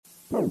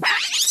'Cause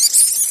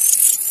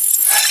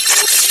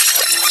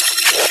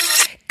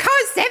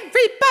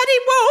everybody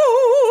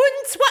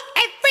wants what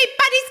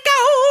everybody's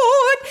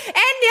got,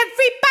 and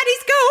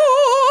everybody's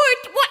got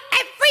what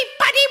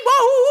everybody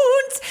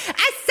wants.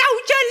 A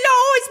soldier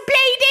lies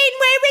bleeding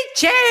where a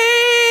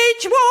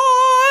church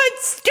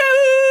once stood.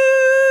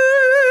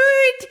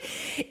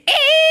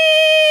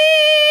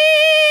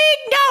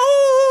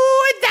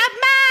 Ignore the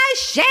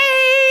machine.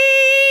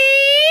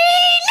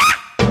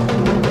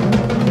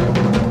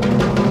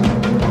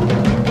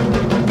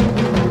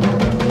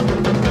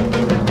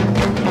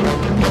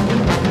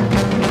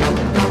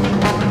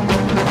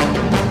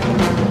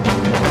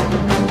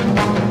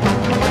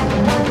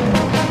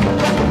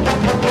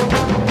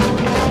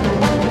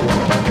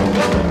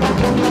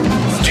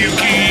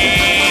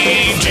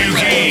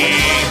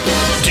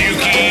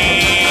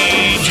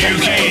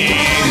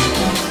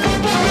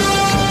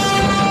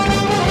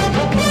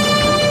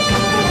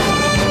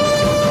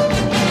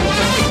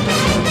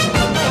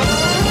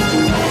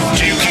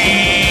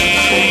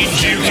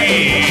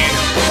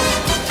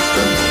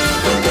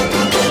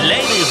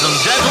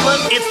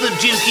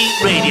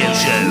 Radio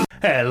show.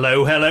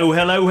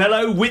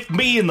 Hello. With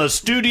me in the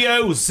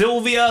studio,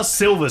 Sylvia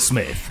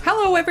Silversmith.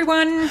 Hello,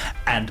 everyone.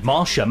 And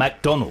Marsha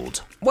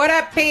MacDonald. What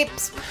up,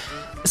 peeps?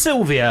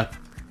 Sylvia.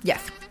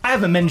 Yes. I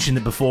haven't mentioned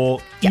it before.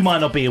 Yes. You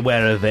might not be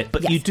aware of it,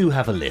 but Yes. you do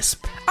have a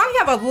lisp. I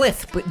have a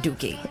lisp,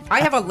 Dookie.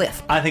 I have a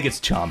lisp. I think it's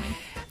charming.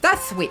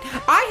 That's sweet.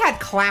 I had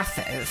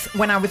classes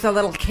when I was a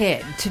little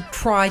kid to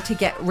try to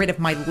get rid of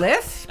my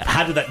lisp.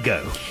 How did that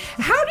go?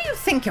 How do you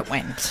think it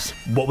went?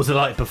 What was it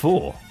like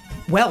before?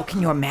 Well,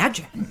 can you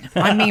imagine?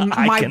 I mean,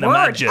 I my can word,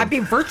 imagine. I'd be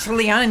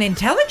virtually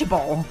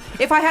unintelligible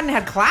if I hadn't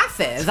had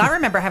classes. I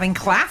remember having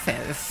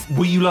classes.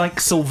 Were you like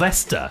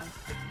Sylvester?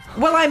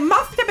 Well, I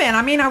must have been.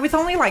 I mean, I was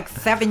only like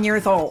 7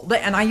 years old,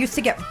 and I used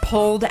to get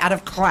pulled out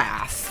of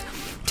class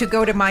to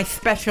go to my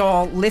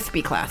special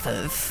lispy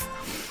classes.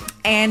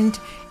 And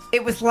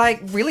it was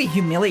like really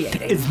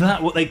humiliating. Is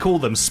that what they call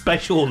them?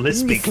 Special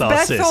lispy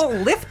classes? Special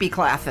lispy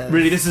classes.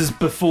 Really, this is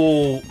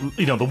before,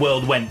 the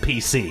world went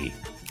PC.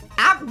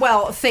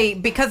 Well, see,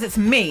 because it's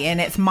me and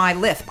it's my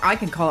lisp, I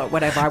can call it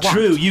whatever I want.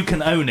 True, you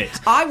can own it.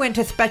 I went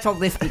to special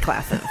lispy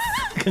classes.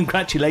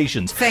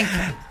 Congratulations. Thank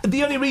you.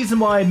 The only reason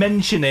why I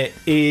mention it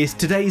is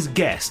today's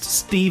guest,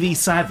 Stevie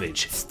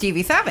Savage.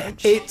 Stevie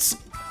Savage. It's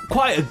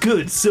quite a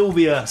good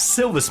Sylvia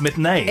Silversmith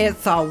name.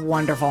 It's a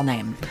wonderful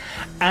name.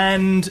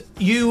 And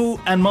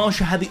you and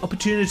Marsha had the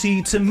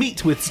opportunity to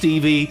meet with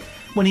Stevie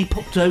when he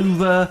popped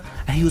over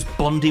and he was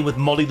bonding with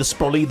Molly the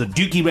Sprolly, the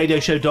Dookie Radio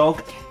Show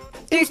dog.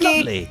 It was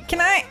lovely. Can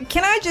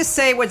I just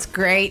say what's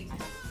great?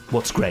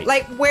 What's great?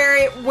 Like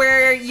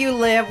where you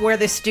live, where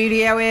the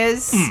studio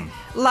is.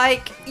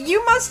 Like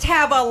you must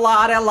have a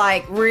lot of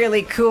like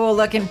really cool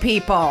looking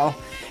people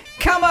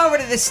come over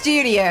to the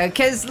studio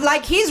because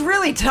like he's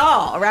really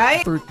tall,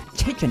 right?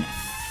 Vertiginous.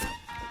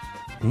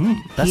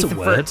 That's He's a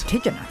word.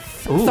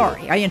 Vertiginous. Ooh.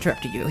 Sorry, I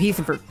interrupted you. He's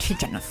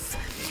vertiginous.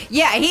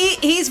 Yeah,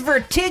 he's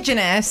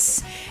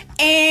vertiginous,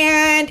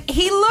 and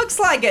he looks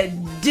like a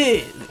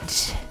dude.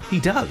 He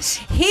does.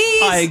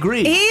 I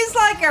agree. He's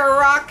like a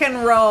rock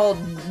and roll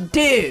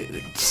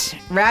dude,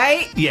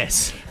 right?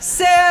 Yes.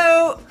 So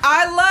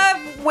I love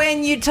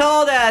when you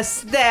told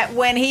us that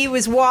when he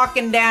was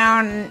walking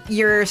down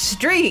your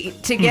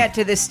street to get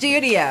to the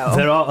studio.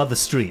 There are other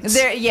streets.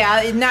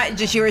 Not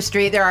just your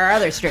street. There are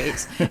other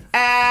streets.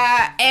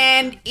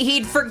 And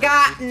he'd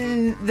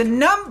forgotten the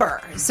number.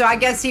 So I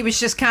guess he was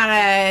just kind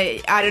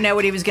of, I don't know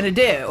what he was going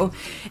to do.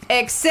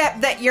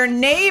 Except that your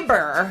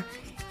neighbor...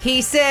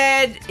 He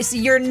said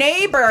your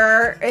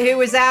neighbor who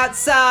was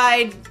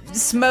outside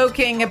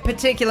smoking a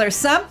particular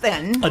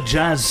something. A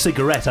jazz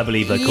cigarette, I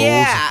believe they're called.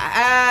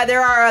 Yeah,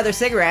 there are other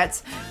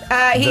cigarettes.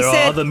 He there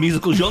said are other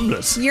musical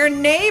genres. your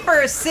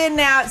neighbor's sitting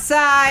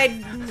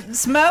outside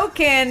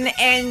smoking,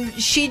 and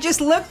she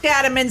just looked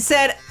at him and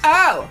said,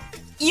 "Oh,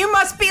 you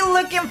must be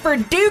looking for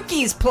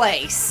Dookie's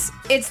place.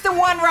 It's the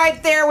one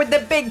right there with the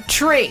big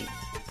tree."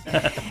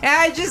 And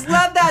I just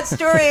love that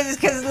story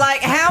because,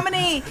 like, how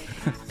many,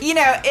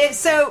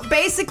 so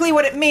basically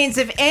what it means,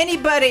 if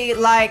anybody,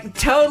 like,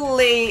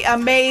 totally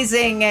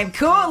amazing and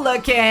cool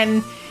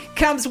looking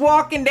comes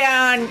walking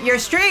down your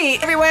street,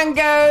 everyone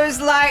goes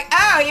like,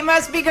 "Oh, you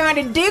must be going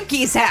to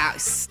Dookie's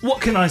house."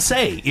 What can I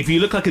say? If you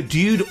look like a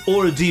dude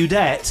or a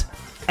dudette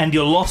and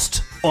you're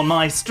lost on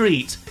my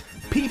street,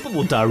 people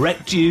will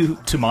direct you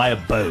to my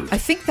abode. I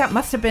think that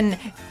must have been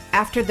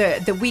after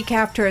the week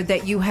after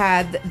that you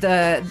had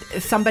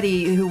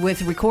somebody who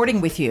was recording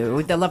with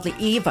you, the lovely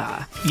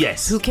Eva.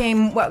 Yes. Who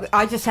came, well,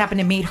 I just happened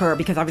to meet her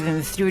because I was in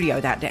the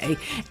studio that day.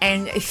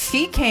 And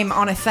she came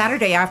on a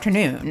Saturday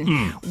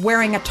afternoon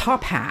wearing a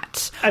top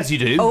hat. As you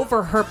do.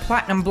 Over her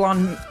platinum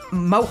blonde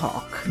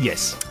mohawk.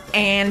 Yes.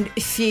 And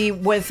she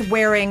was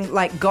wearing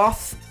like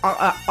goth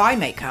eye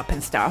makeup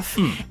and stuff.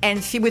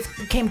 And she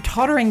came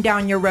tottering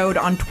down your road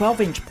on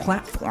 12-inch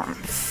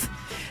platforms.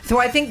 So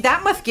I think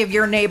that must give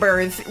your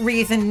neighbors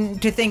reason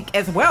to think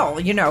as well,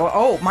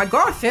 oh my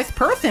gosh, this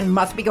person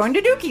must be going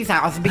to Dookie's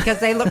house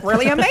because they look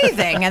really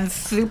amazing and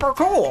super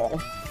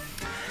cool.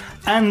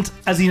 And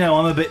as you know,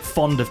 I'm a bit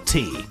fond of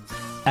tea.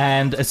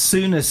 And as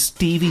soon as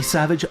Stevie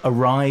Savage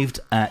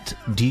arrived at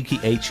Dukey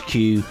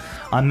HQ,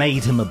 I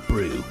made him a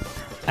brew.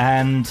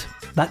 And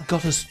that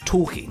got us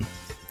talking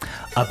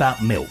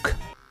about milk.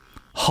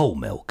 Whole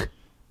milk.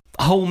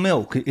 Whole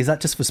milk, is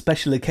that just for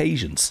special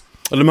occasions?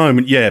 At the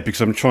moment, yeah,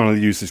 because I'm trying to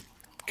use this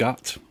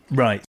gut.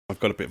 Right. I've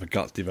got a bit of a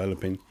gut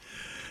developing.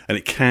 And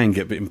it can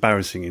get a bit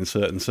embarrassing in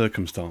certain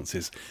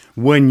circumstances.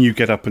 When you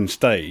get up on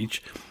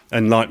stage,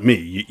 and like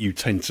me, you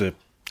tend to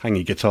hang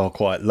your guitar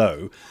quite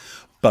low,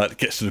 but it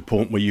gets to the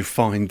point where you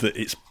find that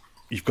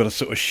you've got a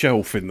sort of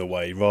shelf in the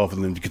way rather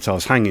than the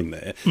guitar's hanging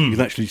there. You can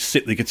actually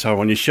sit the guitar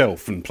on your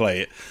shelf and play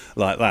it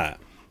like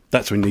that.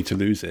 That's when you need to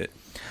lose it.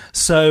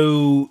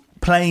 So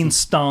playing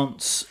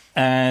stance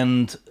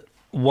and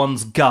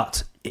one's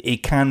gut,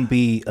 it can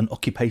be an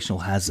occupational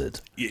hazard.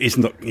 It is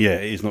an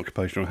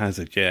occupational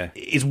hazard, yeah.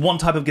 Is one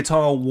type of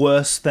guitar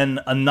worse than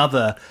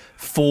another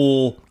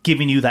for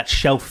giving you that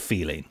shelf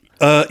feeling?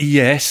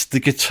 Yes, the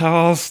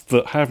guitars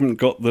that haven't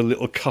got the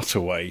little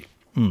cutaway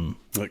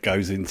that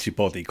goes into your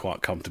body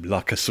quite comfortably,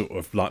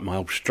 like my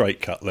old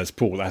straight cut Les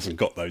Paul hasn't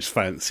got those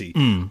fancy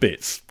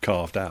bits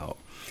carved out.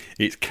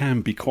 It can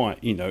be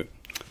quite,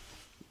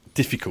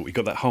 difficult. You've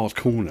got that hard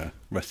corner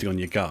resting on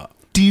your gut.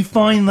 Do you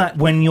find that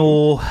when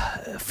you're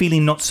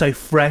feeling not so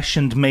fresh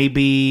and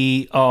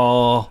maybe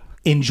are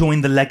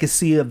enjoying the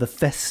legacy of the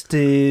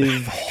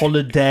festive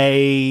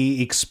holiday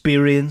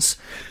experience,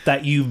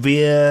 that you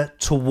veer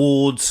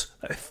towards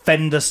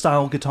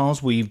Fender-style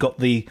guitars where you've got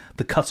the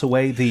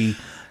cutaway,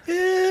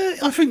 Yeah,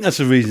 I think that's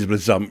a reasonable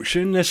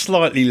assumption. They're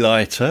slightly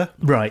lighter.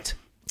 Right.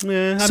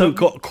 Yeah, haven't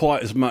got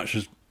quite as much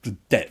as the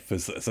depth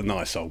as a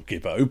nice old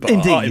Gibbo. But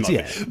Indeed,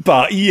 yeah.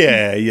 But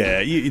yeah,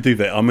 you do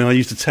that. I mean, I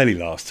used to telly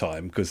last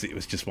time because it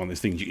was just one of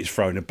those things you just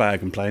throw in a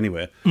bag and play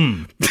anywhere.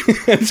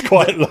 It's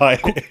quite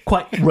light.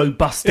 Quite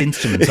robust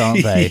instruments,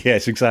 aren't they?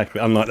 Yes,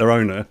 exactly. Unlike their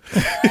owner.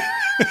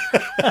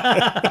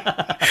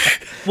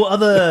 What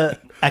other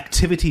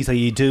activities are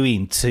you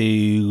doing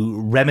to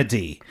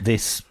remedy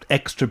this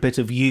extra bit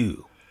of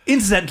you?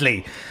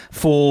 Incidentally,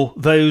 for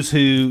those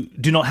who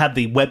do not have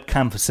the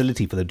webcam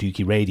facility for the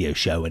Dukey radio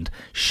show, and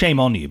shame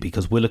on you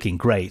because we're looking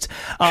great,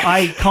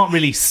 I can't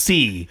really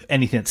see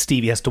anything that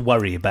Stevie has to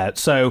worry about.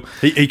 So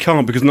he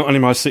can't, because not only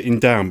am I sitting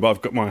down, but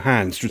I've got my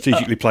hand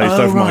strategically placed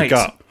over my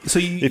gut. So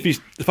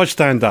if I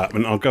stand up,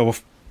 and I'll go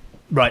off.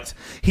 Right,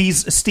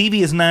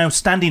 Stevie is now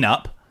standing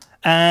up,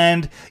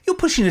 and you're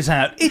pushing it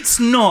out. It's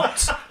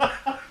not.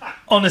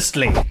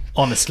 Honestly,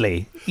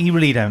 you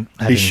really don't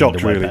have He's anything shocked,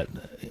 to worry really.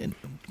 about.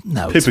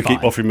 No, it's People fine.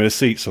 keep offering me the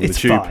seats on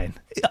It's the tube. fine.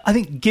 I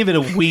think give it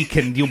a week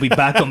and you'll be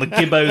back on the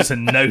gibbos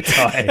in no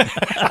time.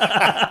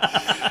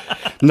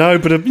 No,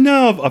 but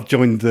I've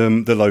joined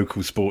the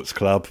local sports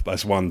club,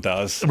 as one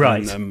does.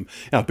 Right. And,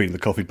 I've been in the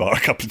coffee bar a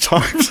couple of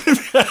times.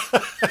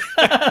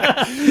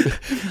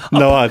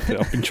 No, I've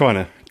been trying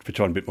a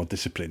bit more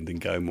disciplined and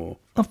go more.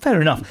 Oh,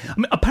 fair enough. I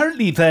mean,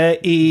 apparently there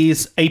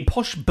is a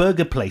posh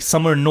burger place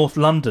somewhere in North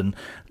London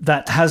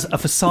that has a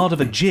facade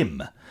of a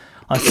gym.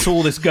 I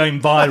saw this going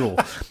viral,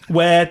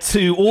 where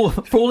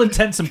for all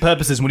intents and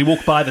purposes, when you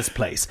walk by this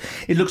place,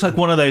 it looks like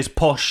one of those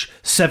posh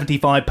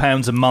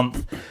 £75 a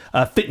month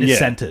fitness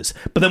centres.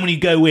 But then when you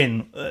go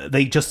in,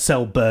 they just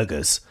sell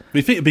burgers.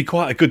 You think it'd be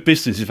quite a good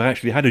business if I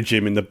actually had a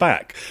gym in the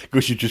back,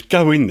 because you just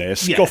go in there,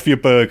 scoff your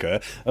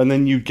burger, and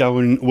then you go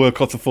and work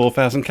off the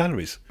 4,000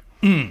 calories.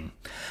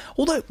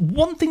 Although,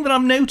 one thing that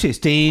I've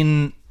noticed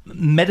in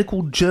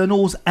medical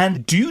journals,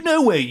 and do you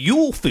know where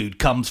your food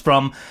comes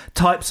from,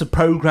 types of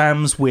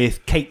programmes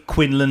with Kate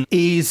Quinlan,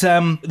 is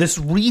this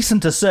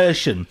recent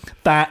assertion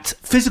that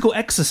physical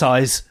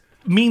exercise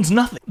means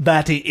nothing.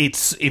 That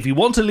it's if you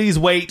want to lose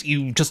weight,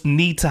 you just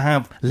need to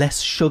have less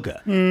sugar.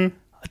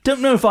 I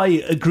don't know if I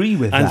agree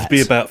with that. And to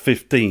be about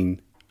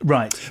 15.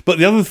 Right. But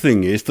the other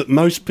thing is that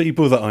most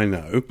people that I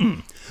know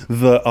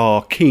that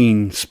are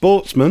keen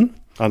sportsmen,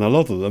 and a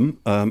lot of them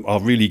are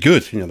really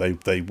good.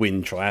 They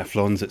win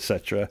triathlons,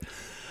 etc.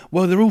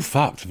 Well, they're all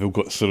fucked. They've all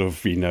got sort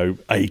of,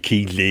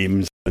 achy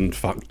limbs and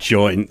fucked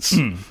joints.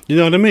 You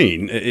know what I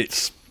mean?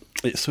 It's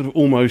sort of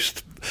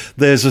almost,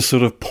 there's a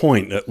sort of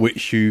point at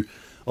which you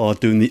are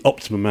doing the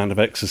optimum amount of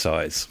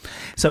exercise.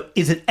 So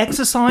is it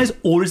exercise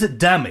or is it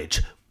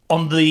damage?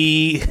 On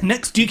the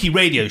next Dukey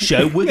radio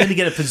show, we're going to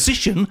get a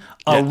physician,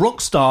 a rock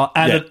star,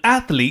 and an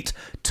athlete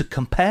to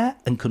compare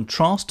and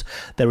contrast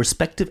their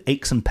respective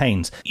aches and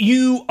pains.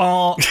 You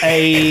are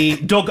a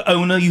dog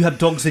owner. You have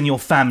dogs in your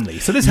family.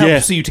 So this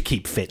helps you to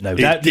keep fit, no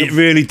doubt. It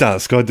really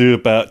does. I do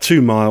about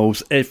 2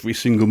 miles every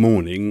single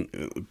morning,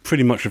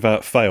 pretty much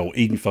without fail,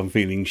 even if I'm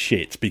feeling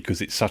shit,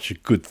 because it's such a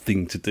good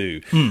thing to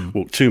do.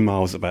 Walk 2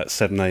 miles at about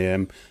 7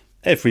 a.m.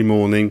 every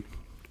morning.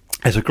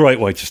 It's a great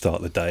way to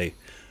start the day.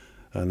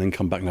 And then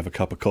come back and have a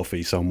cup of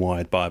coffee, so I'm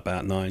wired by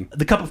about 9.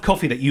 The cup of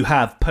coffee that you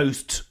have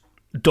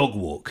post-dog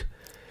walk,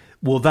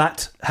 will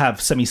that have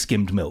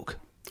semi-skimmed milk?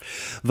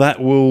 That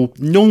will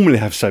normally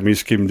have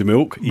semi-skimmed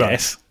milk,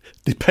 yes,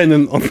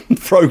 dependent on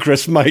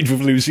progress made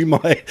with losing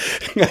my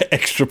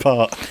extra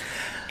part.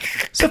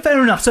 So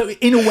fair enough. So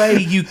in a way,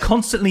 you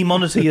constantly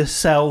monitor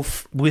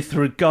yourself with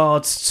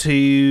regards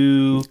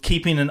to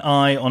keeping an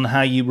eye on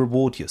how you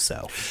reward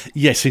yourself.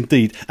 Yes,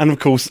 indeed. And of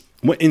course,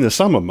 in the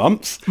summer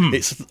months,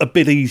 it's a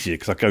bit easier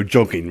because I go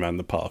jogging around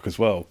the park as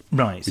well.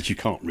 Right. Which you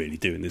can't really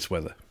do in this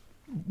weather.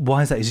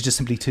 Why is that? Is it just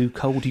simply too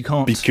cold? You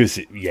can't? Because,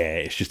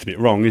 it's just a bit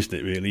wrong, isn't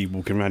it, really,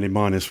 walking around in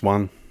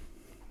 -1.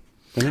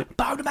 Isn't it?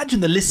 But I would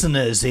imagine the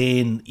listeners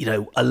in,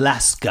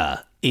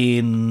 Alaska,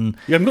 You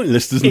haven't got any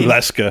listeners in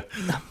Alaska.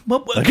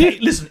 Well, okay,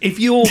 listen, if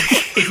you're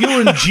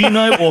in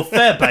Juneau or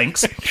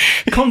Fairbanks,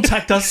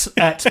 contact us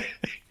at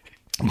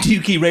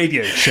Dukey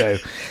Radio Show.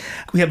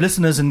 We have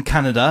listeners in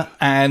Canada,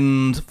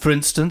 and for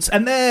instance,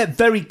 and they're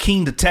very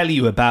keen to tell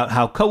you about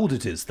how cold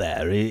it is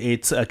there.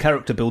 It's a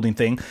character building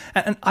thing,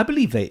 and I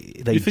believe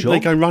they You think they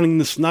go running in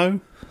the snow?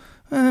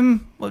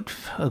 Well,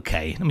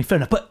 okay, I mean, fair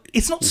enough, but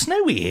it's not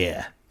snowy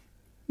here.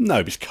 No,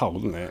 it's cold,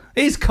 isn't it?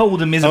 It is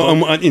cold and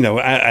miserable.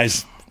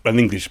 As an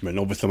Englishman,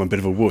 obviously I'm a bit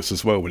of a wuss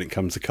as well when it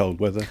comes to cold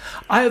weather.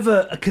 I have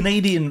a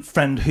Canadian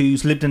friend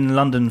who's lived in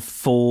London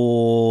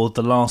for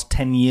the last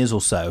 10 years or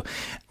so,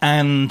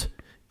 and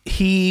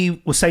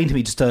he was saying to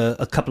me just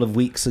a couple of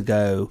weeks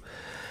ago,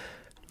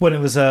 when it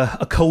was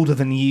a colder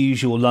than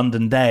usual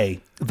London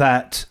day,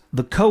 that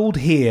the cold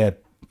here,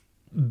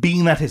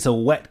 being that it's a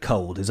wet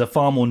cold, is a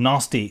far more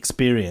nasty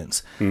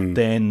experience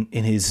than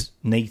in his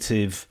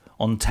native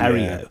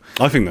Ontario.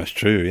 Yeah, I think that's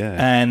true, yeah.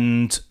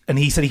 And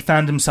he said he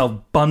found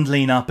himself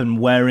bundling up and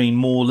wearing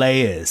more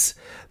layers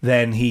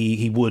than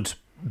he would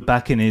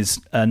back in his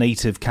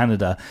native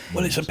Canada.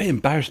 Well, it's a bit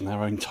embarrassing.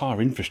 Our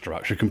entire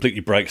infrastructure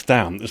completely breaks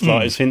down. It's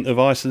like a hint of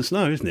ice and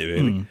snow, isn't it,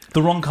 really?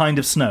 The wrong kind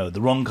of snow,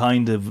 the wrong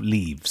kind of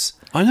leaves.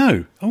 I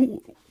know.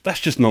 Oh, that's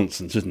just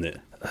nonsense, isn't it?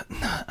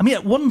 I mean,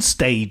 at one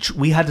stage,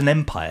 we had an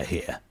empire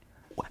here.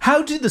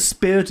 How did the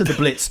spirit of the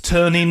Blitz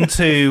turn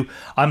into,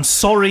 I'm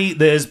sorry,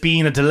 there's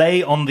been a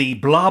delay on the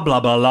blah,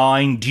 blah, blah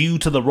line due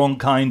to the wrong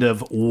kind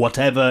of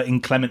whatever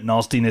inclement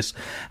nastiness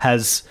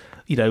has,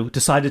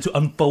 decided to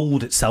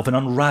unfold itself and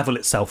unravel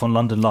itself on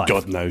London Live?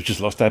 God knows,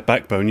 just lost our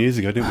backbone years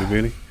ago, didn't we,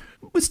 really?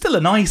 We're still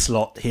a nice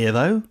lot here,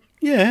 though.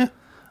 Yeah.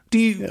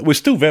 We're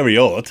still very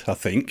odd, I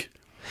think.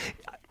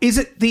 Is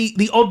it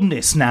the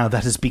oddness now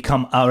that has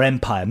become our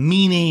empire,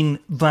 meaning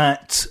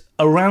that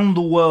around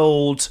the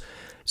world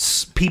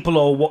people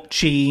are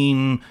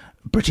watching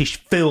British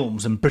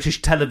films and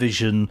British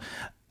television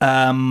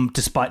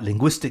despite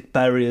linguistic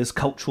barriers,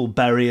 cultural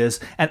barriers,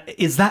 and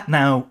is that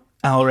now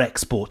our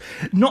export?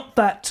 Not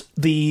that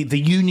the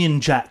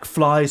Union Jack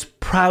flies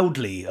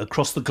proudly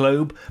across the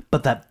globe,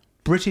 but that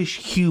British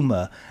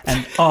humour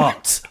and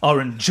art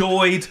are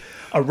enjoyed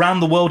around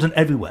the world and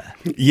everywhere.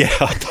 Yeah,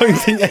 I don't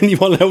think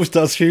anyone else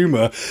does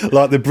humour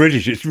like the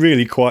British. It's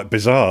really quite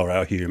bizarre,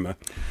 our humour.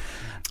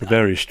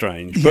 Very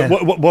strange. Yeah.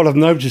 But what I've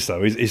noticed,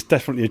 though, is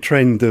definitely a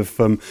trend of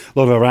a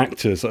lot of our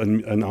actors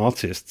and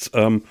artists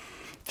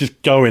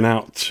just going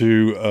out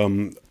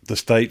to the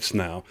States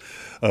now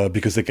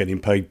because they're getting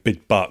paid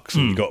big bucks.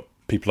 And you've got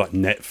people like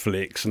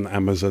Netflix and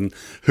Amazon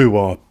who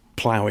are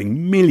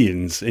ploughing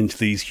millions into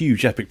these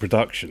huge epic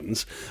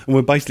productions. And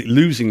we're basically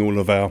losing all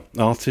of our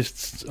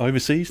artists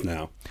overseas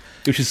now,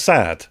 which is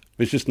sad.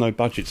 There's just no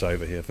budgets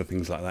over here for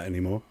things like that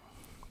anymore.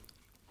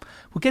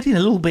 We're getting a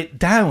little bit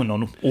down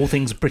on all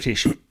things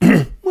British.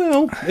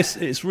 Well,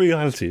 it's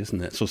reality, isn't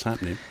it? That's what's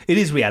happening. It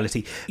is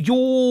reality.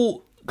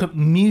 Your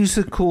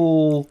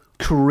musical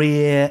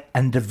career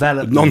and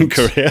development...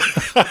 Non-career.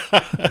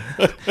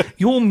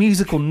 Your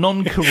musical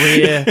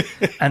non-career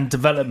and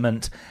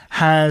development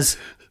has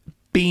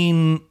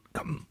been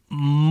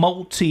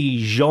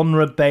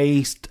multi-genre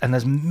based and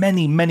has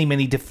many, many,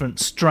 many different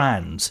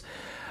strands.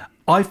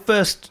 I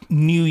first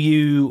knew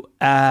you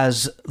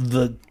as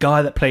the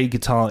guy that played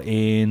guitar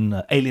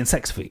in Alien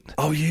Sex Fiend.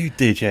 Oh, you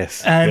did,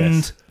 yes.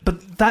 Yes.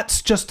 But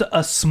that's just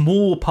a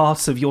small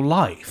part of your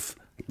life.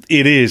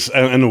 It is,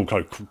 and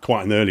also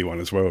quite an early one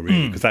as well,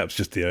 really, because that was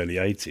just the early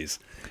 80s.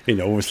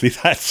 Obviously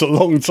that's a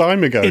long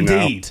time ago.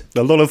 Indeed.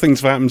 Now. A lot of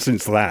things have happened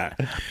since that.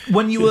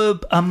 When you were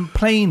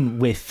playing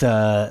with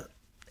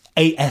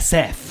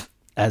ASF,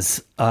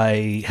 as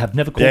I have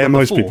never called them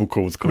most before. people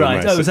call them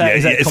right. ASF. Is that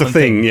it's a common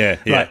thing, yeah.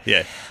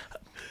 Right.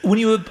 When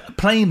you were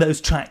playing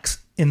those tracks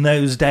in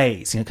those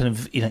days,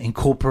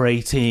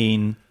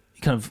 incorporating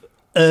kind of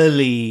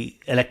early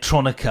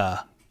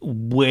electronica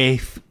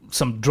with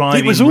some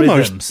driving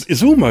rhythms.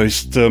 It's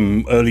almost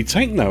early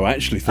techno,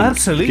 actually.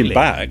 Absolutely. Thinking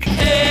back.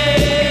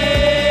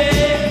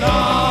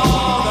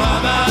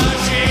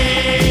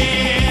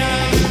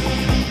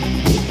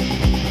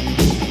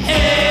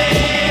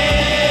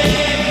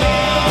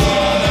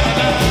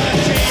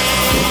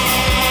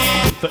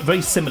 But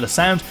very similar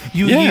sound.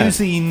 You were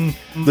using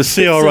the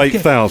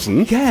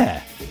CR8000,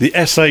 the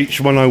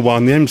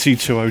SH101, the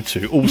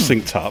MC202, all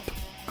synced up.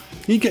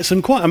 You get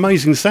some quite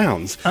amazing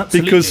sounds.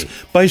 Absolutely. Because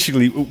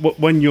basically,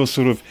 when you're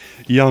sort of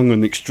young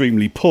and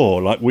extremely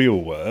poor, like we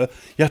all were,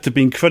 you have to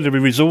be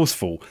incredibly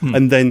resourceful.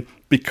 And then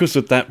because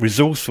of that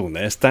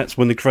resourcefulness, that's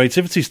when the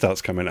creativity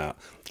starts coming out.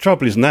 The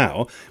trouble is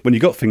now, when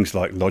you've got things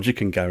like Logic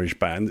and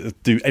GarageBand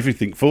that do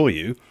everything for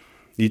you,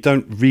 You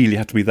don't really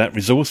have to be that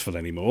resourceful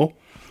anymore.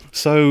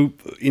 So,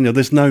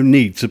 there's no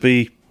need to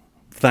be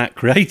that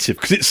creative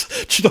because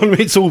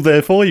it's all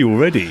there for you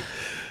already.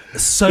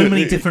 So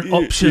many different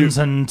options,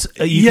 and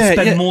you can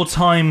spend more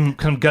time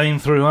kind of going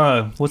through.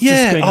 What's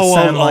this going to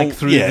sound like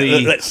through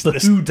the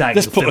Hoodag?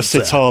 Let's put a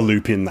sitar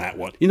loop in that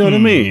one. You know what I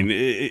mean?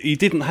 You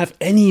didn't have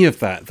any of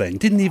that then.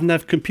 Didn't even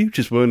have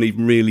computers. Weren't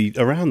even really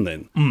around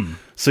then.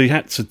 So you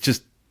had to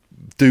just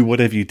do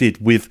whatever you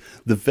did with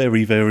the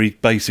very, very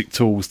basic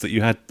tools that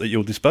you had at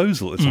your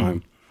disposal at the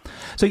time.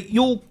 So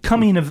your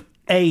coming of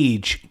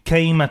age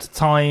came at a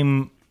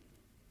time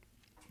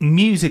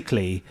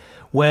musically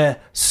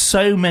where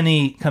so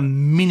many kind of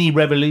mini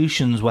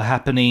revolutions were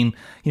happening,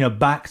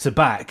 back to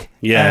back.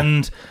 Yeah.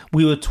 And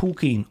we were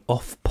talking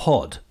off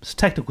pod. It's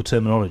technical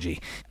terminology.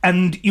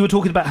 And you were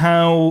talking about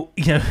how,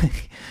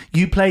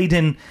 you played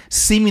in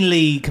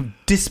seemingly kind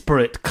of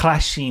disparate,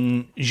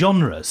 clashing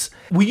genres.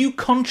 Were you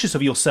conscious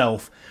of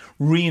yourself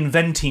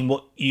reinventing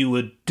what you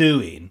were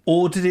doing,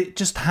 or did it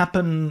just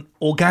happen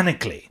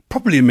organically?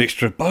 Probably a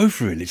mixture of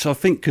both, really. So I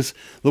think because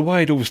the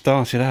way it all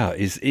started out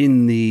is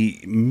in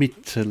the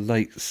mid to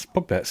late,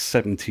 probably about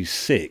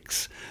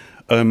 76,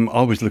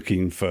 I was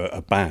looking for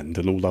a band,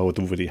 and although I'd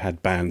already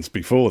had bands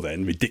before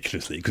then,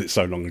 ridiculously, because it's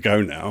so long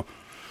ago now,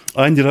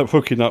 I ended up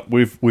hooking up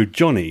with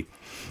Johnny,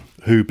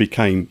 who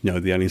became,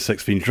 the Alien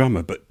Sex Fiend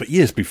drummer. But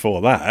years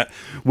before that,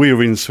 we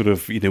were in sort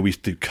of, we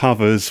used to do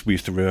covers, we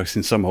used to rehearse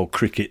in some old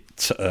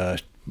cricket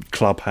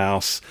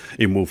clubhouse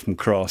in Waltham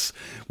Cross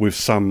with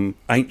some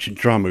ancient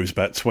drummer who's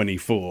about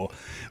 24.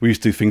 We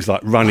used to do things like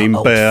Running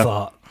Bear.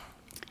 Fart.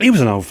 He was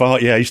an old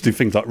fart, yeah. He used to do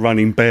things like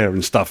Running Bear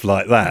and stuff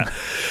like that.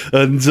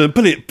 And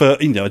but I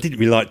didn't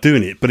really like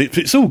doing it. But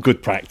it's all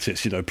good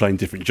practice, playing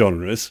different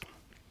genres.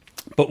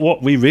 But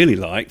what we really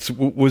liked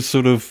was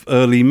sort of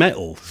early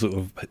metal, sort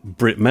of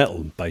Brit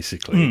metal,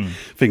 basically.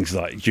 Things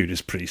like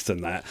Judas Priest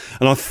and that.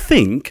 And I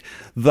think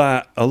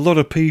that a lot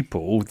of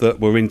people that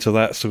were into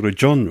that sort of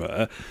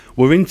genre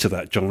were into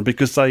that genre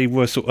because they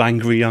were sort of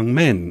angry young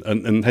men.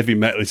 And heavy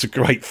metal is a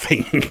great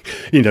thing.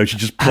 You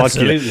just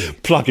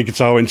plug a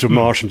guitar into a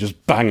marsh and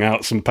just bang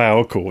out some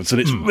power chords.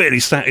 And it's really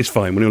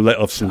satisfying when you let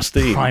off some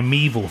steam.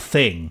 Primeval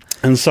thing.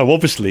 And so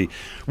obviously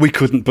we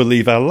couldn't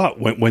believe our luck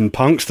when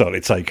punk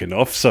started taking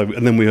off.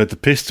 And then we heard the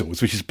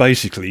Pistols, which is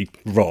basically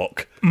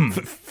rock.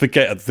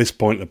 Forget at this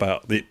point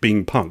about it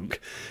being punk.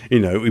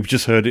 We've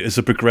just heard it as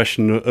a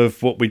progression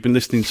of what we'd been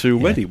listening to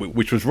already,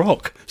 which was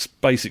rock. It's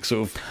basic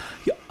sort of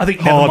I think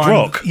hard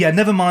rock. Yeah,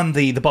 Nevermind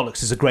the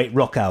Bollocks is a great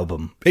rock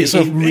album. It's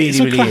a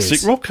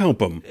classic rock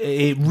album.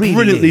 It really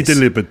brilliantly is.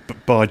 delivered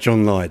by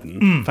John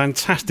Lydon.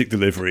 Fantastic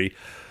delivery.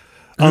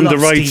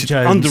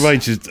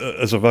 Underrated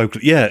as a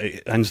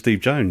vocalist, and Steve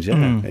Jones,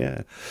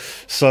 yeah.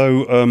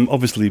 So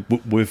obviously,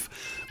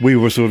 we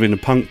were sort of in a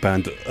punk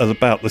band at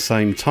about the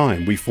same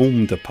time. We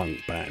formed a punk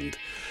band.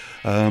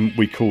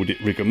 We called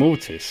it Rigor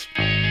Mortis.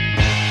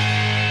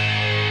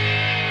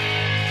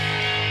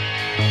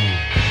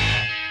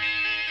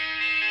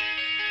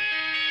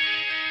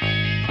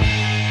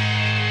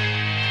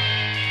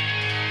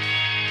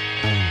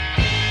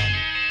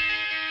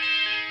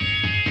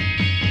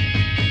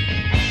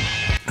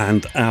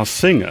 And our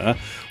singer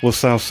was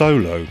Sal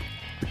Solo,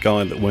 the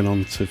guy that went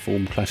on to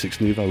form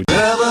Classics Nouveau.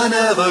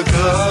 Never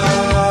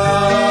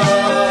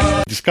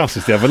go. Discussed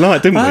this the other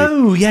night, didn't we?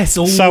 Oh, yes,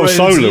 all Sal roads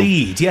Solo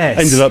lead, yes.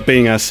 ended up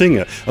being our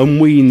singer,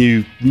 and we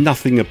knew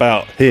nothing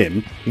about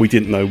him. We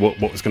didn't know what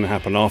was going to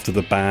happen after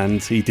the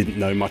band. He didn't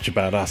know much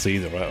about us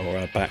either, or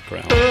our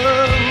background.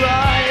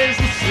 Rise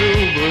the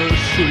silver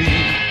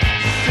stream,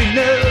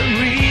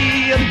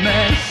 scenery and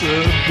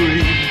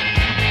massacre,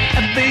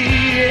 and the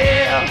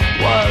air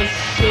was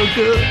so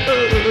good.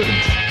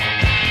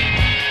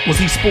 Was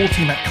he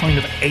sporting that kind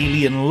of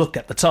alien look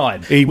at the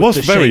time? He was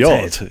very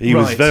odd. Head? He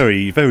was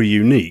very, very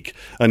unique.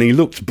 And he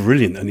looked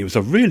brilliant. And he was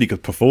a really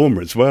good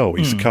performer as well.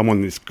 He used to come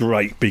on this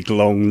great big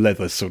long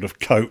leather sort of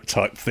coat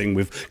type thing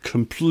with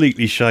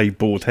completely shaved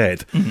bald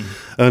head.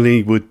 And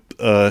he would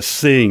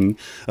sing.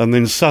 And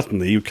then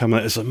suddenly he would come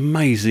out as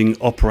amazing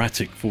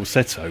operatic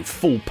falsetto,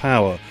 full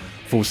power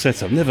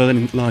falsetto. I've never had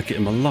anything like it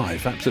in my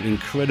life. Absolutely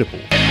incredible.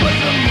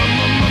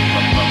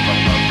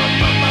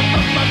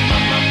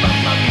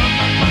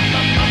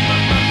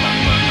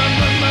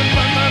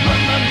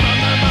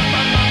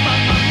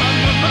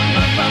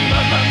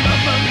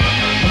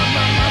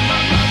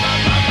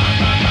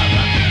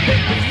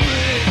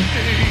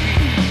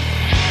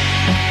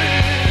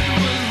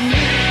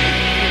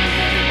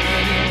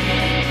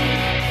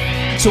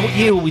 So what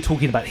year were we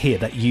talking about here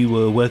that you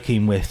were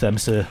working with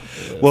Mr.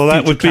 Well,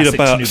 that would be Classics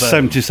about Nouveau?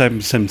 77,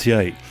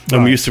 78.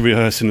 And we used to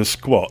rehearse in a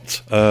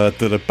squat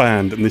that a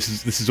band, and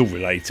this is all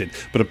related,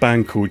 but a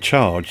band called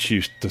Charge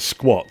used to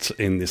squat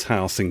in this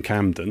house in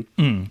Camden.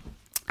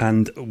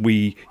 And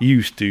we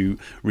used to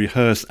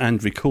rehearse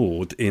and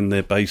record in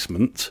their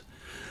basement.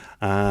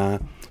 So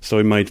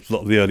we made a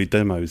lot of the early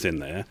demos in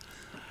there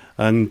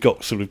and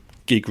got sort of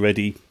gig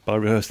ready by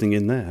rehearsing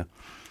in there.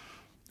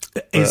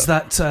 Is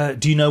that?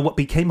 Do you know what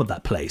became of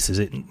that place? Is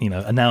it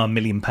now £1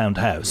 million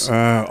house?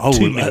 £2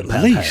 million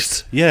at least.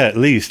 House? Yeah, at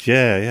least.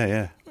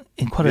 Yeah.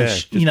 In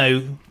quite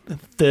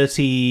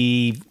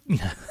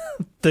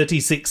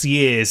 36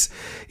 years,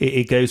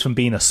 it goes from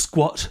being a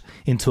squat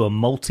into a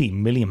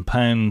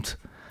multi-million-pound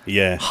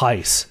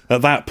heist.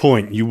 At that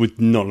point, you would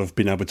not have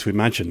been able to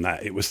imagine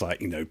that. It was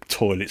like,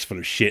 toilets full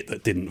of shit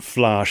that didn't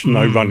flush,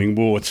 no running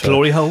water.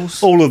 Glory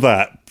holes? All of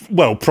that.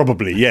 Well,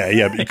 probably,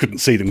 yeah, but you couldn't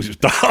see them because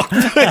it was dark.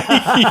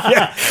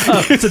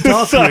 It's a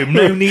dark room,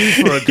 no need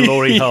for a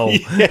glory hole.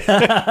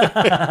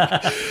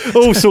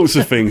 All sorts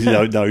of things,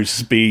 those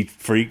speed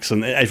freaks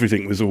and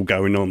everything was all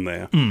going on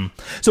there.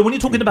 So when you're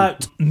talking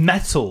about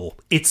metal,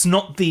 it's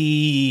not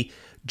the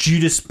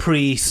Judas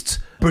Priest,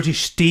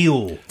 British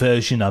Steel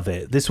version of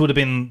it. This would have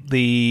been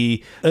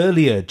the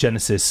earlier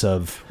genesis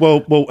of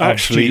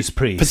actually, Judas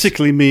Priest.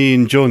 Particularly me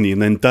and Johnny,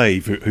 and then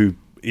Dave, who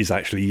is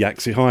actually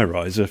Yaxi High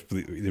Riser,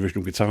 the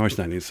original guitarist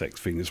and Insect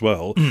thing as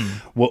well,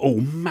 were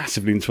all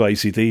massively into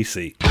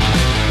AC/DC.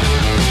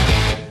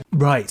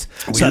 Right.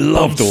 We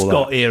loved Bon all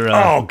Scott that. era.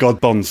 Oh,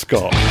 God, Bon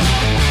Scott.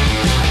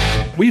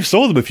 We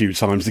saw them a few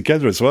times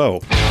together as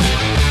well.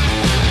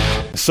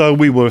 So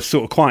we were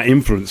sort of quite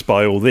influenced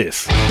by all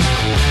this.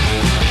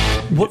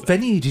 What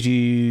venue did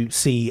you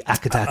see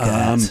Akataka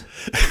at?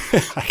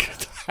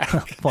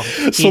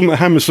 Some at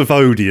Hammersmith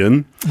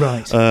Odeon.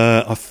 Right.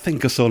 I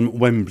think I saw them at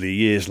Wembley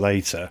years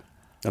later,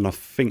 and I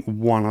think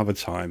one other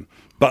time.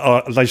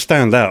 But they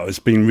stand out as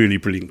being really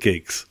brilliant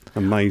gigs.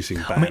 Amazing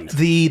band. I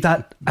mean,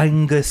 that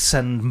Angus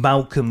and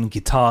Malcolm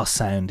guitar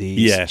sound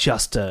is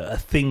just a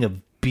thing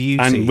of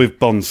beauty. And with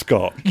Bon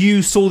Scott.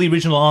 You saw the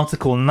original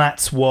article, and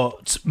that's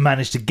what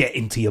managed to get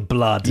into your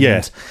blood.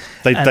 Yeah.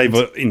 They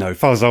were, as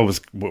far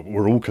as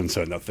we're all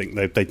concerned, I think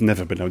they'd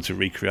never been able to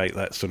recreate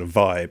that sort of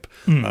vibe.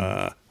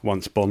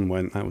 Once Bon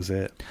went, that was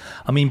it.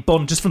 I mean,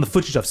 Bon, just from the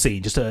footage I've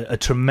seen, just a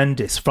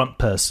tremendous front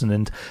person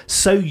and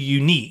so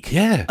unique.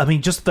 Yeah. I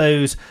mean, just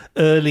those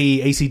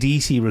early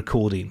AC/DC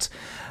recordings.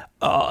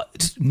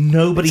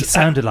 Nobody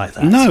sounded like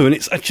that. No, and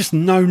it's just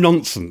no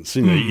nonsense.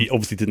 He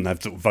obviously didn't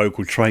have sort of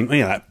vocal training.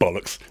 Yeah, that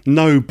bollocks.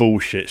 No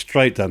bullshit.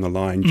 Straight down the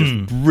line.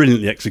 Just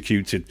brilliantly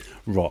executed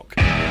rock.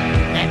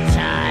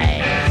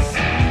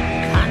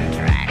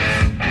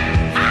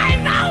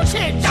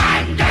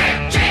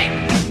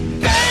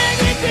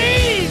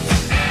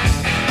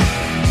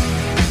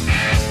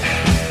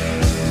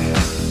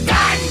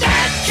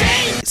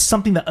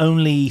 Something that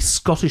only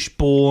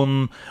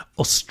Scottish-born,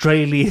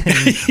 Australian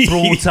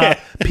brought up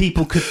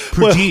people could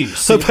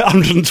produce. Well, about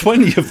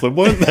 120 of them,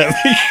 weren't there,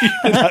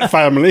 in that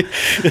family?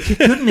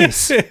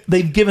 Goodness,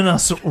 they've given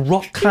us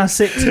rock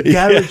classics,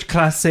 garage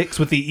classics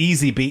with the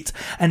easy beats,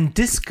 and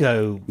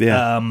disco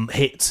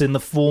hits in the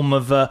form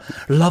of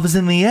Love Is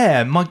in the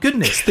Air. My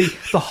goodness,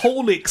 the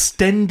whole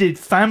extended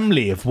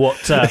family of what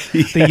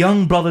the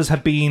Young Brothers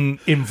have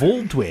been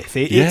involved with.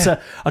 It's a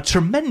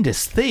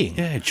tremendous thing.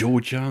 Yeah,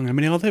 George Young. I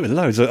mean, there were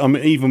loads. I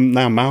mean, even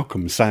now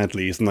Malcolm,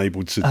 sadly, isn't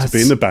able to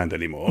be in the band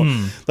anymore.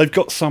 They've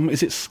got some,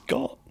 is it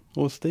Scott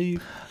or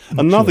Steve?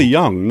 Another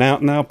Young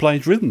now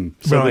plays rhythm.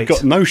 So they've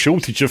got no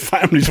shortage of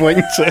families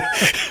waiting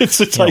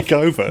to take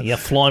over. Yeah,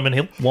 Flyman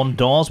Hill, one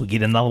dies, we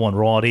get another one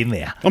right in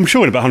there. I'm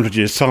sure in about 100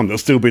 years' time there'll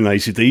still be an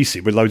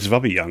AC/DC with loads of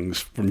other Youngs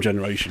from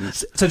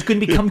generations. So it's going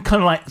to become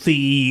kind of like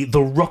the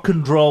rock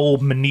and roll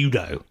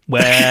menudo,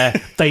 where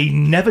they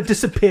never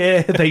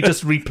disappear, they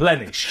just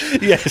replenish.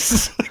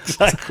 Yes,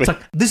 exactly. It's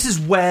like, this is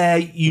where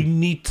you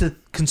need to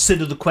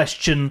consider the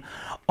question,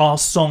 are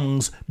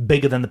songs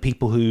bigger than the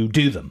people who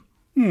do them?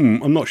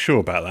 I'm not sure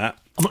about that.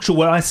 I'm not sure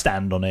where I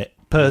stand on it,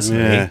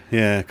 personally.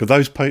 Yeah, because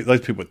those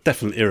people are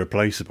definitely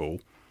irreplaceable,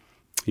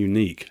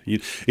 unique.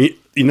 We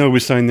were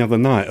saying the other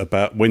night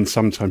about when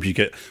sometimes you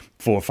get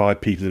 4 or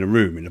 5 people in a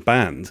room in a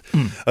band,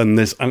 and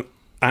there's an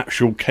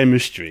actual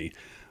chemistry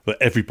that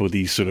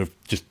everybody sort of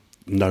just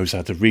knows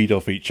how to read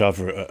off each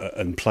other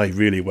and play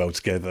really well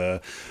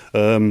together.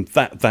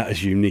 That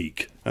is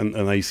unique, and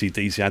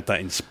AC/DC had that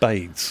in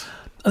spades.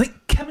 I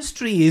think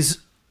chemistry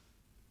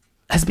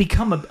has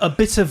become a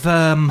bit of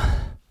an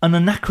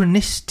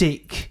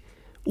anachronistic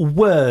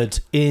word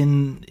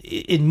in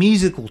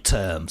musical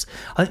terms.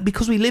 I think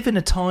because we live in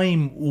a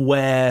time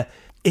where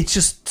it's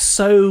just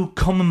so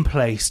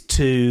commonplace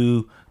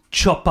to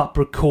chop up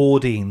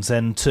recordings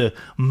and to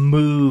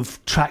move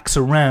tracks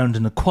around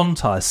and to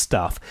quantize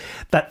stuff,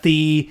 that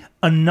the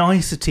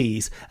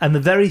niceties and the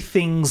very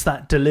things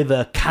that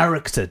deliver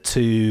character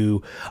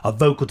to a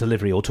vocal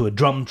delivery or to a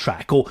drum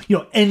track or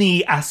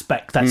any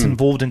aspect that's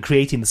involved in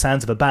creating the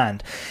sounds of a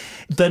band,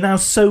 they're now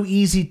so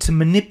easy to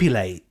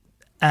manipulate,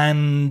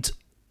 and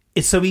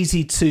it's so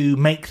easy to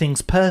make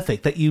things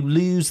perfect that you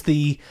lose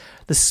the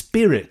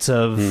spirit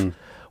of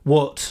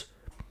what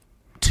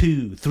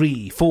 2,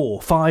 3,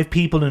 4, 5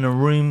 people in a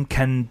room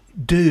can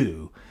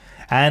do.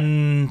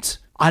 And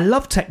I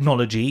love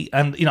technology,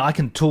 and I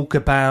can talk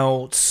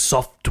about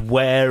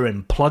software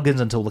and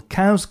plugins until the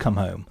cows come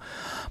home,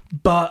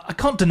 but I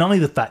can't deny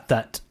the fact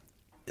that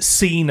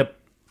seeing a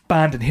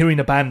band and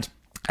hearing a band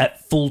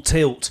at full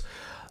tilt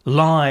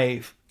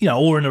live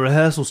or in a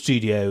rehearsal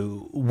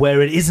studio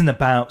where it isn't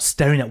about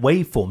staring at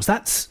waveforms.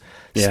 That's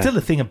still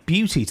a thing of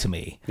beauty to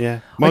me.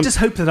 Yeah. I just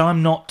hope that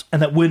I'm not,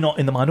 and that we're not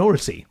in the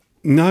minority.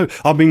 No,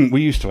 I mean,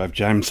 we used to have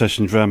jam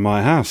sessions around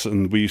my house,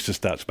 and we used to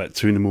start about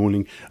 2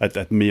 a.m.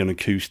 I'd me on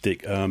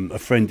acoustic, a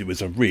friend who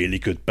was a really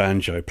good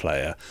banjo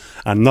player,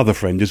 and another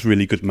friend who's a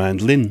really good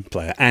mandolin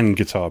player and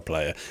guitar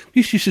player.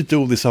 We used to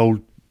do all this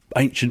old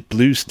ancient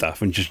blues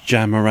stuff and just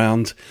jam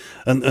around,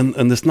 and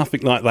there's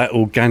nothing like that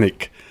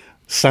organic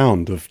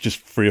sound of just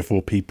 3 or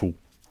 4 people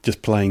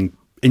just playing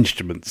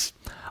instruments.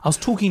 I was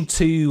talking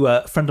to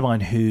a friend of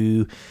mine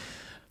who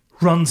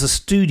runs a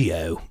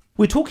studio.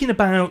 We're talking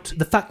about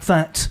the fact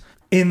that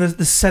in the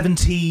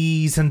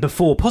 70s and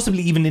before,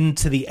 possibly even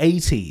into the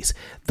 80s,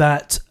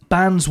 that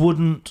bands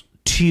wouldn't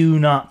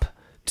tune up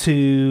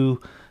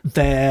to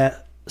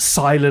their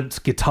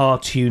silent guitar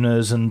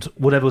tuners and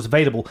whatever was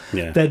available.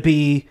 Yeah. There'd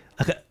be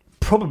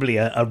probably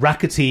a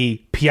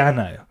rackety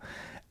piano,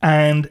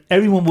 and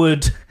everyone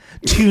would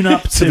tune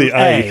up to the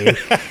A.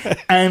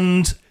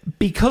 And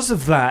because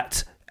of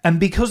that, and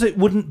because it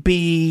wouldn't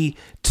be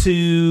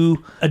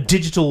to a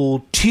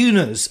digital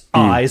tuner's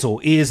eyes or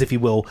ears, if you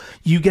will,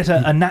 you get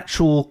a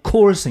natural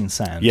chorusing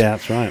sound. Yeah,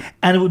 that's right.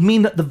 And it would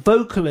mean that the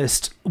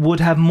vocalist would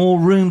have more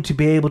room to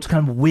be able to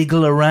kind of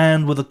wiggle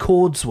around where the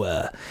chords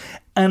were.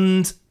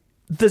 And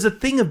there's a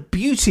thing of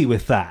beauty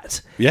with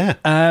that. Yeah.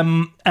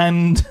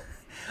 And,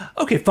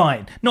 okay,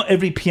 fine. Not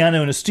every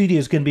piano in a studio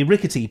is going to be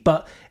rickety,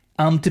 but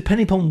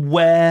depending upon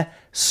where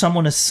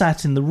someone is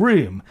sat in the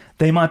room,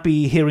 they might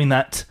be hearing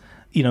that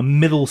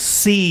middle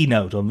C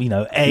note or,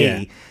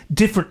 A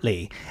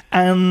differently.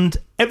 And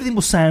everything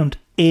will sound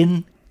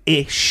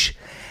in-ish.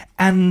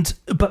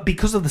 But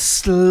because of the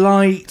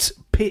slight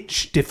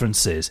pitch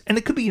differences, and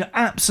it could be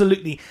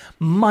absolutely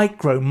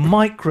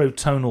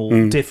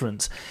microtonal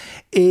difference,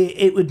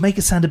 it would make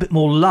it sound a bit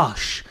more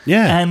lush.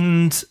 Yeah.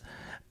 And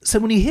so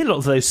when you hear a lot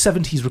of those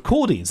 70s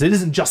recordings, it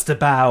isn't just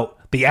about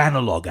the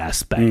analog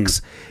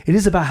aspects. It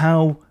is about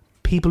how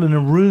people in a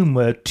room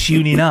were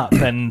tuning up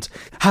and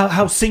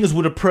how singers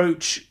would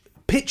approach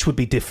pitch would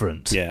be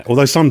different. Yeah,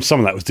 although some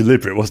of that was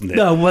deliberate, wasn't it?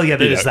 No, well, yeah,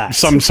 there is that.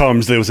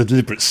 Sometimes there was a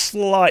deliberate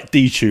slight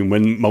detune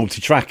when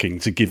multi-tracking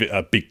to give it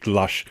a big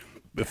lush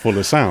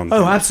fuller sound.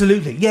 Oh,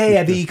 absolutely.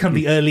 Yeah, the kind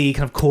of the early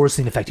kind of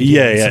chorusing effect.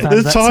 Yeah.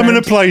 There's a time and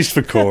a place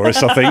for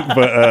chorus, I think,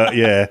 but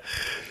it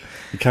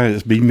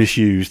can't be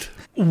misused.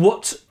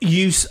 What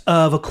use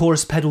of a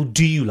chorus pedal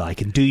do you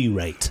like and do you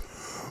rate?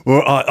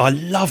 Well, I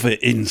love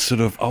it in sort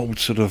of old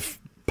sort of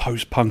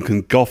post-punk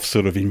and goth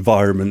sort of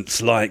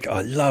environments. Like,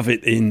 I love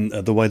it in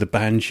the way the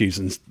Banshees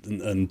and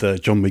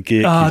John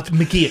McGeoch.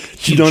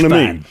 McGeoch. Do you know what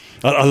I mean?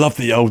 I love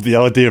the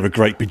idea of a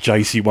great big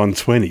JC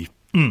 120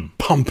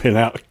 pumping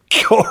out a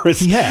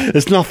chorus. Yeah.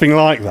 There's nothing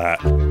like that.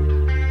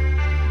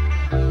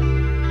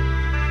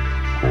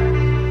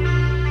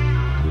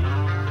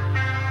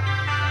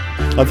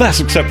 That's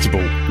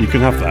acceptable. You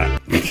can have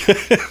that.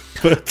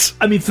 But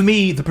I mean, for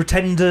me, the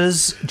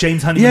Pretenders,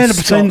 James Honeyman, the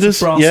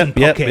Pretenders, Brass and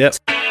Pocket. Yep.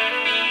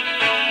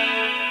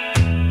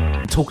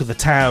 Talk of the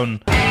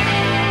Town.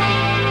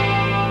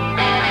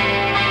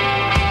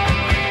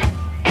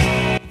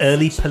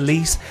 Early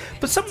Police.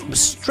 For some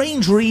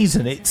strange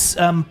reason, it's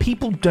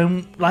people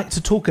don't like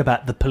to talk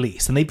about the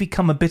Police, and they've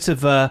become a bit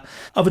of a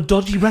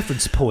dodgy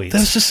reference point.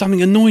 There was just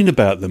something annoying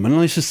about them, and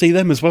I used to see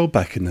them as well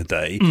back in the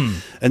day.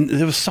 And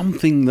there was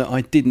something that I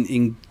didn't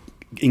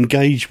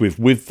engage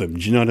with them.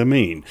 Do you know what I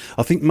mean?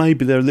 I think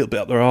maybe they're a little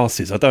bit up their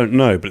arses. I don't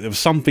know, but there was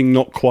something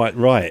not quite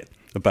right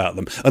about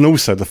them, and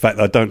also the fact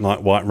that I don't like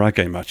white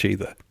reggae much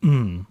either.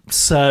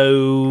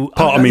 So,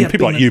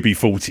 people like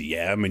UB40.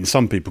 Yeah, I mean,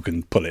 some people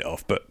can pull it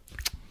off, but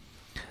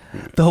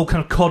the whole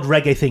kind of cod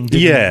reggae thing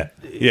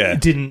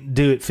didn't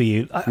do it for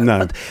you.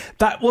 No.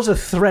 That was a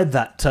thread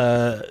that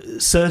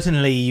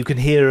certainly you can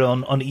hear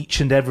on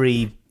each and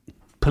every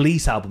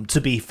Police album,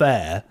 to be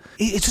fair.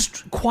 It's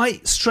just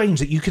quite strange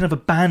that you can have a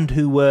band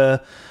who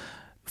were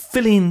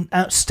filling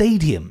out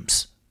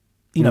stadiums,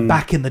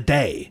 back in the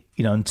day,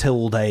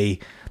 until they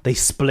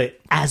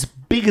split as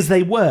big as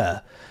they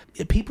were.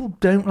 People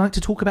don't like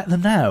to talk about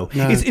them now.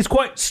 No. It's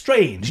quite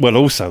strange. Well,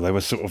 also, they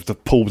were sort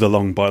of pulled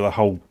along by the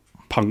whole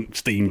punk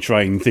steam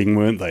train thing,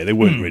 weren't they? They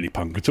weren't really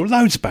punk at all.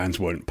 Loads of bands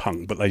weren't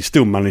punk, but they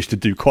still managed to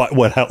do quite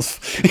well out,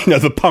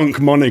 the punk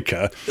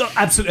moniker.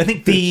 Absolutely. I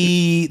think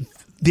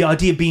the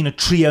idea of being a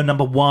trio,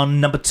 number one,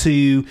 number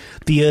two,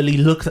 the early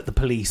look that the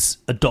Police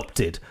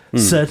adopted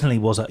certainly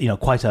was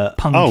quite a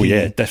punky. Oh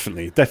yeah,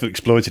 definitely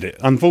exploited it.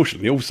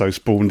 Unfortunately, also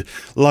spawned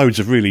loads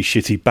of really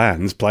shitty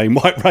bands playing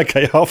white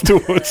reggae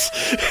afterwards.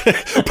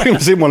 I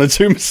was in one or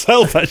two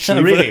myself, actually.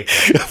 Oh, really?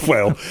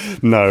 Well,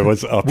 no.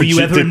 Were you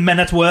ever in Men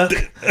at Work?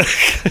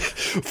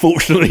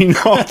 Fortunately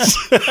not.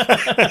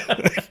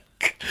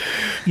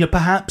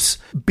 Perhaps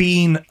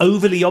being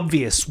overly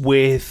obvious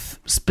with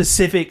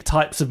specific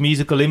types of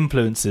musical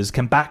influences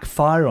can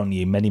backfire on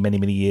you many, many,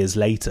 many years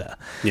later.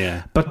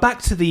 Yeah. But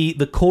back to the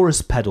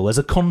chorus pedal as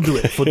a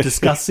conduit for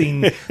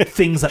discussing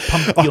things that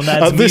pump your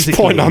nerves At this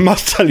musically. point, I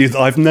must tell you that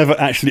I've never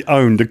actually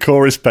owned a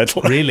chorus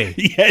pedal. Really?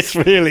 Yes,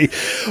 really.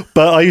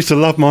 But I used to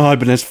love my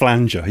Ibanez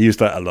flanger. I used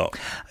that a lot.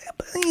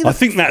 I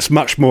think that's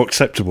much more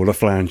acceptable, a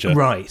flanger.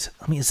 Right.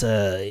 I mean,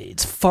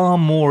 it's far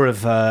more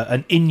of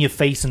an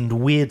in-your-face and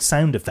weird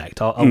sound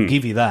effect. I'll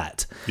give you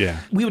that. Yeah.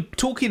 We were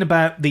talking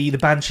about the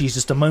Banshees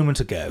just a moment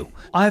ago.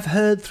 I've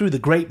heard through the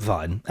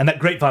grapevine, and that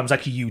grapevine was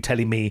actually you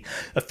telling me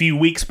a few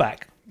weeks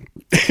back,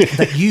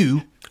 that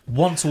you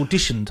once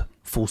auditioned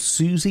for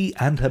Susie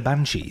and her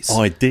Banshees.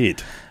 I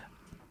did.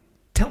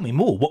 Tell me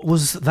more. What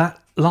was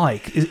that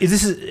like? Is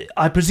this?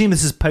 I presume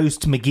this is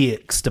post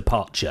McGeoch's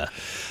departure.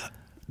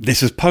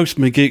 This is post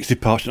McGeoch's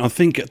departure. I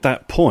think at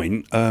that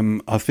point,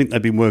 I think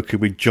they'd been working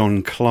with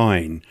John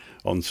Klein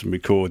on some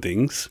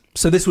recordings.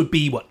 So this would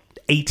be, what,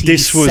 87,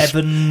 This was,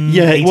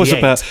 yeah, it was 88?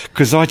 about,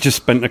 because I just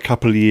spent a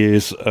couple of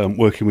years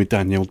working with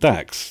Danielle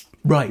Dax.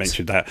 Right.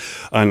 Mentioned that.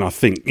 And I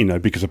think,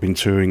 because I've been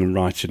touring and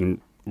writing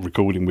and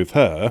recording with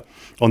her,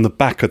 on the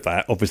back of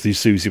that, obviously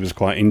Susie was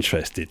quite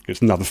interested.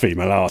 It's another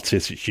female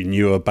artist that she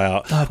knew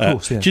about. Oh, of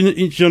course, yeah. Do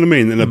you know what I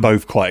mean? And they're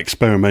both quite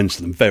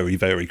experimental and very,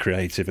 very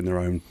creative in their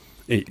own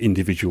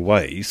individual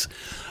ways.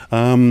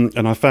 And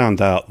I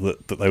found out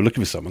that they were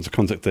looking for someone to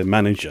contact their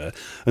manager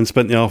and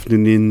spent the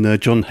afternoon in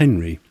John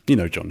Henry. You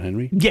know John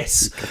Henry?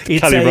 Yes.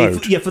 Kelly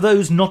Road. Yeah, for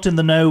those not in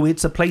the know,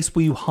 it's a place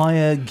where you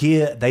hire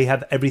gear. They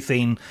have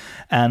everything.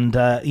 And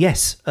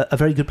yes, a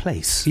very good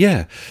place.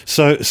 Yeah.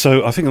 So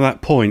I think at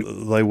that point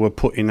they were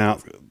putting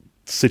out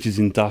Cities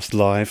in Dust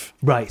live.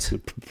 Right.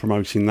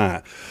 Promoting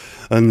that.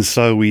 And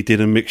so we did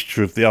a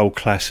mixture of the old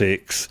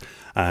classics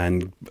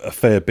and a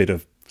fair bit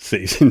of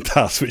Cities in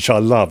Dust, which I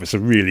love. It's a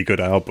really good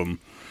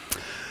album.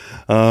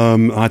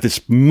 I had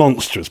this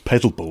monstrous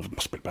pedal board, it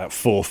must have been about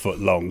 4 foot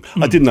long.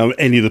 I didn't know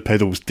any of the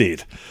pedals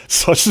did,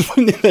 so I just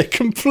went in there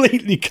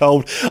completely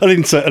cold. I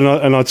didn't say,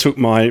 and I took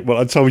my, well,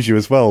 I told you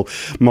as well,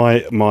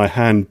 my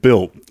hand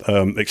built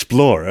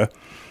Explorer,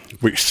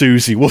 which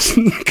Susie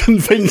wasn't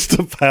convinced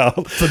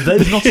about. For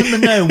those not in the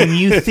know, when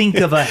you think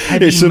of a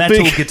heavy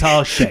metal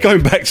guitar shape,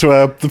 going back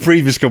to the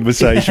previous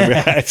conversation we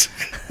had,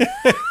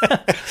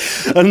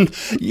 and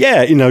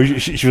yeah,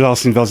 she was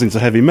asking if I was into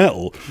heavy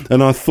metal,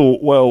 and I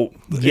thought, well,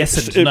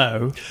 yes and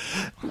no.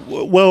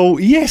 Well,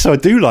 yes, I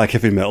do like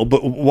heavy metal,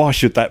 but why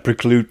should that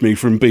preclude me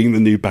from being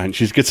the new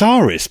Banshees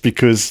guitarist?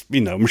 Because,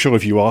 I'm sure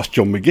if you asked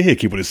John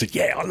McGeoch, he would have said,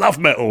 yeah, I love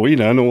metal,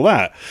 and all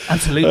that.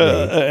 Absolutely.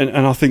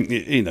 And I think,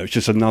 it's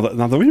just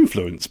another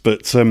influence.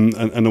 But,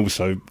 and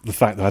also the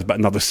fact that I had about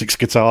another 6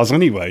 guitars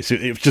anyway. So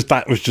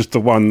that was just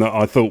the one that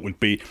I thought would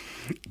be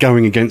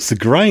going against the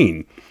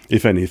grain.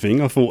 If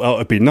anything, I thought,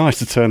 it'd be nice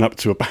to turn up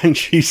to a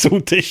Banshees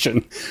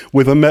audition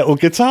with a metal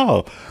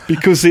guitar,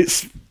 because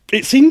it's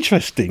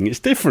interesting, it's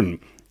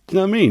different. Do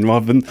you know what I mean?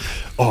 Rather than,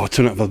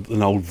 turn up with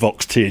an old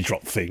Vox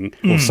teardrop thing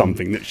or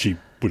something that she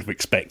would have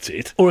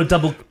expected. Or a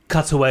double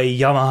cutaway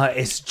Yamaha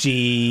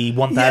SG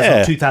 1000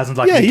 or 2000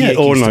 like yeah,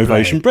 or an used to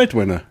Ovation play.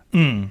 breadwinner.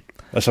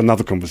 That's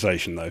another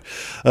conversation,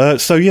 though.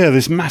 So, yeah,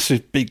 this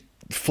massive, big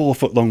 4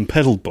 foot long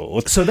pedal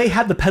board. So they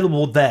had the pedal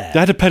board there. They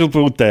had a pedal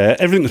board there.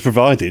 Everything was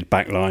provided,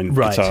 backline,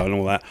 Right. guitar, and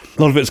all that.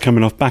 A lot of it was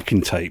coming off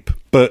backing tape.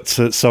 But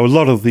so a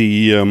lot of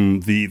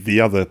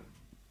the other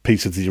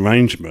piece of the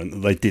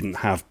arrangement, they didn't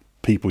have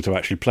people to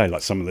actually play,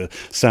 like some of the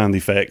sound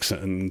effects,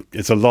 and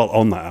it's a lot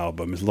on that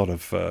album. There's a lot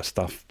of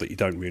stuff that you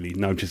don't really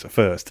notice at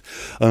first,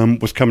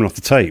 was coming off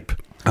the tape.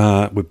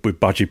 With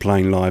Budgie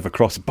playing live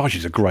across.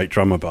 Budgie's a great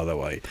drummer, by the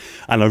way,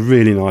 and a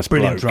really nice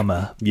Brilliant bloke.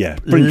 drummer. Yeah,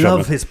 brilliant Love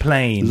drummer. his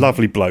playing.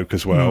 Lovely bloke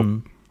as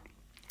well.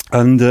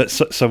 And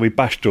so we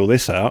bashed all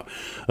this out.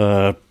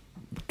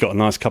 Got a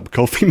nice cup of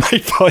coffee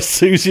made by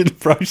Susie in the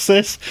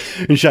process,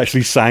 and she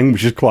actually sang,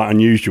 which is quite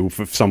unusual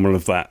for someone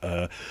of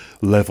that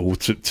level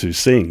to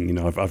sing.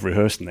 I've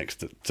rehearsed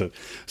next to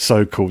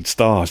so-called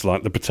stars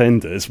like the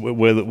Pretenders,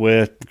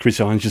 where Chris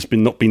Hines just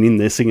not been in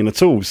there singing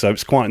at all. So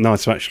it's quite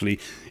nice to actually,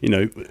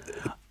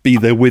 be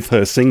there with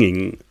her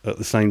singing at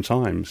the same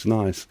time. It's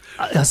nice.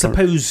 I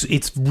suppose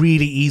it's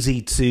really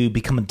easy to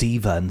become a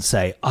diva and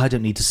say, I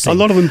don't need to sing. A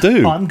lot of them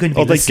do. I'm going to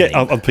be Or they listening. get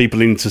other people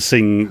in to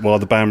sing while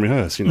the band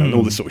rehearse, and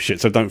all this sort of shit.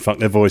 So don't fuck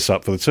their voice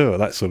up for the tour,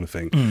 that sort of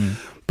thing.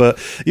 But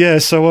yeah,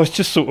 so I was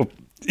just sort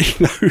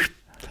of,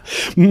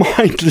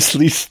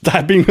 mindlessly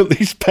stabbing at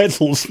these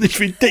pedals. These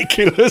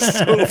ridiculous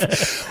sort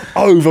of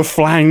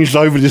over-flanged,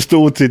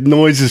 over-distorted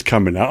noises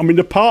coming out. I mean,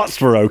 the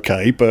parts were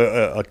okay,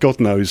 but God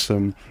knows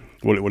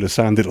what it would have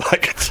sounded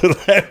like to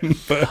them.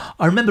 But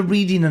I remember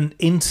reading an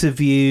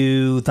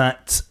interview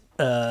that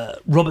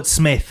Robert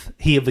Smith,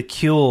 he of The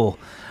Cure,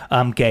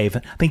 gave.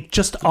 I think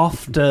just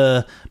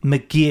after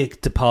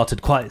McGeoch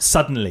departed quite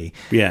suddenly,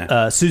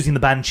 Susie and the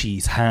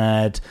Banshees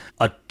had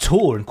a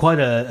tour, and quite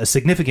a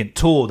significant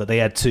tour that they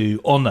had to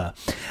honour.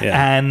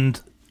 Yeah.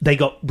 And they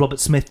got Robert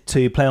Smith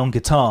to play on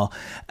guitar.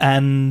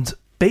 And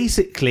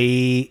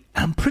basically,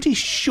 I'm pretty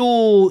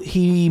sure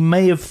he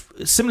may have,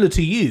 similar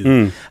to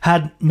you,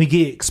 had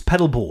McGeoch's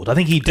pedal board. I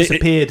think he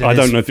disappeared. I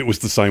don't know if it was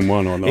the same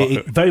one or not.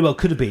 It very well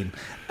could have been.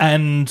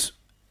 And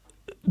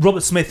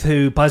Robert Smith,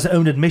 who by his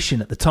own admission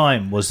at the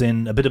time was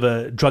in a bit of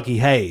a druggy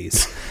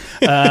haze,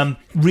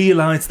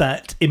 realised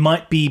that it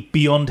might be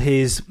beyond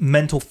his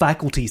mental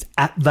faculties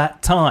at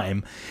that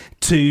time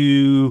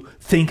to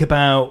think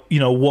about,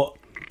 what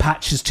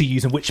patches to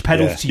use and which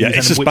pedals to use.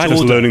 It's and as which bad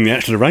as order. learning the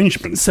actual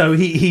arrangement. So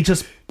he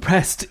just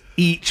pressed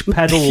each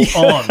pedal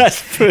on.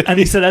 And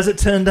he said, as it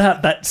turned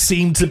out, that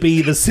seemed to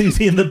be the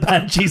Susie and the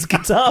Banshees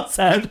guitar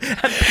sound,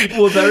 and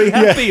people were very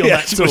happy on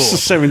that tour. It was a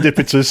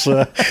serendipitous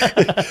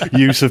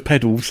use of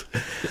pedals.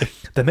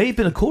 There may have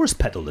been a chorus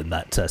pedal in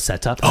that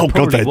setup. Oh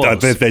God,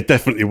 there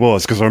definitely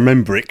was, because I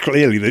remember it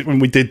clearly when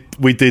we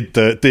did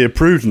Dear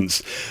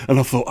Prudence, and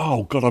I thought,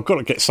 oh God, I've got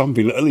to get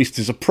something that at least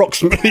is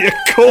approximately a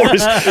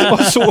chorus.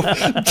 I sort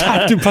of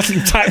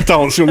practicing tap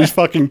dancing on these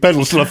fucking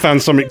pedals till I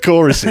found something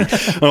chorusy,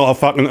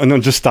 and I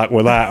just stuck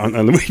with that,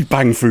 and we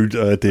banged through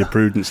Dear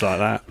Prudence like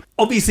that.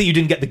 Obviously, you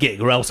didn't get the gig,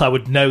 or else I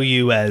would know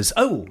you as,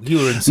 you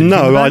were in Susie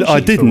No, and the Banshees I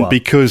didn't, for a while.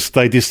 because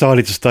they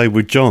decided to stay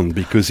with John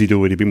because he'd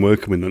already been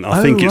working with them.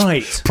 I think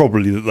it's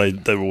probably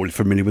that they were already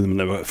familiar with them and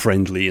they were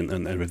friendly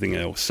and everything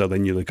else, so they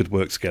knew they could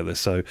work together.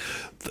 So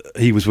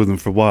he was with them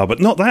for a while,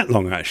 but not that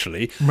long,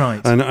 actually. Right.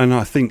 And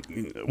I think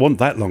it wasn't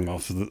that long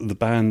after the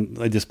band,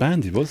 they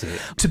disbanded, was it?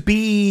 To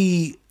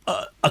be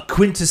a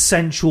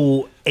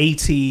quintessential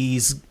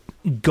 80s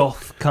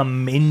goth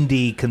come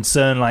indie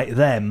concern like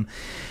them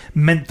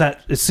meant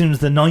that as soon as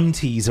the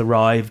 90s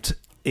arrived,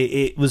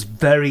 it was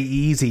very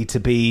easy to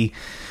be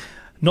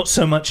not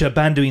so much a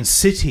band doing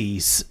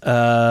cities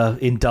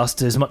in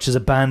dust as much as a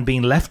band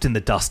being left in the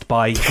dust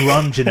by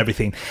grunge and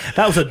everything.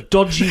 That was a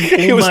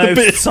dodgy,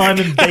 almost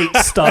Simon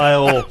Bates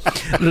style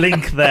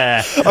link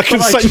there. I can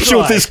sense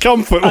your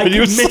discomfort when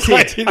you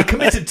said it. I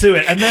committed to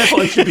it, and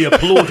therefore I should be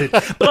applauded.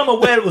 But I'm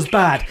aware it was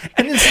bad,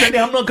 and incidentally,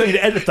 I'm not going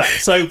to edit that.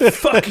 So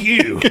fuck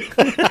you.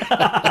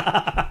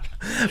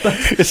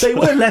 But they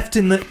were left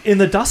in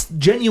the dust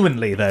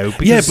genuinely, though.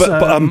 Because,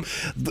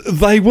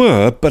 they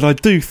were. But I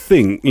do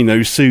think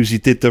Susie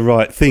did the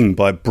right thing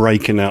by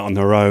breaking out on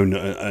her own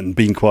and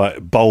being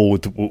quite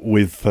bold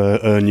with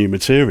her new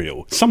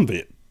material. Some of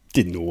it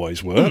didn't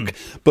always work,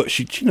 but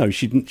she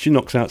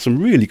knocks out some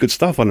really good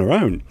stuff on her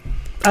own.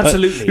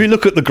 Absolutely. If you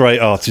look at the great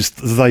artists,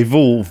 they've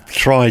all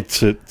tried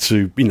to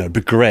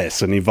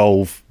progress and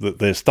evolve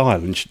their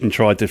style and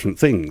try different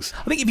things.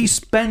 I think if you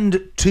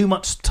spend too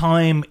much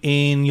time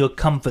in your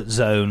comfort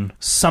zone,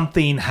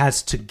 something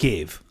has to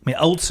give. I mean,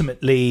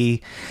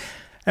 ultimately,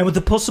 and with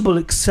the possible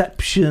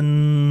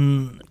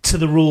exception to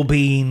the rule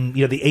being,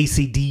 the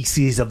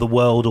AC/DCs of the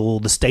world or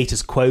the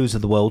status quos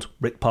of the world,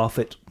 Rick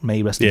Parfitt,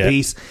 may rest in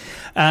peace,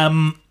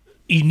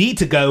 you need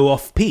to go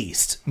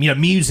off-piste,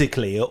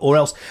 musically, or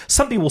else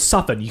something will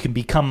suffer and you can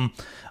become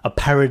a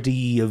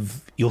parody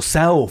of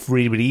yourself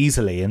really, really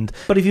easily.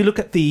 But if you look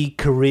at the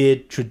career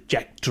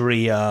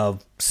trajectory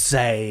of,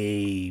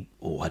 say,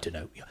 I don't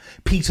know,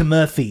 Peter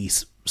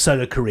Murphy's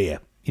solo career,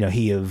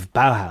 he of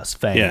Bauhaus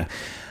fame. Yeah.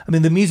 I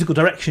mean, the musical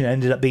direction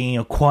ended up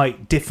being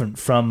quite different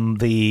from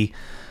the,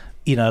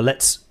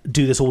 let's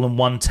do this all in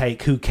one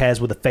take, who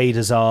cares what the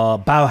faders are,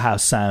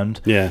 Bauhaus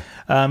sound,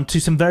 to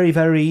some very,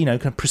 very,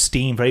 kind of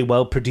pristine, very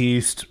well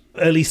produced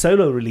early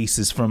solo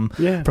releases from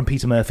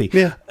Peter Murphy.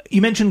 Yeah.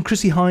 You mentioned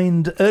Chrissie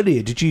Hynde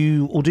earlier. Did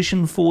you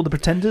audition for the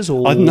Pretenders?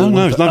 Or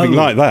no, it's nothing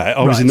like that.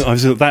 I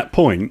was at that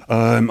point.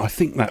 I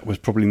think that was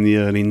probably in the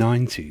early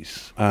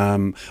 90s.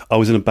 I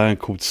was in a band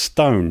called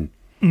Stone,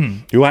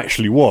 who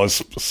actually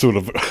was sort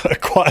of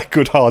quite a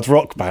good hard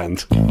rock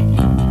band.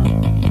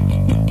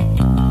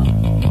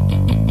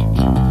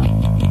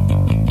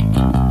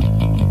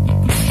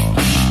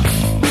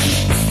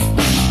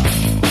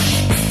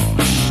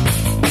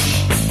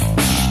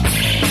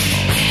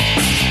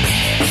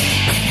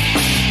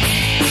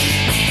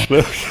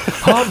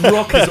 Hard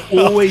rock has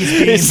always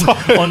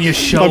been on your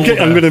shoulder.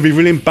 I'm going to be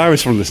really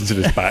embarrassed when I listen to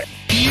this back.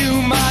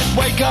 You might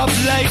wake up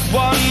late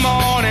one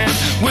morning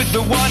with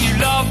the one you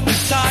love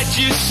beside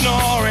you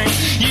snoring.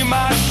 You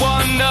might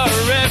wonder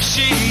if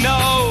she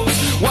knows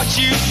what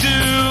you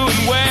do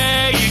and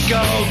where you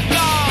go.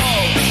 Go!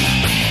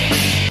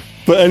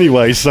 But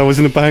anyway, so I was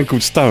in a band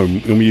called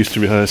Stone and we used to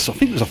rehearse, I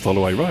think it was off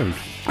Holloway Road.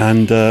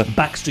 And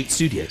Backstreet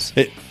Studios.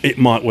 It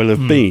might well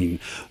have been.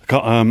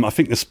 I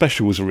think the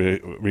Specials were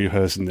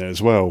rehearsing there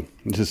as well.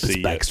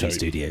 Backstreet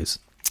Studios.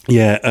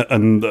 Yeah,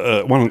 and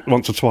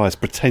once or twice,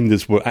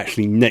 Pretenders were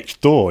actually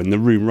next door, in the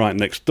room right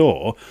next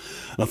door.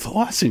 And I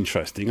thought, that's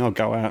interesting. I'll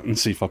go out and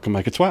see if I can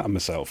make a twat of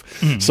myself.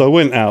 So I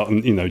went out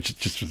and,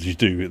 just as you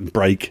do,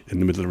 break in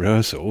the middle of the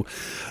rehearsal.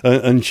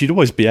 And she'd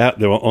always be out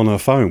there on her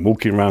phone,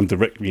 walking around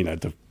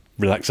the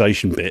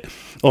relaxation bit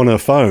on her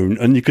phone,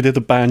 and you could hear the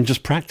band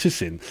just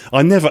practicing.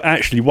 I never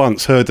actually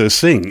once heard her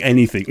sing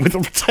anything with the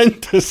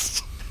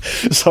Pretenders.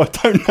 So I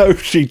don't know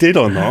if she did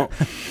or not,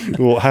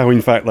 or how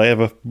in fact they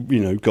ever,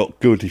 got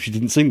good if she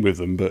didn't sing with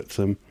them. But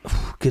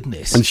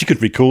goodness, and she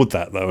could record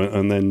that though,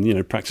 and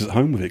then practice at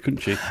home with it,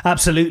 couldn't she?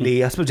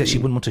 Absolutely. I suppose she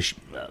wouldn't want to.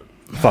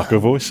 Fuck her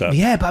voice out.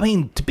 Yeah, but I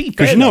mean, to be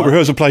fair, because what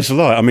rehearsal places are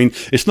like. I mean,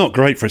 it's not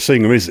great for a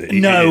singer, is it?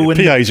 No, and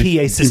PAs the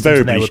PA systems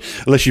invariably,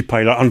 unless you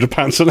pay like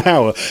 £100 an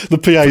hour, the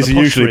PAs are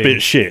usually a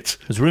bit shit.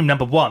 It was room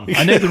number 1.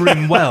 I know the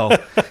room well.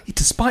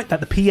 Despite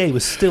that, the PA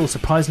was still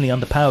surprisingly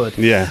underpowered.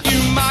 Yeah.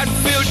 You might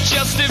feel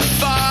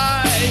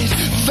justified.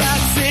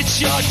 That's it,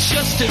 you're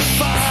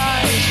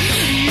justified.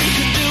 You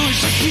can do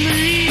as you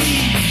please.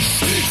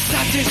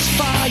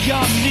 Satisfy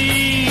your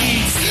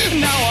needs.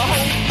 Now I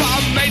hope I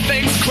made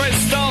things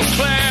crystal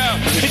clear.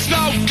 It's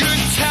no good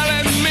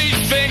telling me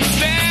things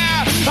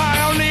there.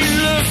 I only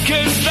look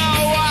as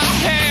though I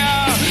hear.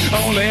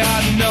 Only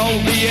I know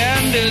the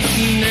end is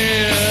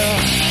near.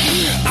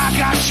 I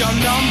got your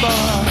number,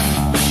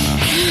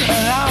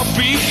 and I'll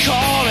be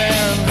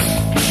calling.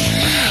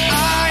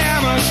 I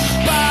am as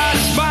bad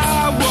as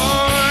my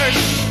word.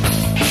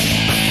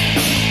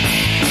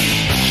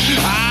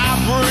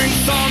 I bring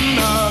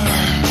thunder,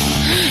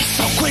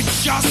 so quit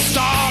your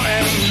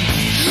stalling.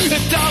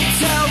 Don't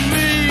tell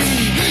me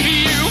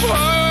you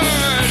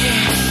heard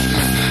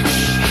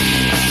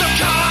the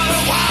call of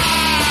the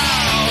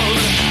wild.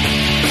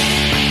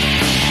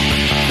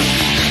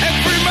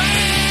 Every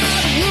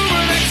man,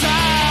 woman, and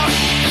child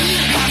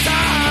has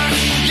heard,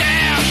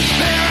 yeah,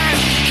 hear it,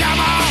 come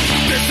on,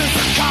 this is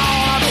the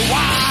call of the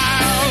wild.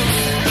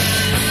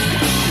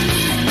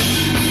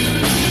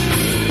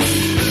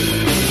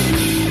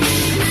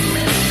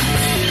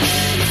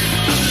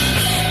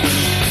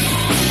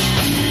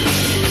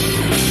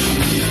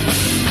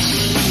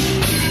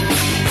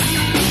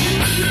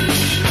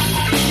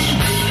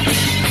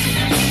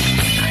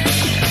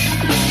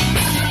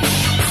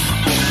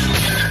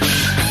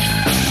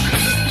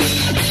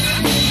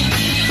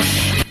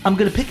 I'm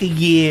going to pick a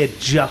year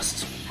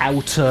just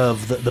out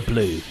of the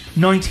blue.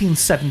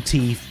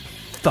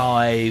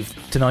 1975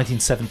 to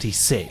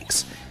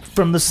 1976.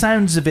 From the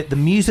sounds of it, the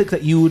music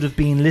that you would have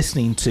been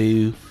listening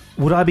to,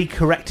 would I be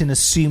correct in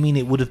assuming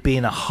it would have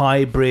been a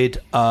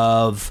hybrid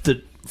of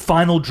the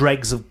final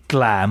dregs of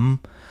glam,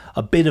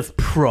 a bit of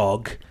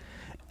prog,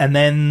 and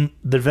then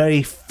the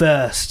very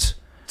first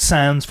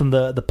sounds from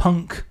the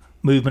punk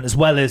movement as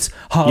well as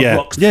hard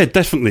rock? Yeah,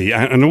 definitely.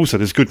 And also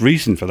there's good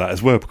reason for that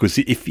as well, because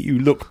if you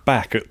look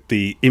back at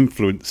the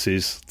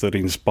influences that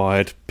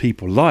inspired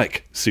people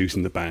like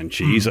Susan the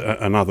Banshees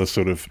and other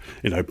sort of,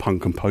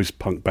 punk and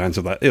post-punk bands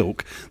of that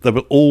ilk, they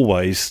will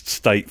always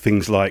state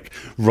things like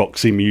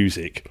Roxy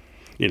Music,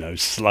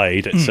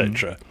 Slade,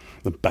 etc.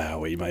 The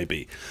Bowie,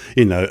 maybe,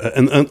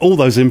 and all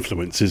those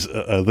influences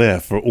are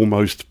there for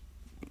almost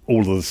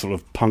all of the sort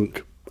of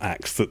punk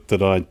acts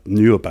that I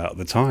knew about at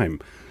the time.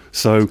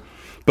 So,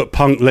 but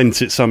punk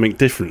lent it something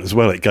different as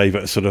well. It gave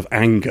it a sort of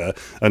anger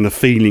and a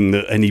feeling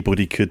that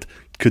anybody could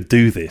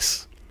do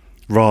this,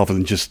 rather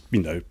than just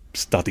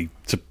study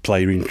to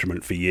play your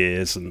instrument for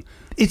years. And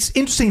it's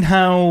interesting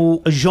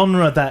how a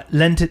genre that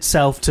lent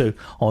itself to, you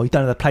don't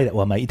know how to play that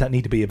well, mate, you don't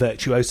need to be a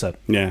virtuoso.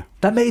 Yeah.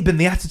 That may have been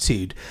the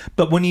attitude,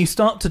 but when you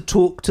start to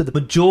talk to the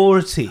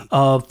majority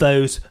of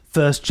those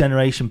first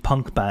generation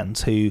punk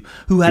bands who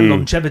had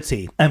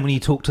longevity, and when you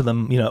talk to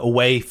them,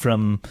 away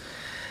from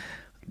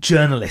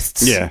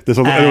journalists, there was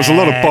a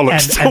lot of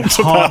bollocks and talked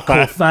about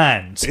hardcore that.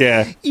 fans,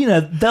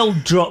 they'll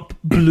drop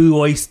Blue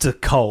Oyster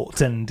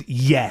Cult and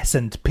Yes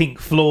and Pink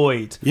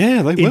Floyd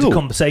into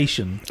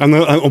conversation.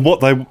 And what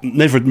they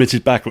never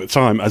admitted back at the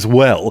time as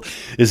well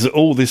is that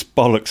all this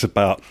bollocks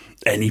about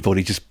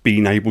anybody just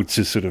being able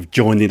to sort of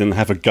join in and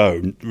have a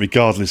go,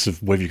 regardless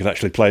of whether you could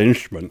actually play an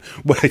instrument.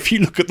 Well, if you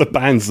look at the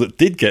bands that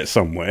did get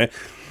somewhere,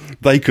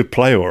 they could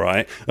play all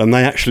right, and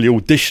they actually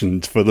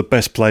auditioned for the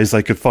best players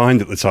they could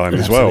find at the time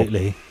as well.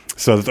 Absolutely.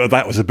 So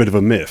that was a bit of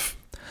a myth.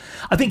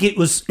 I think it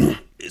was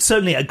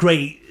certainly a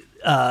great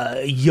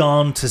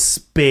yarn to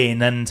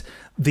spin, and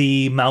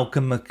the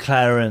Malcolm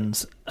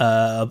McLarens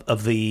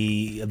of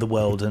the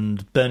world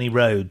and Bernie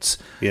Rhodes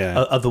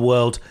of the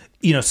world,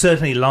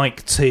 certainly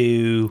like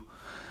to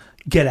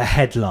get a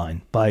headline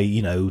by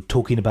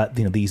talking about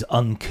these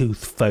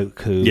uncouth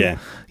folk who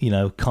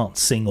can't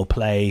sing or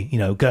play,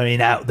 going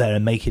out there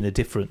and making a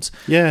difference.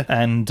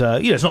 And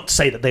it's not to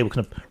say that they were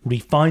kind of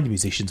refined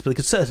musicians, but they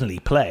could certainly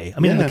play. I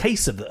mean, in the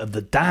case of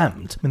the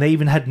Damned, I mean, they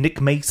even had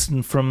Nick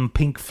Mason from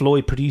Pink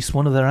Floyd produce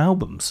one of their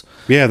albums.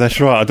 Yeah, that's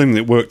right. I don't think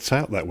it worked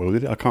out that well,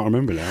 did it? I can't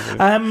remember now.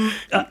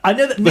 I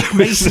know that Nick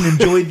Mason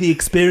enjoyed the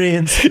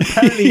experience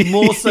apparently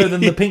more so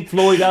than the Pink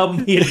Floyd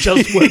album he had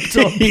just worked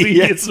on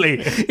previously.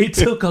 It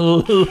took a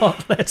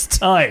lot less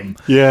time.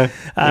 Yeah.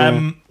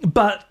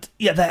 But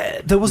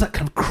yeah, there was that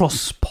kind of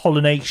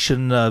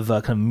cross-pollination of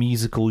kind of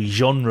musical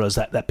genres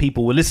that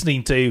people were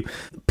listening to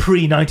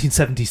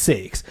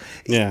pre-1976.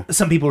 Yeah.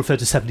 Some people refer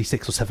to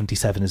 76 or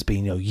 77 as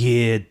being,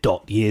 year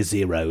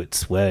zero.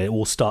 It's where it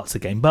all starts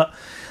again. But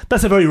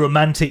that's a very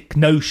romantic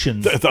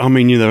notion. I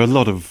mean, there are a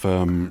lot of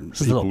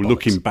people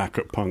looking back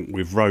at punk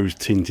with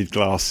rose-tinted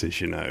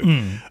glasses,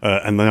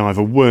 and they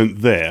either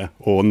weren't there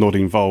or not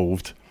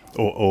involved,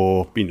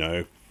 or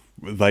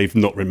they've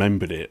not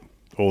remembered it,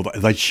 or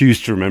they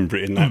choose to remember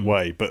it in that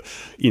way. But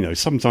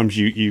sometimes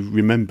you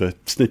remember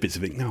snippets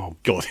of it. Oh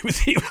God, it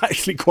was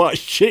actually quite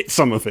shit.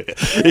 Some of it.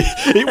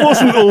 It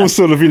wasn't all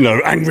sort of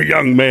angry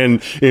young men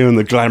and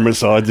the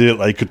glamorous idea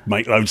that they could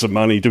make loads of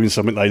money doing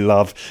something they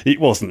love. It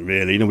wasn't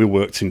really. We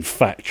worked in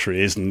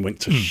factories and went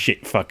to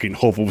shit fucking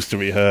hovels to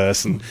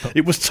rehearse, and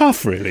it was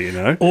tough, really.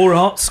 Or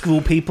art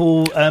school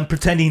people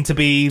pretending to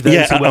be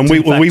those who and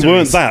worked in we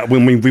weren't factories. that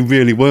when we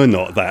really were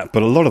not that.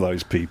 But a lot of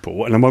those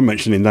people, and I won't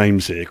mention any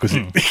names here because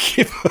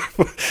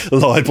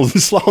libel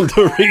and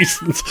slander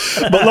reasons,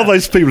 but a lot of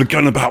those people are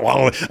going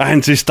about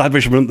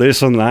anti-establishment,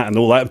 this and that, and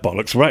all that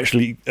bollocks. Were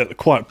actually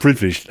quite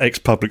privileged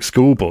ex-public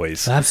school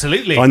boys.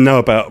 Absolutely. I know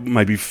about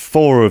maybe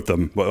 4 of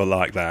them were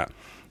like that,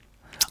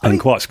 and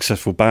quite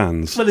successful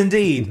bands. Well,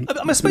 indeed.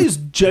 I suppose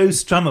Joe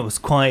Strummer was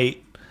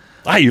quite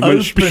Hey,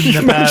 open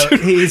about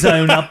his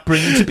own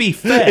upbringing. To be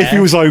fair, if he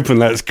was open,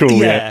 that's cool.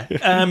 yeah.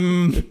 But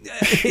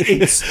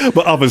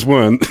others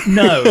weren't.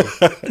 No,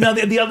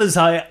 the others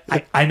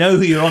I know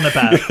who you're on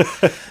about.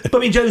 But I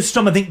mean, Joe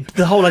Strummer, I think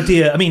the whole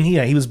idea. I mean,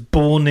 he was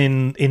born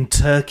in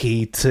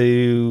Turkey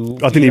to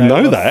I didn't even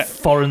know that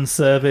Foreign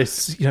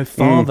Service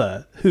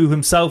father who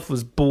himself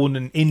was born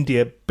in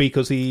India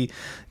because he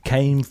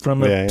came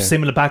from a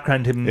similar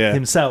background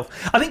himself.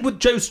 I think with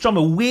Joe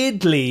Strummer,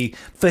 weirdly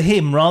for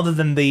him, rather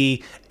than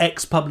the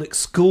ex-public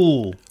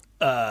school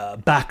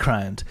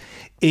background,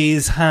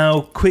 is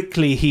how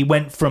quickly he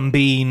went from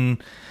being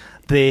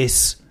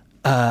this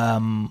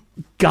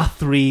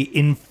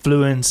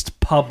Guthrie-influenced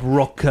pub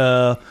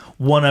rocker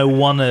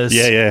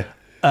 101ers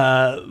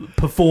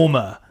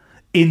performer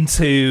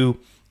into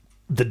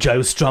the Joe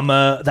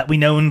Strummer that we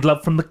know and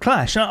love from The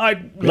Clash.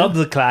 I love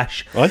The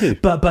Clash. I do.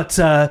 But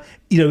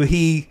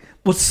he...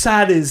 What's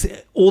sad is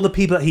all the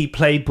people that he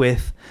played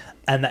with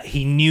and that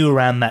he knew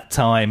around that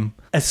time,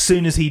 as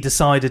soon as he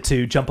decided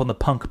to jump on the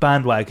punk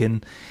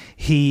bandwagon,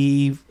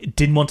 he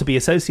didn't want to be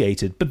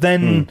associated. But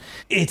then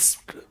it's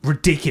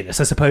ridiculous.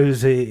 I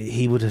suppose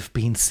he would have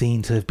been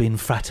seen to have been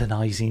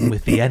fraternising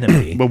with the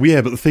enemy. Well,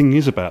 yeah, but the thing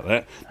is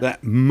about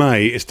that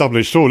may, it's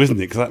double-edged sword, isn't it?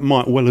 Because that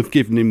might well have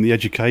given him the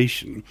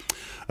education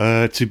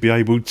to be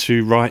able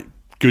to write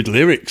good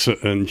lyrics,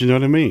 and do you know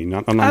what I mean?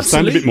 And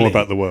understand a bit more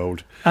about the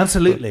world.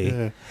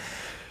 Absolutely.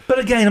 But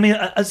again, I mean,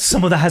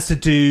 some of that has to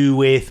do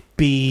with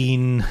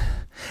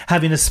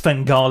having a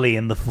Svengali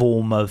in the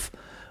form of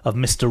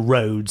Mr.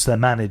 Rhodes, their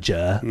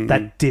manager.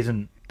 That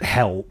didn't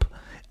help.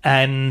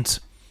 And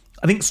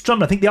I think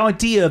the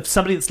idea of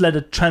somebody that's led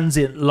a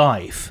transient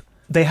life,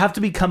 they have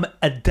to become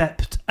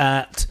adept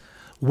at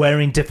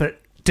wearing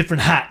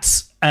different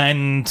hats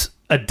and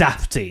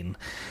adapting.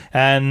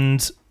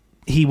 And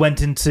he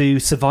went into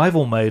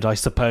survival mode, I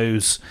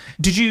suppose.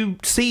 Did you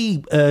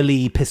see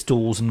early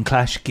Pistols and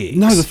Clash gigs?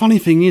 No, the funny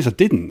thing is I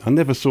didn't. I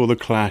never saw the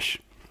Clash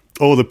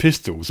or the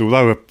Pistols,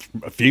 although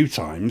a few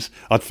times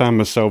I'd found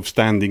myself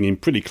standing in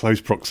pretty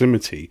close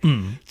proximity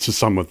to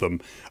some of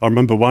them. I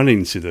remember one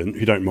incident,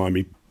 if you don't mind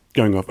me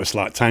going off a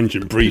slight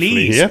tangent briefly.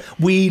 Please. Here.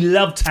 We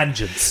love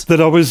tangents.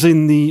 That I was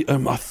in the,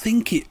 I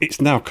think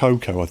it's now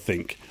Coco, I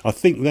think. I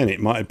think then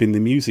it might have been the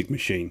Music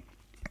Machine.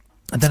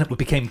 And then it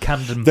became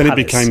Camden Palace. Then it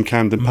became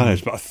Camden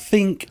Palace. But I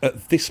think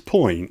at this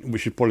point,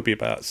 which should probably be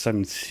about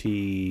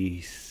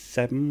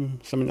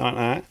 77, something like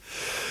that,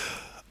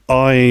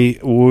 I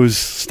was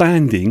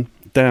standing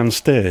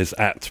downstairs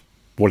at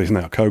what is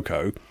now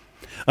Coco,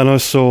 and I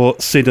saw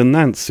Sid and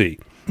Nancy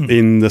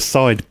in the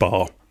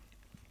sidebar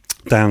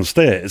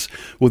downstairs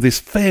with this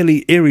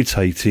fairly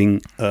irritating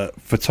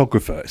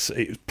photographer.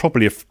 It was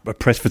probably a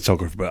press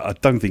photographer, but I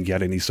don't think he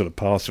had any sort of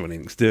pass or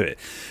anything to do it.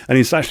 And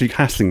he's actually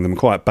hassling them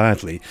quite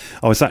badly.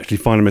 I was actually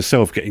finding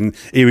myself getting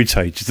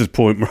irritated to the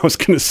point where I was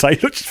going to say,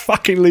 look, just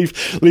fucking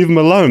leave them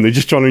alone. They're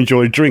just trying to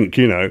enjoy a drink,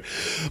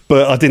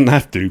 But I didn't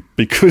have to,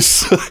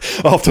 because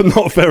after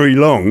not very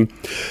long,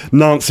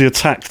 Nancy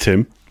attacked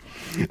him.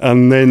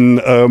 And then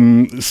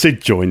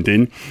Sid joined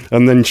in,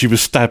 and then she was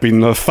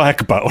stabbing a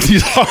fag butt on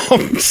his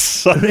arms.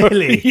 So,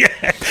 really?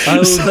 Yeah.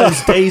 Oh,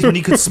 those days when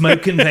you could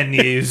smoke in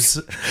venues.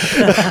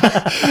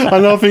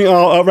 And I think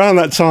around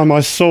that time I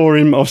saw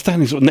him, I was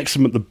standing sort of next to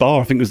him at the bar,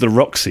 I think it was the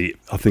Roxy,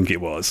 I think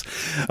it was.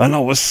 And I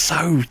was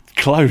so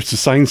close to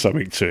saying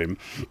something to him,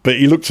 but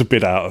he looked a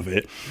bit out of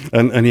it.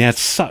 And he had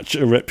such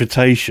a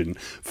reputation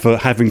for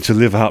having to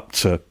live up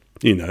to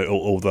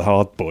all the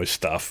hard boy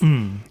stuff,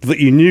 that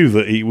you knew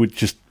that he would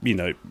just,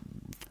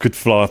 could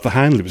fly off the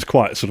handle. It was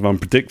quite sort of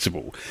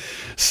unpredictable.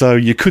 So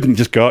you couldn't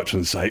just go up to them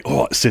and say,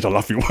 "Oh, Sid, I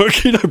love your work,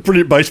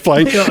 brilliant bass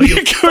playing." You're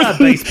a bad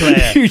bass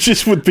player. You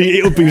just would be,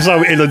 it would be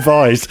so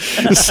ill-advised.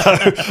 So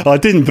I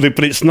didn't,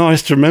 but it's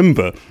nice to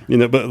remember,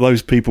 but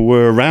those people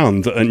were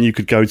around, and you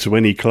could go to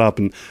any club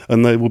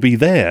and they will be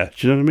there.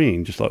 Do you know what I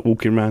mean? Just like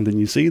walking around and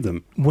you see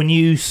them. When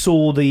you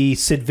saw the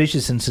Sid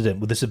Vicious incident,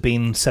 would this have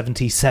been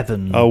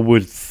 77? I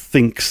would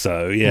think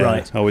so, yeah.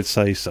 Right. I would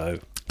say so.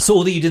 So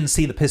although you didn't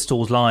see the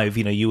Pistols live,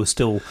 you were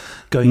still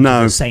going to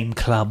the same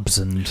clubs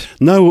and...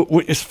 No,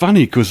 it's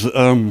funny because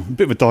a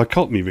bit of a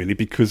dichotomy really,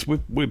 because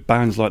with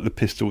bands like the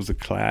Pistols, the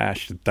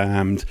Clash, the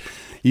Damned,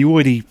 you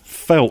already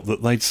felt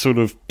that they'd sort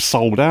of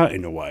sold out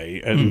in a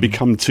way and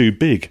become too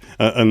big.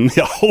 And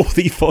the whole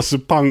ethos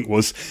of punk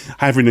was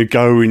having a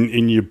go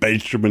in your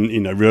bedroom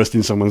and, rehearsed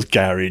in someone's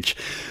garage,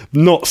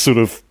 not sort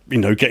of,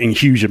 getting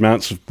huge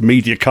amounts of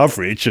media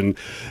coverage and,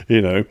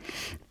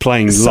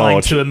 playing signed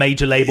large to a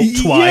major label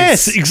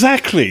twice. Yes,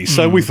 exactly.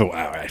 So we thought,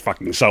 I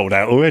fucking sold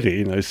out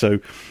already, So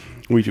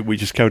we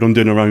just carried on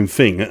doing our own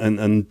thing, and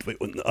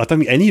I don't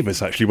think any of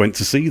us actually went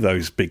to see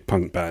those big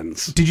punk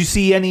bands. Did you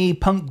see any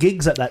punk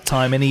gigs at that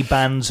time? Any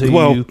bands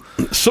who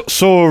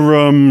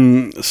saw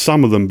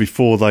some of them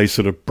before they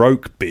sort of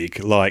broke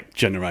big, like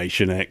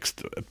Generation X,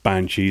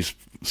 Banshees.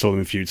 Saw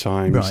them a few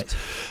times.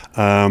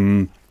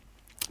 Right.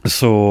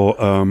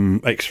 Saw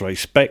X-Ray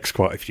Specs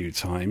quite a few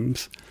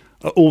times.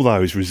 All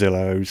those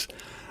Rosillos.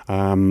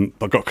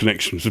 I've got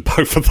connections with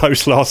both of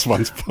those last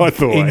ones, by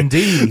the way.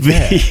 Indeed,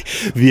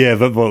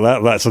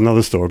 that's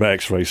another story about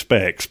X-Ray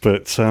Specs.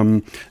 But,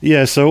 so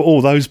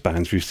all those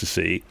bands we used to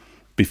see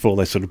before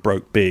they sort of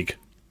broke big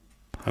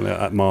and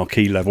at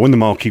marquee level. When the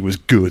marquee was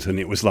good and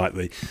it was like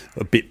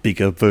a bit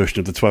bigger version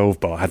of the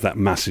 12 bar, had that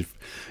massive,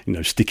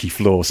 sticky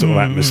floor sort of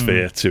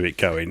atmosphere to it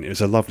going. It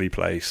was a lovely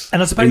place.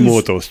 And I suppose in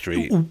Wardour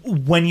Street.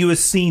 When you were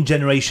seeing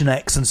Generation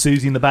X and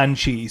Susie and the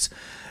Banshees,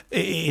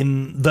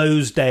 in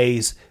those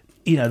days,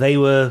 they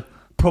were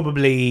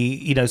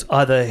probably,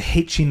 either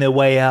hitching their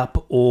way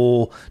up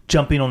or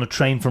jumping on a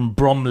train from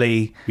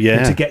Bromley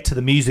to get to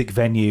the music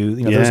venue.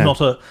 There was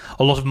not a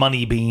lot of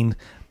money being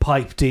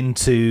piped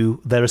into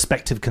their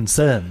respective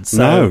concerns.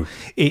 So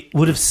it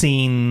would have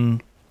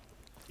seemed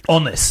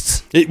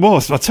honest. It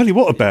was. I'll tell you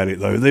what about it,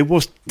 though. There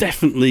was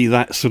definitely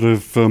that sort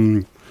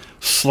of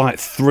slight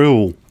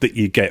thrill that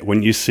you get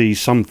when you see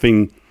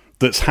something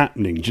that's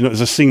happening. Do you know, there's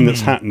a scene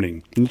that's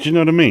happening. Do you know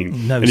what I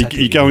mean? No, and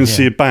exactly. you go and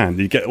see a band,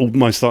 you get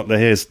almost like the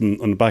hairs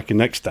on the back of your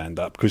neck stand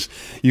up because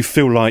you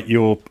feel like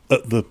you're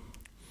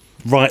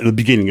right at the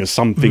beginning of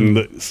something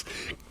that's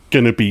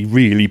going to be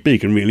really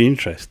big and really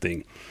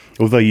interesting.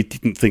 Although you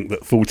didn't think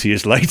that 40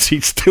 years later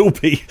you'd still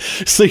be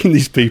seeing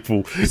these people,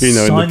 in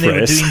the press. They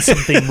were doing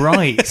something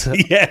right.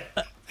 Yeah.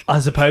 I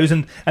suppose.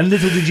 And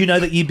little did you know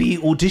that you'd be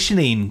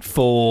auditioning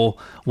for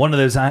one of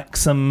those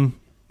acts 10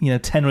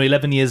 or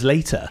 11 years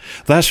later.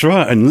 That's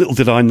right, and little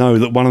did I know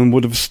that one of them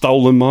would have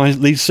stolen my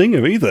lead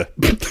singer either.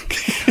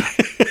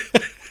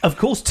 Of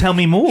course, tell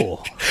me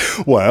more.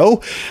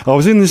 Well, I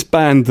was in this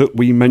band that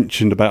we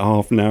mentioned about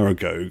half an hour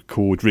ago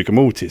called Rigor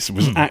Mortis. It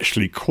was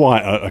actually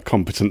quite a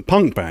competent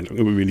punk band.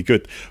 We were really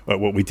good at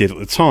what we did at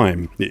the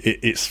time.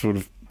 It sort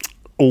of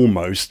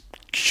almost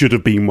should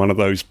have been one of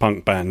those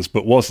punk bands,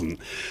 but wasn't.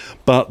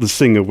 But the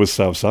singer was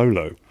Sal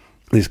Solo.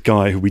 This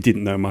guy who we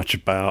didn't know much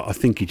about. I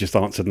think he just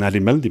answered an Addy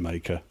Melody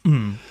Maker.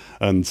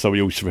 And so we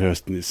always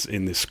rehearsed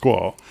in this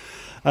squat.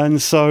 And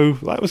so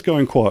that was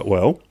going quite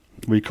well.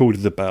 We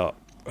recorded about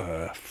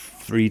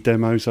 3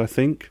 demos, I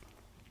think.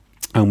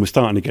 And we're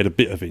starting to get a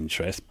bit of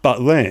interest.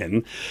 But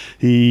then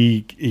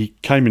he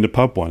came in the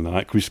pub one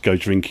night. We used to go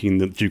drinking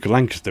the Duke of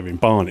Lancaster in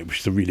Barnet,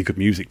 which is a really good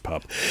music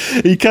pub.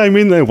 He came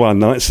in there one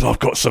night and said, "I've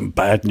got some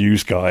bad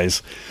news,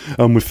 guys."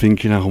 And we're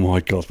thinking, oh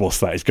my God,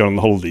 what's that? He's going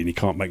on holiday and he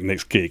can't make the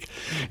next gig.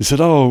 He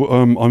said,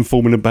 I'm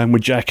forming a band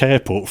with Jack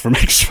Airport from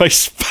X-Ray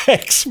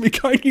Specs. We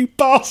go, "You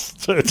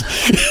bastard."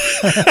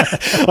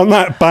 And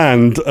that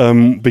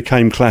band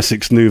became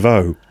Classics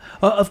Nouveau.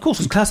 Of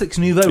course, Classics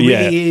Nouveau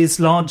really is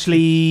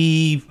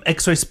largely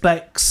X-Ray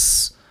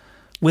Specs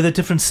with a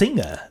different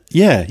singer.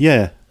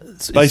 Yeah.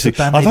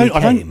 Basically, I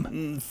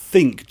don't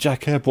think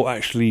Jack Airport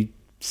actually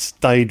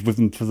stayed with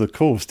them for the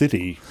course, did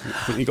he? I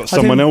think he got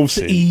someone else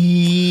in.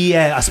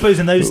 Yeah, I suppose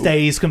in those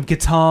days,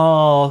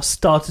 guitar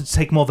started to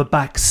take more of a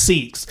back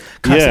seat.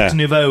 Classics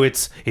Nouveau,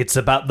 it's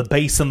about the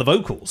bass and the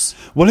vocals.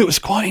 Well, it was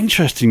quite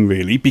interesting,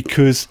 really,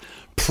 because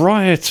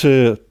prior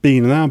to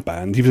being in our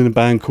band, he was in a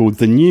band called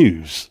The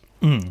News.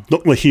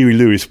 Not the Huey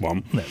Lewis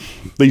one. No.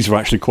 These were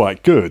actually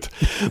quite good.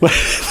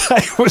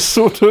 They were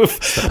sort of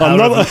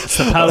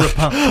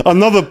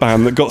another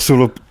band that got sort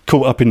of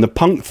caught up in the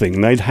punk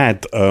thing. They'd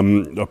had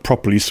a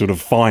properly sort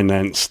of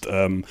financed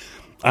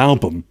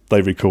album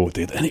they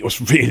recorded, and it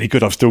was really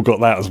good. I've still got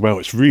that as well.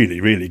 It's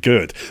really, really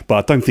good. But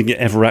I don't think it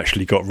ever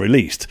actually got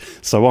released.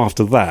 So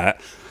after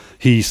that,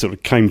 he sort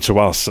of came to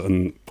us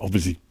and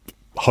obviously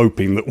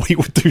hoping that we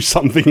would do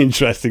something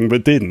interesting,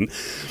 but didn't.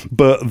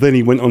 But then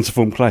he went on to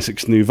form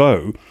Classics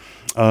Nouveau,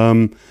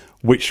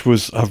 which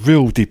was a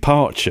real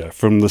departure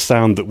from the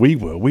sound that we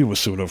were. We were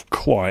sort of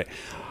quite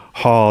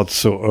hard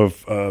sort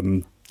of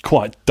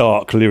quite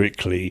dark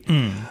lyrically.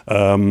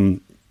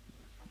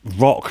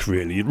 Rock,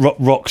 really.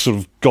 Rock sort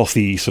of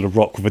gothy, sort of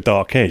rock with a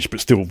dark edge, but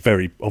still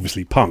very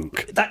obviously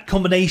punk. That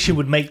combination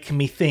would make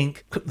me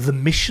think The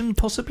Mission,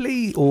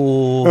 possibly,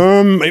 or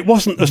it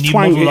wasn't as New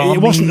twangy. Model Army?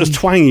 It wasn't as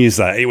twangy as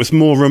that. It was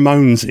more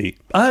Ramonesy.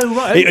 Oh,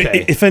 right,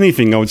 okay. If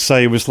anything, I would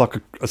say it was like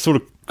a sort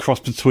of cross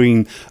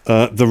between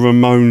the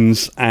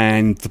Ramones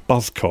and the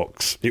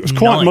Buzzcocks. It was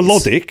quite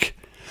melodic,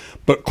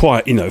 but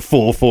quite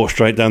 4/4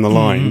 straight down the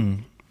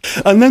line.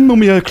 And then when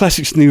we heard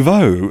Classics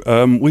Nouveau,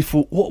 we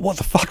thought, what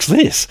the fuck's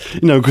this?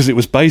 Because it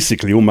was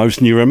basically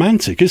almost new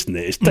romantic, isn't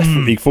it? It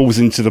definitely falls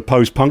into the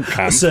post-punk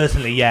camp.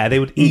 Certainly, yeah. They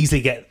would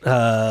easily get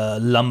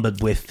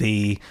lumbered with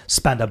the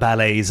Spandau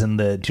Ballets and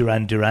the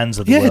Duran Durans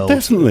of the world. Yeah,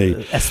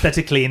 definitely.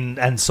 Aesthetically and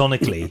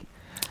sonically.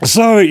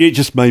 So it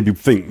just made me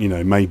think,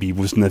 maybe he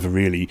was never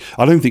really...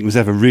 I don't think he was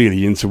ever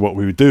really into what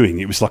we were doing.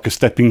 It was like a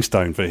stepping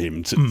stone for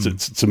him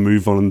to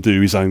move on and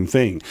do his own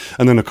thing.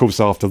 And then, of course,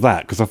 after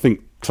that, because I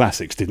think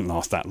Classics didn't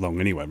last that long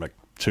anyway, like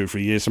 2 or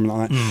 3 years, something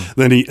like that.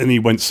 Then he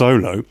went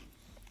solo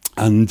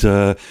and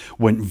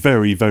went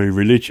very, very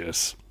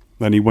religious.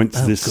 Then he went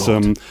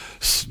to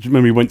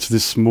remember he went to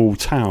this small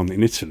town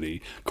in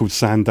Italy called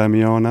San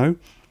Damiano.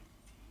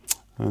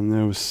 And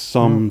there was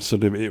some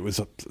sort of, it was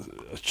a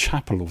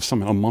chapel or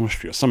something, a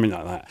monastery or something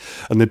like that.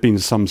 And there'd been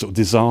some sort of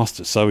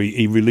disaster. So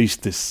he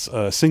released this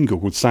single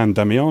called San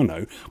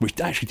Damiano, which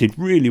actually did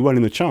really well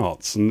in the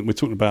charts. And we're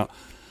talking about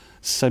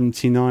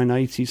 79,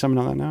 80,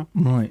 something like that now.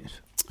 Right.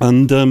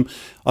 And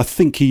I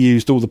think he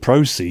used all the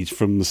proceeds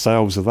from the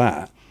sales of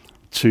that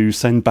to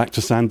send back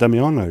to San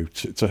Damiano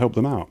to help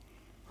them out.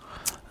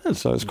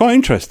 So it's quite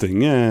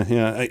interesting,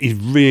 yeah. He's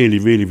really,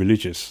 really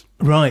religious.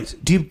 Right.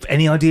 Do you have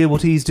any idea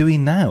what he's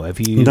doing now? Have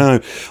you?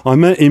 No. I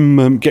met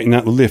him getting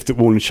out the lift at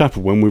Warner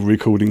Chapel when we were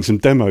recording some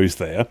demos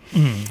there,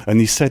 and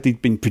he said he'd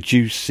been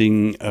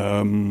producing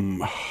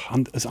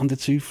Under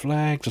Two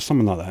Flags or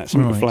something like that.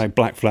 Something flag,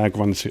 Black Flag,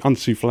 or Under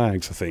Two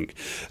Flags, I think.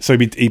 So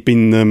he'd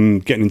been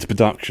getting into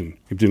production.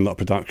 He'd been doing a lot of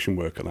production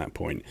work at that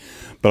point.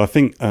 But I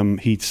think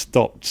he'd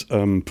stopped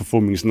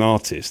performing as an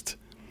artist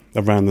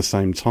around the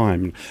same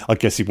time. I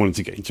guess he wanted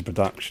to get into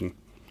production.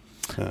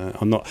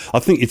 I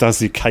think he does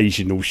the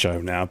occasional show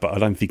now, but I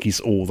don't think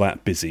he's all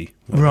that busy.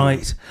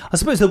 Right. I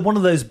suppose they're one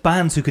of those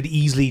bands who could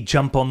easily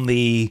jump on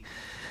the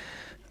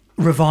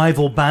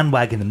revival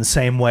bandwagon in the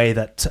same way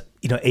that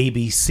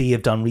ABC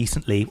have done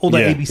recently. Although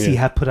ABC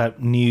have put out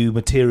new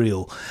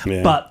material,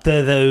 but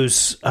they're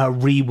those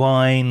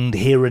rewind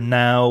here and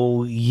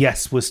now.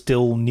 Yes, we're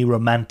still new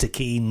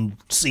romantic-y and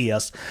see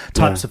us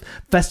types of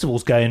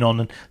festivals going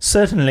on, and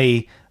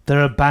certainly.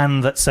 They're a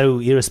band that's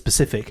so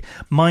era-specific.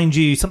 Mind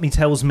you, something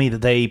tells me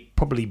that they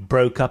probably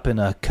broke up in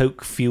a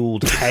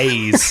coke-fueled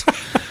haze.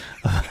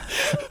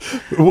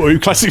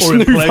 Classic or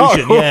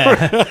implosion,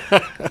 yeah.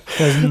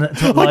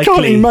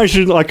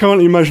 I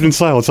can't imagine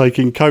Sale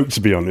taking coke,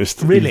 to be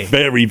honest. Really?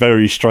 Very,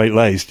 very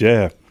straight-laced,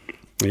 yeah.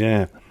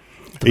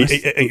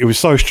 It was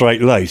so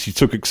straight-laced, he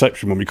took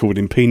exception when we called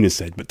him Penis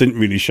Head, but didn't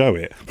really show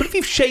it. But if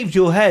you've shaved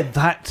your head,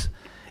 that...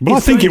 Well, I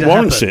think it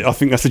warrants it. I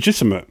think that's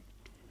legitimate.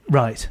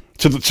 Right.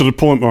 To the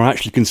point where I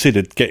actually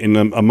considered getting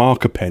a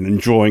marker pen and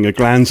drawing a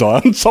gland's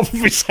eye on top of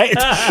his head.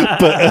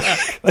 But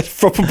that's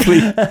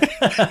probably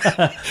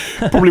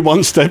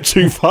one step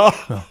too far.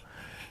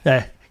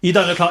 Yeah, you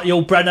don't look like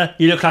your Brenner,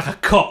 you look like a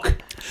cock.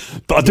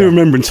 But I do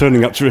remember him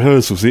turning up to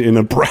rehearsals in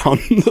a brown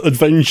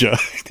Avenger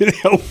in a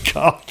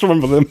Hellcar. Do you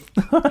remember them?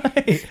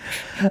 Right.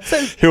 So,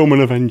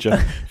 Hillman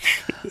Avenger.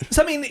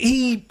 So I mean,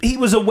 he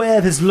was aware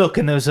of his look,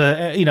 and there was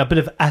a bit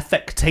of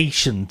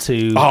affectation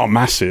to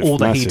massive all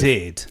that he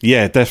did.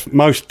 Yeah,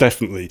 most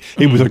definitely.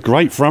 He was a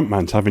great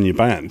frontman to have in your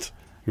band.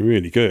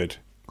 Really good.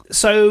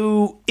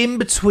 So in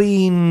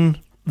between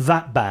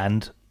that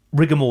band,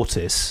 Rigor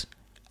Mortis,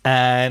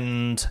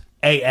 and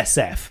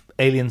ASF,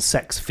 Alien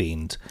Sex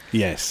Fiend.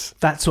 Yes.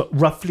 That's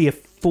roughly a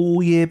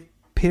 4-year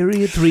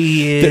period, 3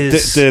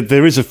 years.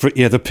 There is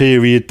the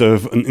period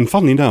of, and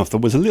funnily enough, I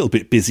was a little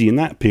bit busy in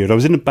that period. I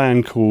was in a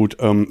band called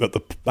at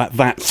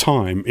that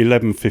time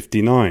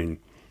 1159,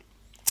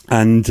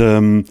 and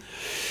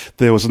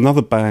there was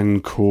another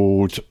band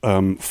called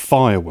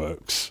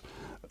Fireworks.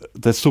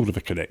 There's sort of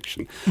a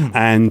connection,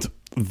 and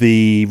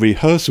the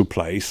rehearsal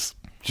place.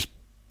 Just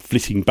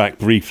flitting back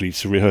briefly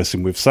to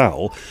rehearsing with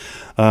Sal,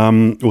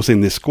 was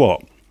in this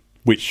squat,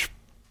 which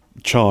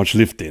Charge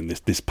lived in,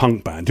 this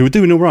punk band, who were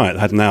doing all right. They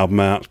had an album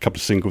out, a couple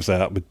of singles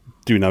out, were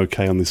doing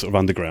okay on this sort of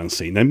underground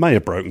scene. They may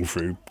have broken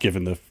through,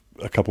 given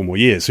a couple more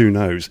years, who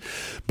knows?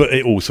 But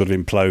it all sort of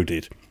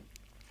imploded.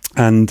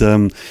 And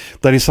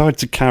they decided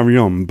to carry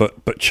on,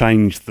 but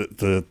change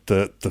the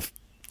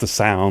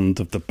sound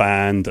of the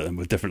band and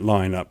with a different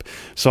lineup.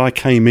 So I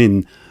came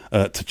in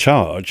to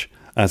Charge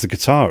as a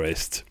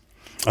guitarist,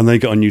 and they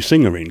got a new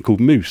singer in called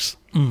Moose.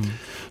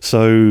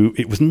 So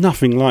it was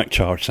nothing like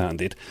Charge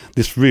sounded.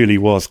 This really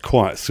was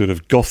quite sort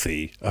of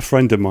gothy. A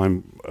friend of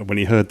mine, when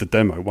he heard the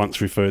demo,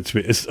 once referred to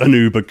it as an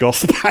uber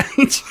goth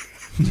band.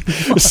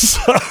 So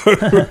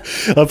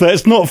I bet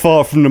it's not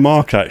far from the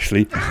mark,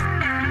 actually.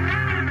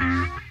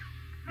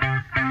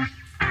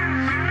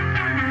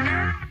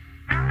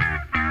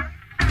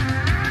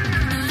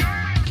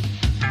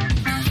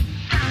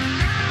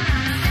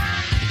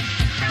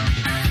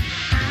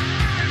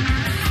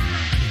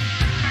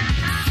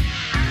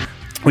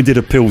 we did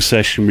a pill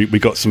session. We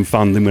got some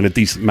funding and a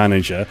decent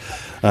manager.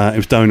 It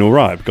was going all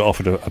right. We got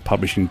offered a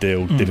publishing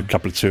deal, did a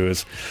couple of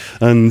tours,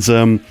 and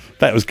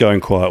that was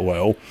going quite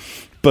well.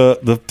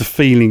 But the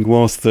feeling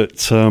was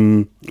that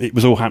it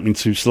was all happening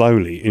too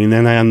slowly. And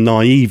in our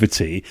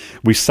naivety,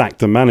 we sacked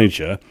the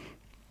manager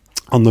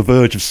on the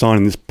verge of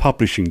signing this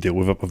publishing deal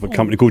with a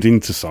company called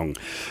Intersong.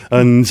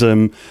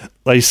 And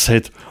they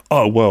said,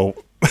 oh, well,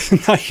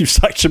 now you've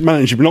sacked your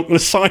manager, we're not going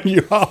to sign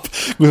you up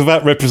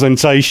without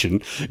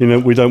representation. You know,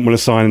 we don't want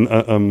to sign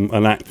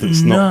an act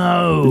that's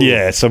not...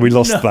 Yeah, so we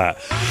lost that.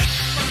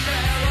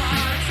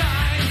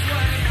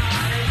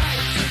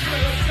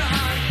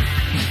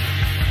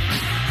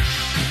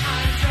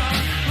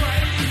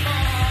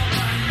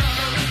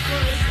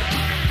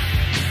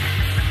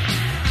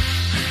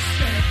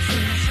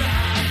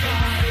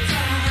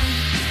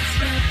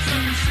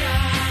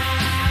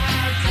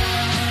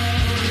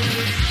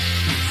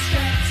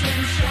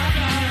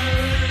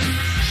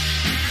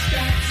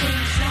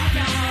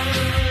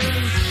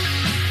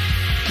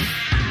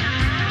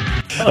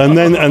 And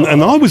then,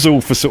 and I was all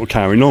for sort of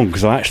carrying on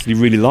because I actually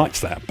really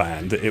liked that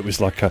band. It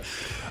was like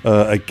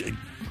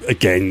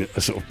again,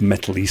 a sort of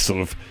metally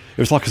sort of.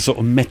 It was like a sort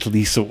of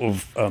metally sort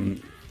of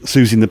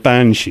Susie and the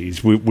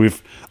Banshees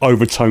with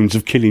overtones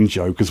of Killing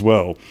Joke as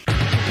well.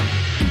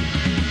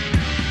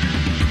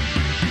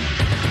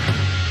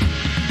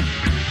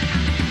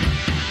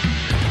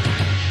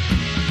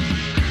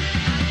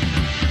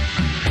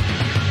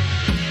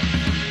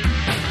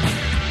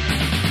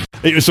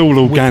 It was all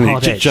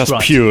organic, just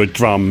pure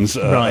drums,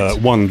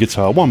 one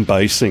guitar, one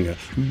bass, singer.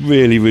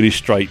 Really, really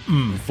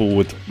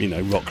straightforward,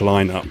 rock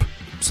lineup.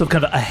 So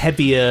kind of the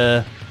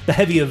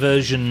heavier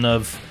version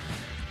of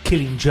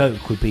Killing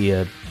Joke would be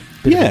a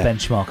bit of a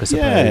benchmark, I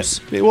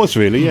suppose. Yeah, it was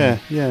really, yeah.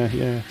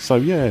 So,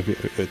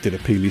 it did a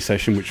Peely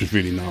session, which was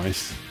really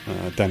nice,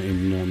 down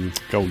in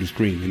Golders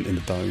Green in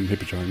the Dome,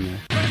 Hippodrome there.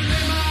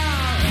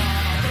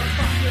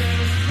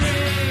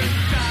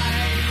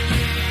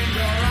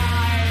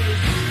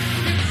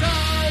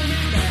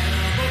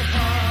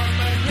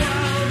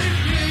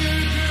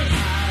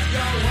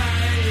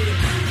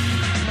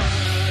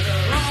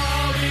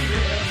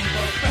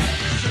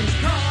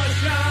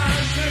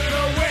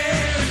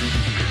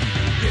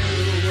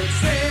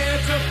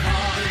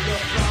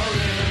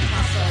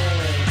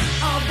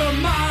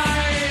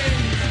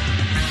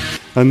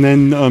 And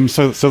then,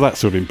 so that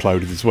sort of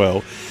imploded as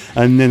well.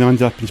 And then I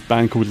ended up in this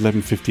band called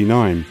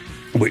 1159,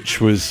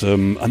 which was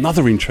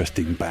another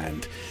interesting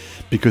band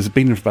because it'd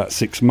been there for about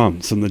 6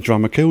 months and the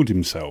drummer killed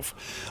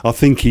himself. I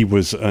think he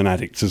was an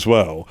addict as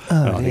well.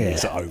 I think he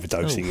was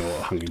overdosing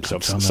or hung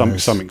himself,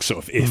 something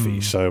sort of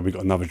iffy. So we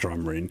got another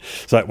drummer in.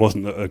 So that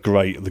wasn't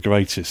the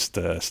greatest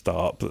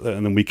start.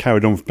 And then we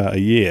carried on for about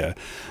a year.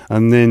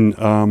 And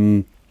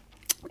then...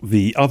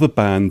 the other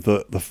band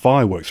that the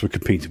Fireworks were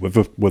competing with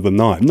were the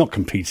Knives. Not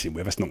competing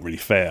with, that's not really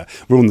fair.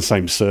 We're on the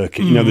same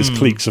circuit. There's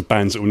cliques of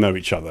bands that will know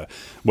each other.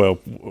 Well,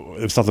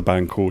 there's this other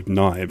band called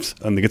Knives,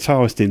 and the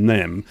guitarist in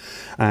them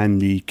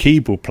and the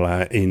keyboard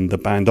player in the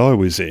band I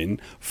was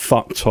in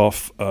fucked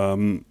off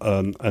and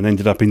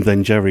ended up in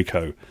Then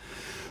Jericho.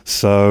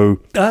 So,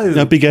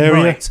 big area.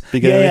 Right.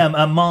 Big area.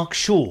 Mark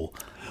Shaw.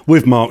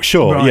 With Mark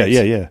Shaw,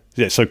 right.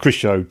 Yeah, so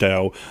Chris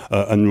O'Dell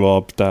and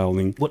Rob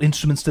Dowling. What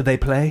instruments did they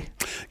play?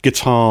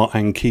 Guitar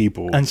and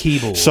keyboard.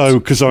 So,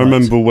 because I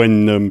remember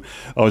when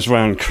I was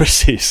round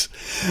Chris's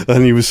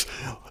and he was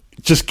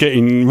just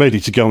getting ready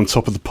to go on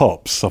Top of the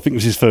Pops. I think it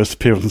was his first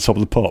appearance on Top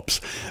of the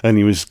Pops. And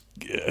he was...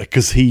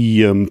 because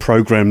he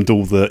programmed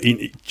all the...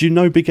 do you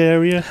know Big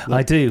Area?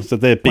 I do. So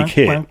their big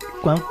hit.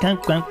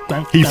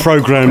 He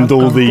programmed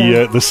all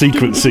the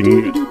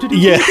sequencing.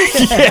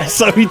 Yeah,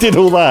 so he did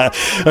all that.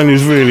 And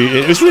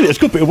it was a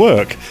good bit of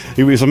work.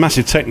 He was a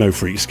massive techno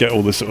freak to get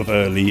all the sort of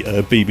early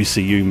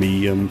BBC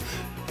Umi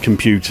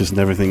computers and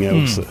everything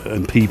else,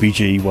 and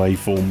PPG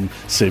waveform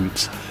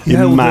synths.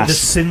 Yeah, all the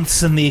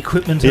synths and the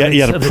equipment. He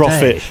had a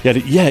Prophet.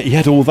 He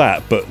had all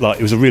that, but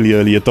it was a really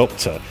early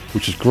adopter,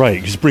 which was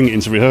great. Just bring it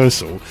into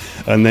rehearsal,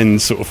 and then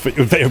sort of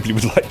invariably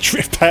would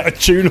drift out of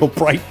tune or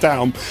break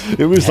down.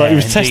 It was he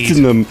was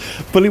testing them,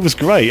 but it was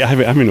great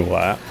having all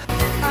that.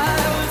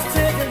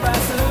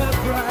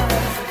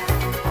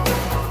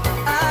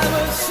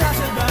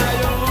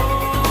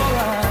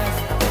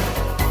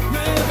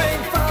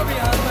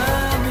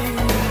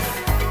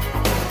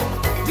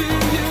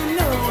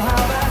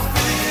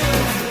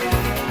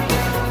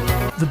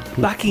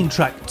 The backing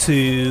track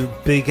to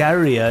Big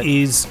Area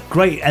is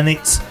great, and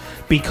it's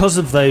because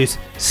of those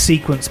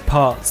sequence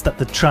parts that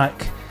the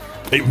track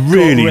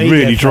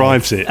really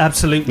drives it.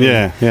 Absolutely.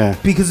 Yeah.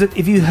 Because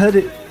if you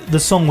heard the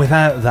song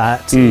without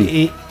that,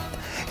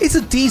 it's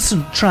a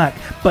decent track,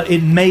 but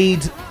it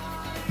made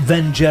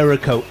Then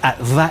Jericho at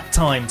that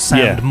time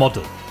sound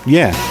modern.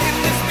 Yeah.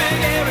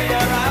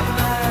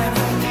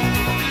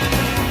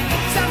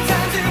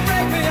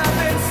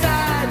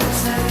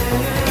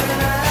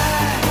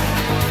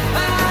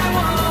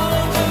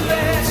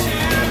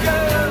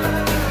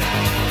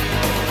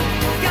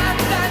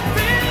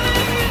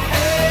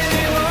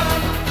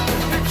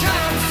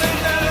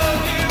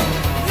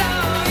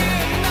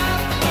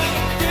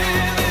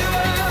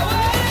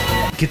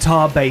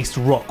 guitar-based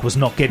rock was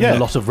not getting a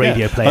lot of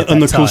radio play at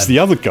and that of course, time. the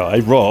other guy,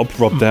 Rob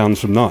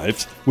Downs from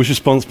Knives, was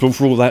responsible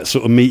for all that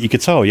sort of meaty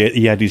guitar.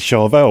 He had his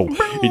Charvel,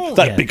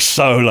 that big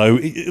solo.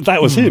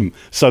 That was him.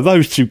 So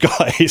those two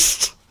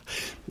guys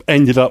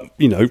ended up,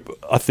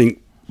 I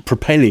think,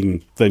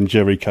 propelling then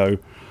Jericho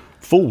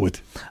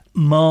forward.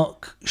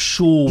 Mark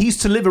Shaw. He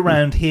used to live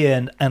around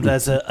here, and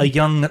as a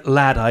young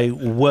lad, I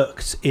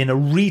worked in a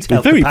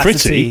retail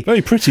capacity.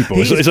 Very pretty boy.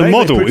 He's It's a very,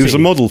 model. very He was a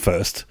pretty. model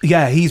first.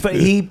 Yeah, he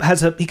kind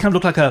of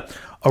looked like a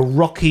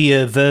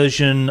rockier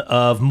version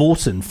of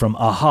Morton from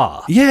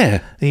Aha.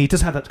 Yeah. He does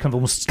have that kind of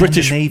almost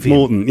British Scandinavian.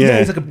 Morton, yeah.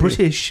 He's like a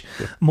British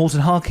Morton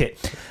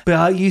Harkett. But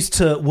I used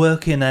to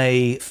work in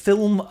a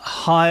film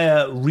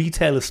hire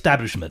retail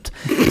establishment,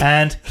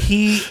 and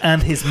he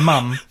and his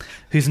mum,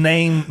 whose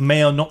name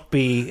may or not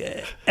be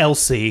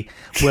Elsie,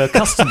 were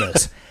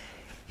customers.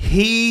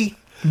 He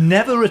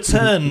never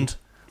returned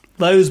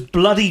those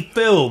bloody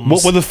films.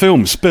 What were the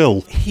films?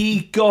 Spill.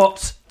 He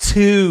got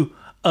 2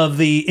 of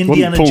the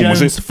Indiana Porn, was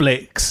Jones it?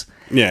 flicks,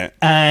 Yeah.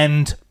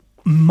 and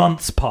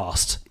months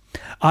passed.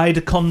 I had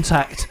to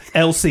contact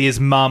Elsie, his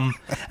mum,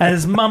 and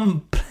his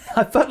mum,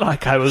 I felt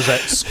like I was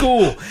at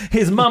school.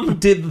 His mum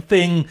did the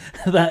thing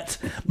that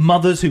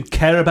mothers who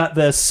care about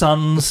their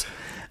sons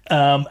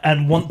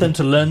and want them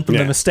to learn from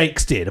their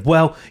mistakes did.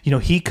 Well,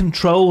 he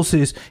controls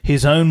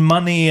his own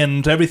money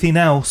and everything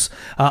else.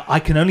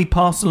 I can only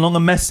pass along a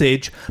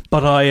message,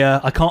 but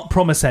I can't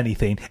promise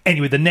anything.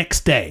 Anyway, the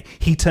next day,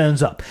 he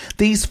turns up.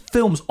 These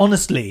films,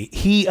 honestly,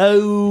 he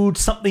owed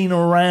something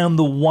around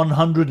the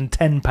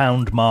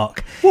 £110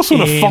 mark. What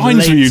sort of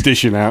fines were you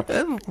dishing out?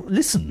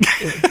 Listen,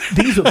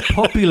 these are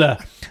popular.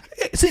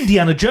 It's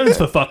Indiana Jones,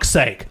 for fuck's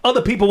sake.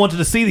 Other people wanted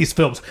to see these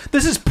films.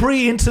 This is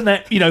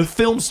pre-internet,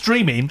 film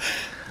streaming.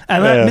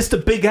 And that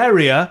Mr. Big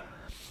Area,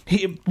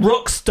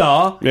 rock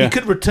star, he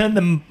could return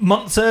them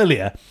months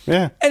earlier.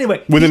 Yeah.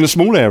 Anyway. Within a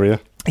small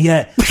area.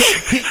 Yeah.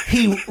 So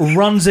he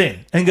runs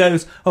in and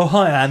goes, "Oh,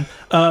 hi, Anne.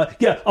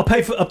 I'll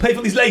pay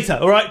for these later,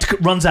 all right?"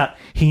 Runs out.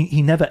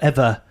 He never,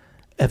 ever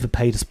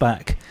paid us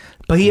back.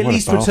 But he at What a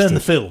least returned the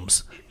bastard.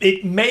 films.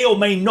 It may or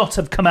may not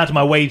have come out of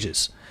my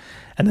wages.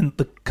 And then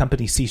the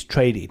company ceased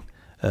trading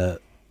a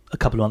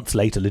couple of months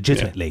later,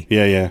 legitimately.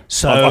 Yeah.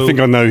 So I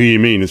think I know who you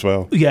mean as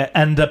well. Yeah,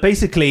 and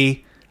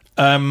basically,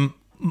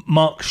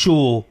 Mark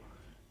Shaw,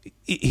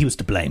 he was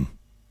to blame.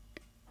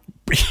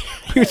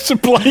 He was to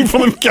blame for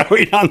them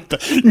going under.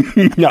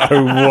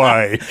 No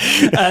way.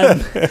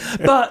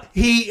 But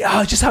he,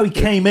 just how he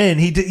came in,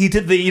 he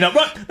did the,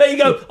 right, there you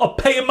go, I'll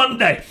pay you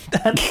Monday.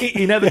 And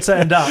he never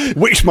turned up.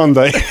 Which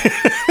Monday?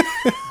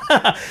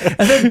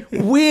 And then,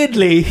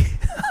 weirdly,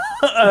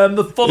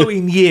 the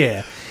following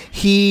year,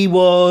 he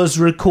was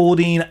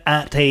recording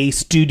at a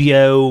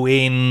studio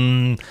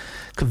in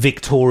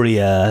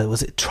Victoria.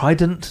 Was it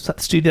Trident? Is that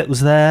the studio that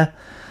was there?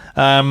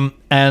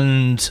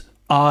 And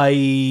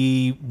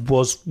I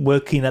was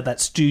working at that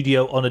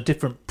studio on a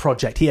different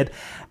project. He had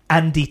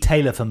Andy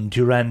Taylor from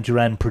Duran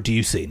Duran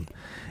producing,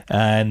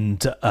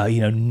 and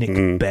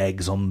Nick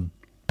Beggs on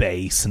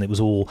bass, and it was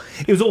all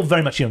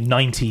very much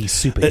 90s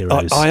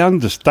superheroes. I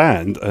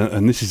understand,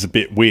 and this is a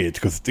bit weird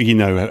because you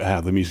know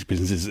how the music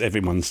business is,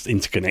 everyone's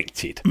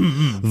interconnected.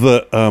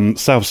 That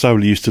South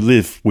Soul used to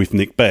live with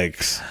Nick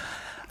Beggs.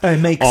 It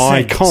makes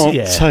I sense.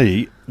 can't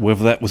say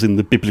whether that was in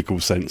the biblical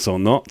sense or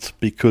not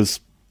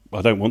because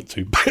I don't want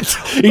to, but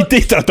he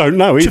did. I don't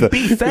know either. To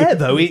be fair,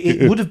 though,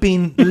 it would have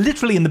been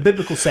literally in the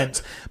biblical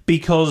sense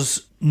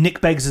because Nick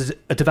Beggs is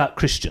a devout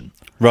Christian,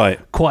 Right?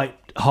 quite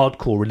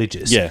hardcore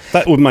religious. Yeah,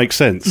 that would make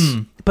sense.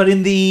 But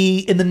in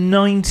the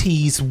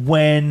 90s,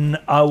 when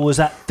I was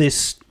at this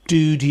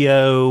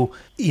studio,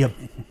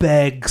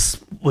 Beggs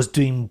was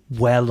doing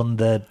well on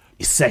the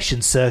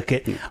session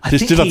circuit. He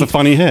still have the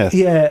funny hair.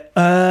 Yeah,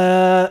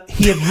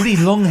 he had really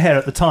long hair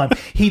at the time.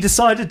 He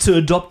decided to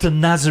adopt a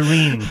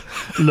Nazarene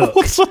look.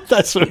 What's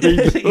that sort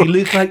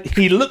of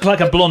he looked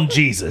like a blonde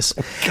Jesus,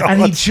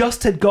 and he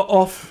just had got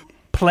off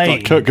playing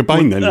Like Kurt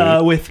Cobain then,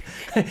 really?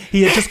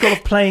 he had just got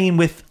off playing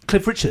with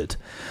Cliff Richard.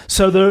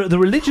 So the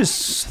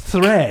religious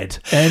thread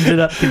ended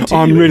up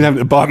continuing. I'm really having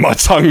to bite my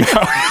tongue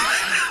now.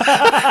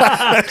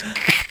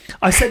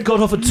 I said got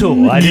off a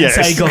tour. I didn't Yes.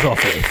 say got off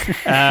it.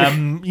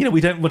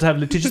 We don't want to have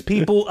litigious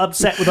people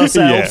upset with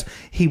ourselves. Yeah.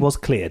 He was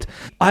cleared.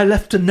 I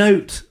left a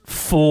note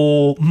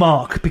for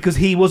Mark because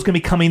he was going to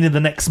be coming in the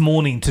next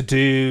morning to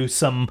do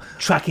some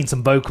tracking,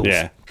 some vocals.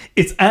 Yeah.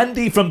 It's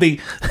Andy from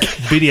the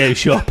video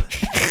shop.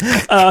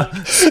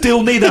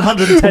 Still need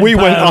 £110. We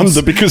went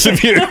under because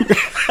of you.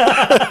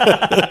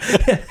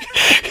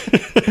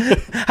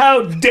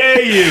 How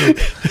dare you?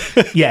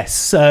 Yes,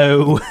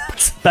 so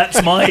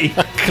that's my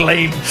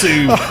claim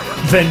to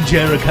Then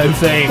Jericho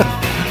fame.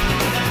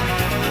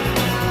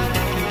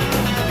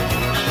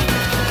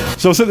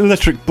 So I was at the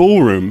Electric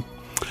Ballroom,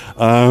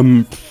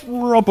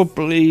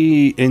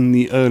 probably in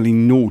the early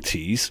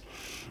noughties.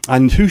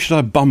 And who should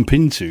I bump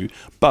into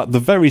but the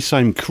very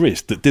same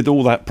Chris that did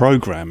all that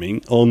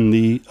programming on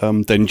the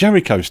Then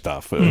Jericho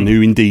stuff, and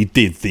who indeed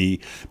did the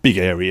Big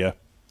Area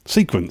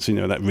sequence,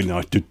 that really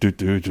nice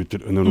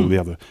and then all the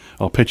other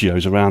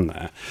arpeggios around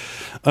there.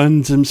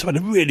 And so I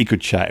had a really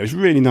good chat. It was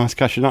really nice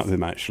catching up with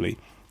him, actually.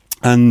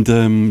 And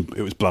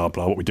it was blah,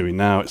 blah, what we're doing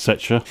now,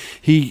 etc.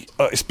 He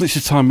splits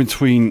his time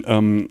between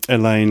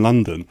LA and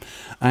London,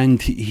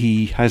 and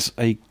he has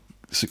a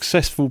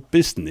successful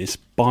business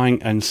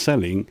buying and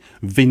selling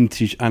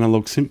vintage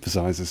analog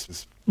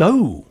synthesizers.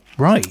 Oh,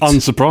 right.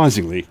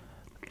 Unsurprisingly.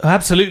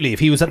 Absolutely.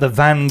 If he was at the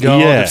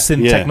vanguard of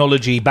synth yeah.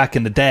 technology back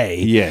in the day,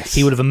 yes,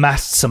 he would have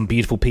amassed some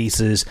beautiful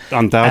pieces.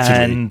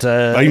 Undoubtedly. And,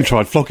 I even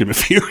tried flocking a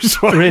few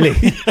as well. Really?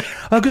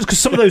 Because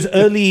some of those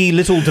early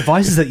little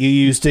devices that you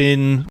used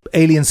in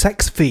Alien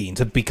Sex Fiend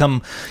have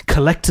become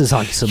collector's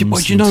items.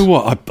 Well, you know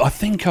what? I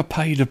think I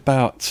paid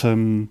about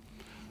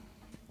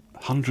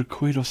 100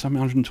 quid or something,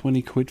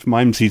 120 quid for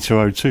my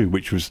MT202,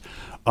 which was...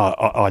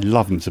 I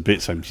love them to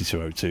bits,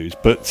 MT202s,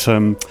 but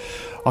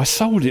I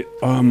sold it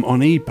on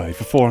eBay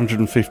for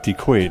 450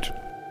 quid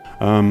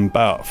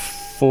about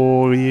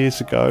 4 years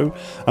ago,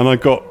 and I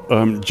got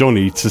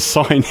Johnny to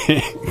sign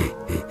it.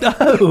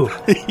 Oh,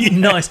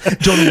 nice.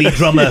 Johnny Lee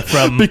Drummer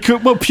from...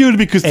 purely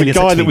because the Alien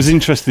guy Sex that Fiend was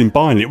interested in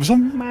buying it was a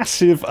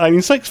massive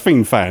Alien Sex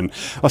Fiend fan.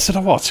 I said,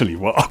 I'll tell you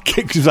what, I'll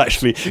get, because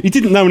actually, he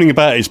didn't know anything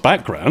about his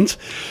background.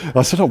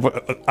 I said,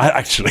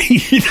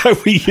 actually,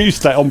 we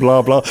used that on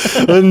blah, blah.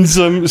 And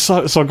so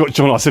I got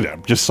John, I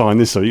said, just sign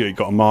this, so you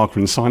got a marker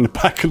and sign the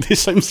back of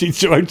this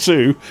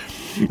MC202.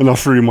 And I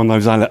threw him one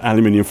of those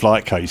aluminium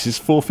flight cases,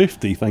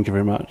 450, thank you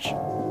very much.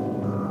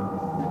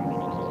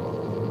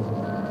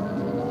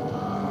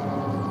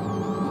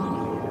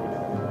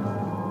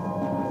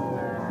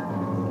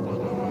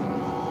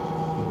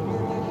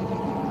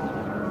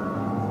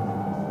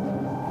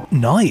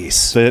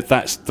 Nice.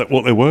 That's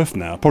what they're worth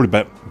now. Probably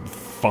about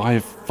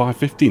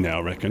 $550 now,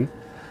 I reckon.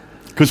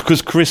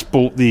 Because Chris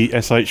bought the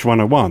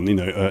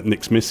SH101,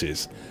 Nick's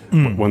missus,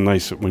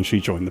 when she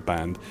joined the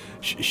band.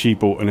 She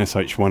bought an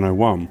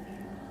SH101,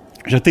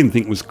 which I didn't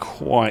think was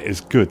quite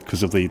as good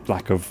because of the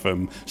lack of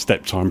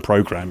step-time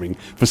programming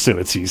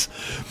facilities.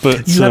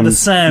 But you have the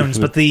sounds,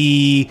 but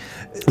the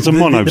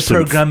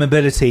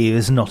programmability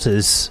is not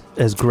as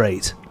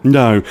great.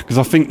 No, because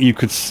I think you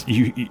could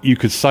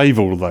save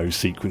all of those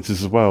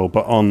sequences as well,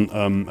 but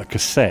on a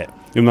cassette,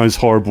 in those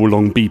horrible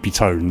long beepy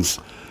tones.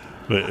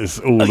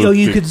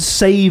 You could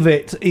save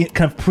it in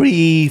kind of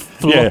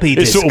pre-floppy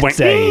disk sort of went,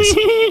 days.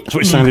 That's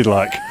what it sounded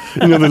like.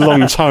 The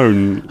long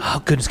tone.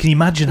 Oh, goodness. Can you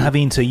imagine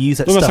having to use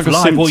that stuff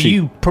like live? Well,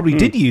 you probably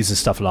did use the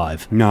stuff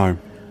live. No.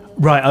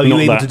 Right. Are you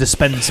able to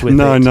dispense with it?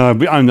 No.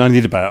 I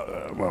did about,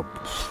 a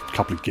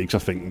couple of gigs, I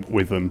think,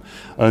 with them.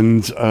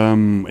 And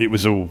it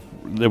was all...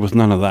 There was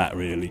none of that,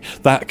 really.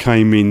 That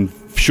came in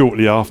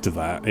shortly after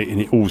that,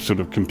 and it all sort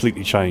of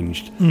completely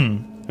changed.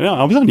 Yeah,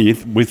 I was only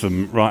with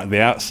them right at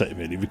the outset,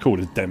 really.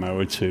 Recorded a demo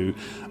or two,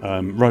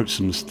 wrote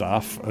some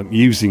stuff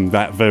using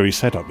that very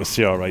setup, the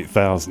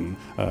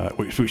CR8000,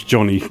 which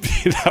Johnny,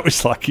 that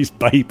was like his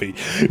baby.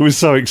 It was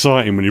so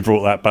exciting when he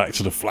brought that back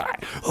to the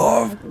flat.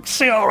 Oh,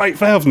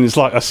 CR8000 is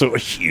like a sort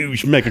of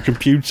huge mega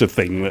computer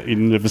thing that he'd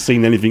never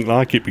seen anything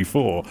like it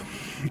before.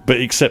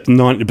 But except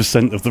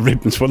 90% of the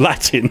ribbons were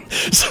Latin,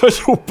 so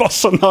it's all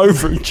bossa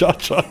nova and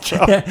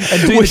cha-cha-cha. Yeah,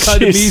 and doing the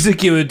kind of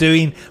music you were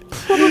doing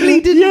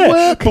probably didn't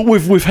work. But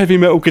with heavy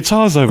metal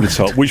guitars over the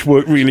top, which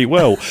worked really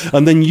well.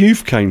 And then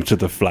Youth came to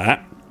the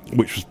flat,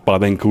 which was by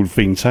then called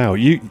Fiend Tower,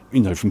 you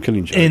know, from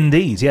Killing Joke.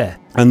 Indeed, yeah.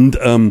 And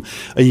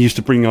he used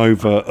to bring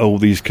over all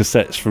these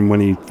cassettes from when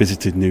he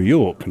visited New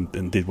York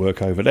and did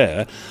work over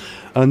there.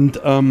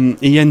 And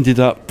he ended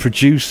up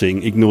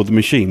producing Ignore the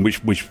Machine,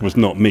 which was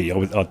not me.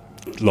 I'd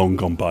long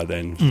gone by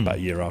then. It was about a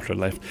year after I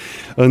left.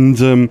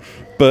 And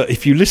but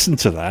if you listen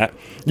to that,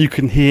 you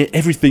can hear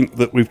everything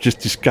that we've just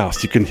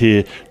discussed. You can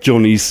hear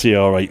Johnny's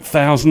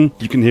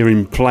CR8000. You can hear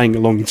him playing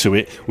along to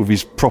it with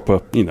his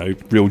proper,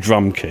 real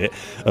drum kit.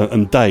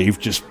 And Dave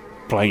just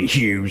playing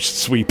huge,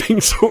 sweeping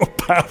sort of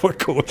power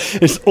chord.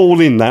 It's all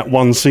in that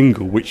one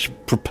single, which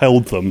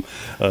propelled them,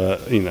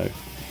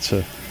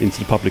 into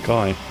the public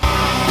eye.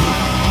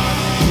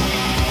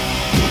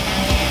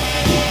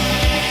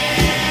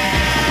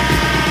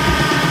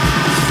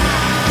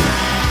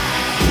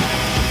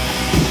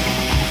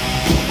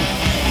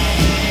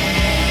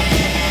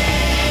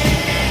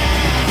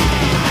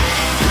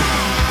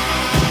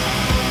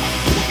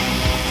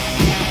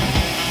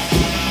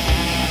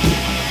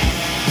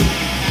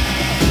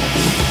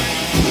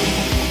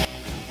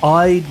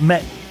 I'd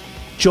met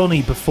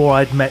Johnny before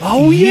I'd met you.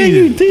 Oh, yeah,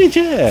 you did,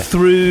 yeah.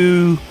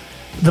 Through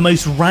the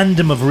most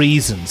random of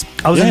reasons.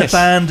 I was in a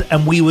band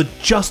and we were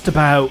just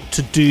about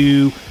to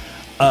do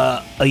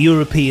a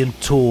European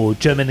tour,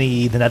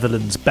 Germany, the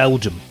Netherlands,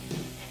 Belgium.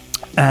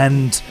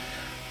 And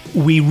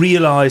we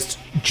realised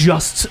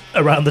just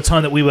around the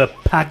time that we were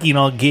packing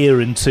our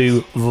gear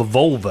into the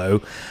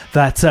Volvo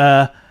that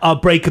our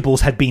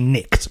breakables had been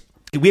nicked.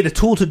 We had a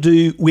tour to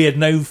do, we had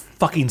no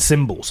fucking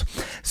cymbals.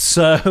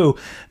 So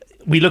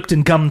we looked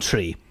in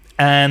Gumtree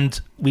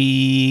and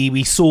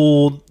we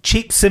saw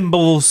cheap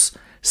cymbals,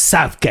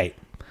 Southgate.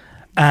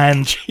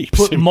 and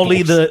put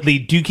Molly,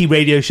 the Dookie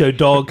radio show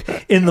dog,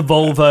 in the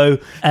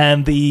Volvo,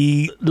 and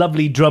the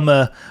lovely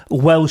drummer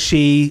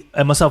Welshie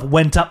and myself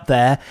went up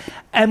there,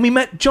 and we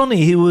met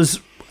Johnny, who was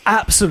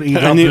absolutely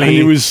lovely. And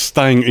he was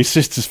staying at his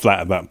sister's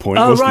flat at that point,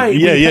 wasn't right.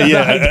 he?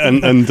 Yeah.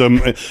 And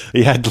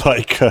he had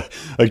like a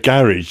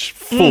garage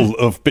full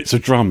of bits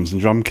of drums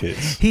and drum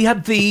kits. He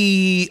had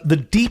the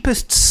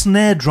deepest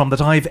snare drum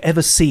that I've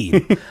ever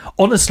seen.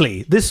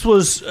 Honestly, this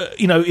was,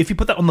 if you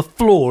put that on the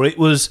floor, it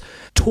was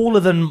taller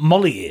than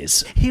Molly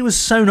is. He was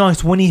so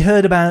nice. When he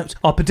heard about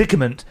our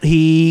predicament,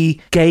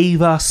 he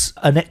gave us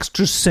an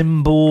extra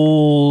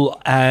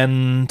cymbal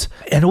and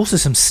also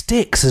some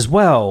sticks as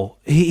well.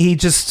 He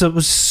just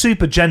was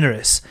super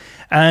generous.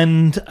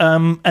 And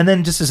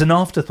then just as an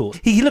afterthought,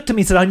 he looked at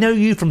me and said, "I know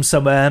you from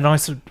somewhere." And I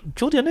said,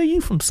 "Geordie, I know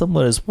you from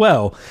somewhere as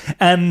well."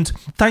 And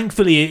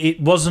thankfully,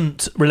 it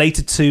wasn't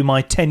related to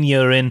my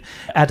tenure in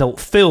adult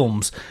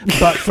films,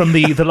 but from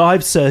the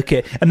live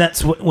circuit. And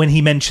that's when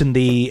he mentioned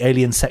the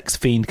Alien Sex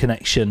Fiend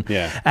connection.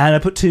 Yeah. And I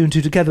put two and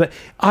two together. But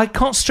I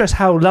can't stress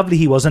how lovely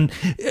he was. And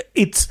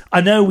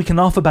I know we can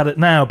laugh about it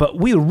now, but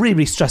we were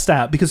really stressed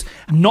out because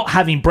not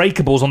having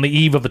breakables on the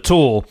eve of a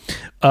tour,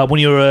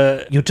 when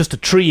you're just a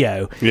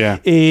trio,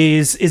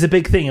 is a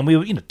big thing. And we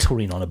were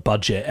touring on a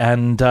budget,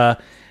 and the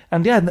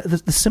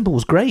cymbal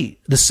was great.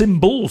 The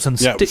cymbals and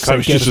sticks so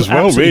it's just as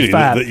well, really,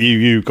 that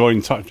you got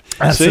in touch.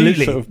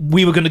 Absolutely. See,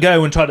 we were going to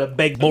go and try to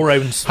beg,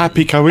 borrow, and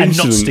happy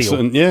coincidence,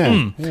 and not steal.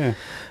 And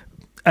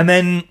And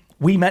then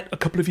we met a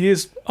couple of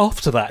years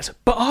after that,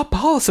 but our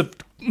paths have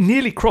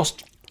nearly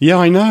crossed. Yeah,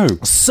 I know.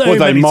 So they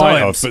many might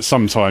times. have, but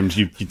sometimes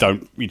you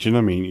don't. Do you know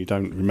what I mean? You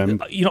don't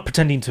remember. You're not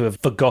pretending to have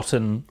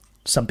forgotten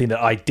something that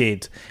I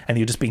did, and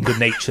you're just being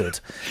good-natured.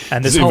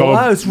 And this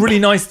it's really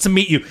nice to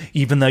meet you,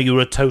 even though you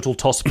were a total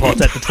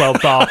tosspot at the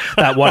 12 bar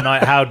that one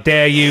night. How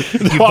dare you?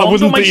 You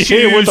bombed on my shoes.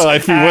 Here, would I,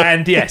 if you were?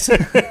 And yes.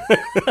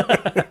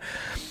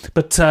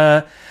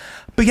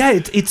 But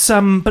yeah, it's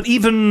but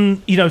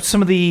even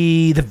some of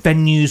the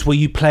venues where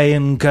you play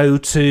and go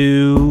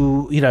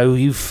to,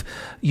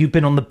 you've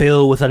been on the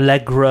bill with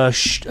Allegra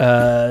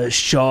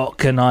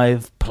Shock, and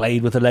I've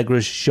played with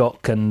Allegra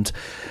Shock and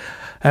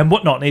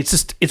whatnot.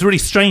 It's really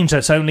strange that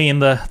it's only in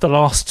the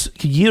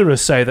last year or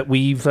so that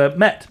we've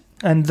met.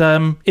 And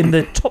in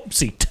the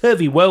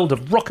topsy-turvy world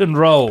of rock and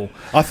roll,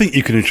 I think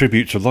you can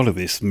attribute to a lot of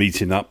this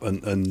meeting up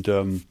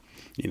and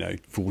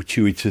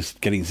fortuitous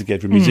getting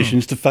together of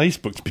musicians to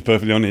Facebook, to be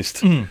perfectly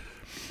honest.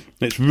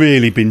 It's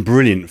really been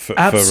brilliant for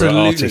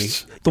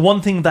artists. The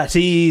one thing that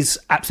is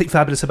absolutely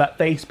fabulous about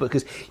Facebook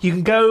is you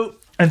can go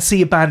and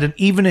see a band, and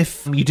even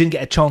if you didn't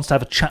get a chance to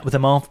have a chat with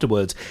them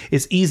afterwards,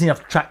 it's easy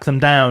enough to track them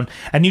down.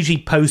 And usually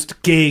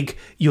post-gig,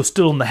 you're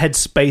still on the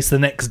headspace the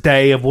next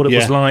day of what it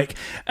was like,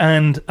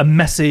 and a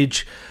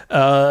message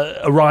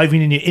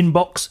arriving in your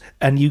inbox,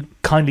 and you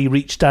kindly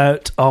reached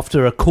out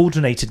after a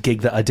coordinated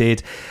gig that I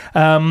did,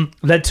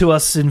 led to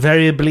us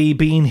invariably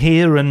being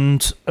here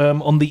and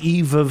on the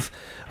eve of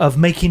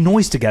making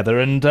noise together,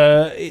 and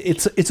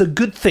it's a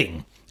good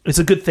thing. It's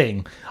a good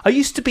thing. I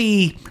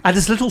had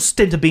this little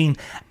stint of being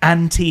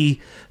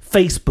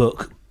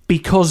anti-Facebook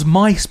because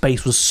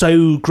MySpace was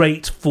so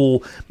great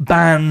for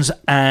bands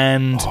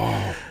and...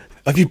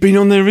 Have you been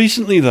on there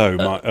recently, though,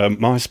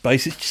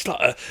 MySpace? It's just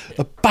like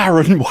a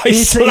barren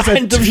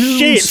wasteland of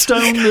shit. It's a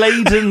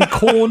tombstone-laden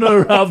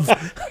corner of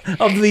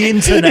the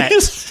internet.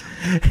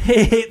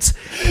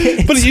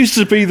 But it used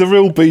to be the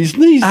real bee's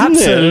knees, didn't it?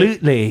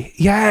 Absolutely.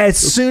 Yeah, as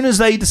soon as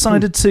they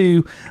decided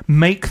to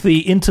make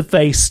the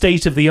interface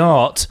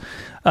state-of-the-art,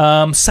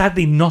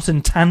 sadly not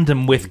in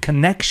tandem with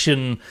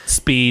connection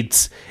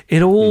speeds,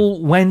 it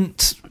all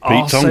went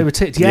arse over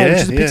tits. Yeah, which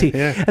is a pity.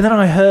 Yeah. And then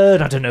I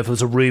heard, I don't know if it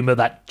was a rumour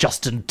that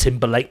Justin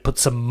Timberlake put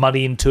some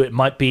money into it,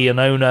 might be an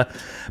owner,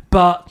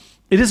 but...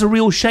 it is a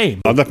real shame.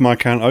 I've left my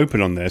account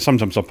open on there.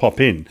 Sometimes I pop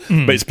in,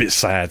 but it's a bit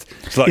sad.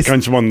 It's like going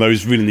to one of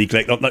those really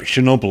neglected, like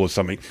Chernobyl or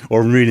something,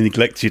 or a really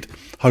neglected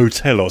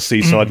hotel or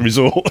seaside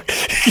resort.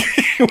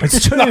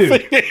 It's true.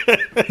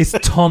 Is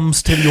Tom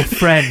still your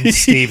friend,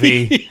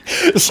 Stevie?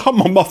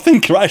 Someone I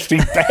think are actually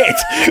dead.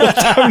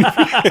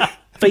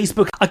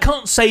 Facebook, I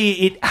can't say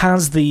it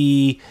has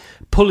the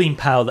pulling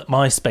power that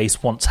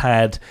MySpace once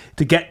had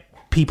to get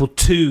people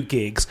to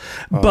gigs,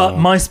 but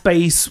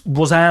MySpace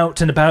was out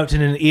and about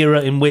in an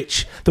era in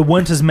which there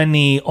weren't as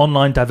many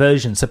online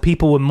diversions, so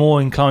people were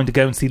more inclined to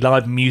go and see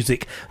live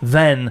music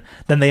then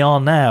than they are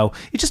now.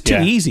 It's just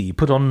too easy. You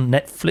put on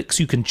Netflix,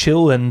 you can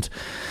chill, and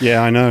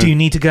I know. Do you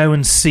need to go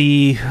and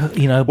see,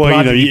 you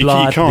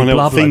can't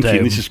help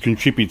thinking this has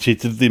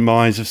contributed to the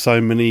demise of so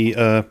many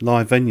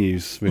live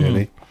venues,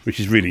 really, which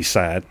is really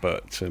sad,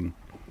 but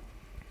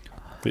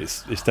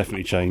it's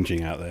definitely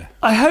changing out there.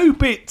 I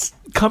hope it's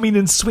coming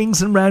in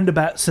swings and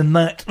roundabouts, and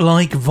that,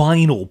 like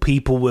vinyl,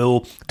 people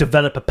will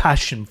develop a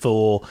passion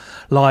for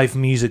live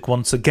music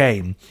once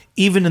again.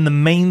 Even in the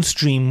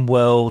mainstream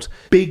world,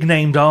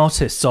 big-named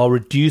artists are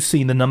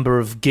reducing the number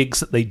of gigs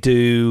that they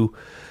do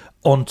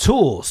on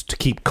tours to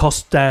keep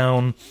costs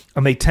down,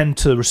 and they tend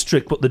to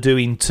restrict what they're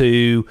doing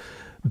to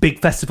big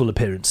festival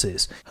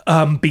appearances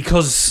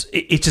because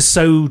it's just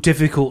so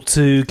difficult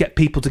to get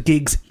people to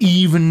gigs,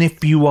 even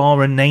if you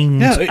are a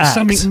named Yeah, it's act.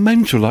 something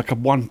mental, like a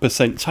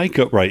 1%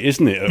 take-up rate,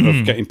 isn't it,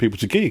 of getting people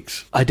to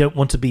gigs? I don't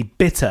want to be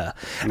bitter.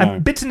 No.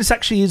 And bitterness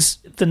actually is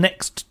the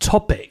next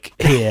topic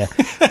here.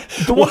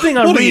 The one thing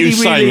I What really, are you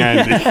saying,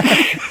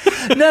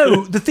 Andy?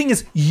 No, the thing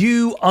is,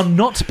 you are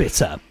not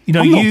bitter. You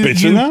know, I'm not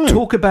bitter, you no.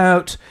 talk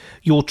about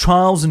your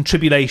trials and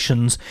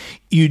tribulations.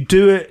 You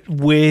do it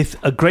with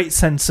a great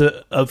sense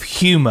of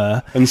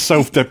humour. And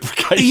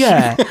self-deprecation.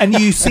 Yeah, and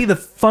you see the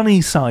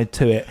funny side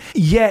to it.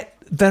 Yet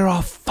there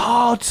are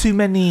far too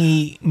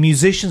many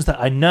musicians that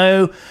I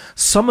know,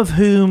 some of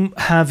whom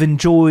have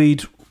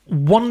enjoyed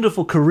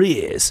wonderful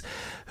careers,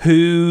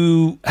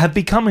 who have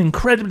become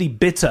incredibly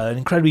bitter and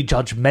incredibly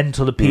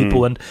judgmental of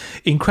people and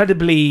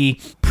incredibly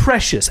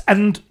precious.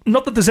 And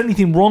not that there's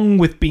anything wrong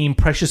with being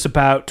precious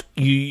about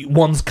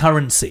one's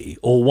currency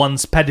or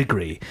one's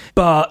pedigree,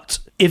 but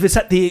if it's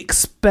at the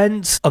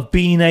expense of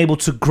being able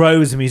to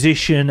grow as a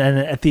musician and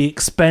at the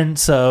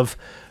expense of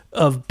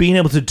being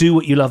able to do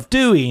what you love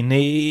doing,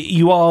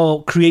 you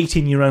are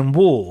creating your own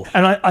war.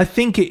 And I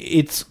think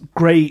it's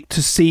great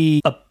to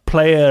see a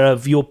player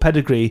of your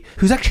pedigree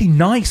who's actually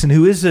nice and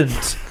who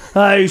isn't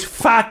those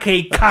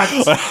fucking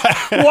cunts.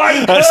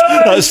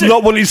 That's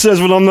not what he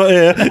says when I'm not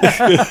here.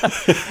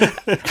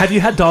 Have you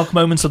had dark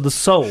moments of the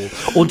soul,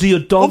 or do your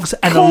dogs Of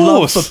and a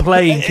love course. for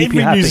playing keep you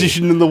happy? Every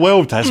musician in the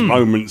world has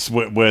moments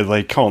where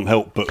they can't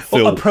help but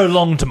feel... A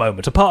prolonged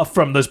moment, apart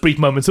from those brief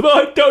moments of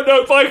I don't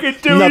know if I can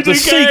do No, it the again.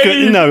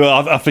 secret...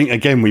 No, I think,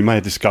 again, we may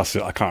have discussed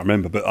it, I can't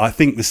remember, but I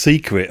think the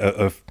secret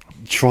of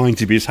trying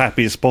to be as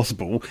happy as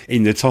possible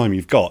in the time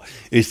you've got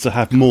is to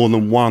have more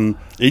than one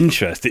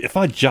interest. If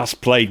I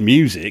just played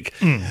music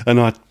and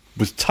I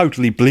was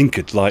totally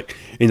blinkered, like,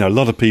 you know, a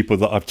lot of people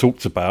that I've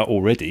talked about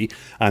already,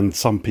 and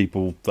some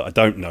people that I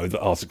don't know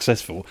that are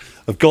successful,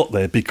 have got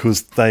there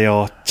because they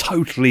are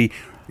totally,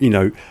 you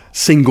know,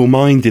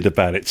 single-minded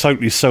about it,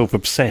 totally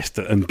self-obsessed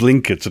and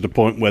blinkered to the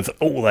point where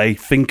all they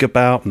think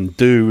about and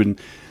do, and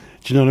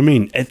do you know what I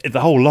mean?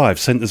 The whole life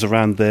centres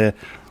around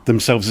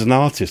themselves as an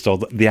artist or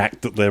the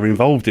act that they're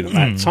involved in at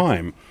that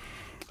time.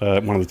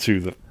 One of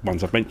the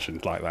ones I've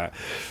mentioned like that.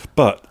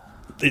 But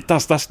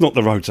that's not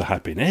the road to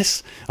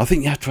happiness. I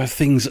think you have to have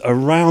things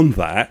around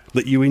that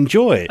you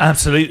enjoy.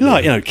 Absolutely.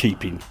 Like, you know,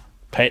 keeping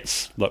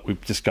pets, like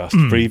we've discussed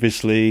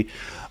previously.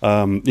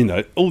 You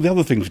know, all the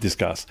other things we've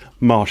discussed.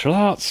 Martial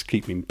arts,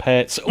 keeping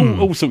pets,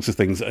 all sorts of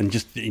things, and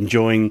just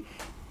enjoying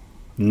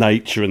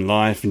nature and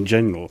life in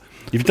general.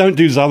 If you don't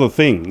do those other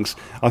things,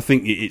 I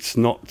think it's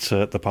not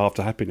the path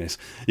to happiness.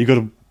 You've got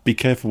to be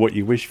careful what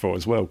you wish for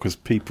as well, because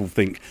people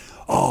think,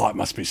 oh, it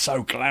must be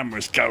so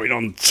glamorous going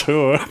on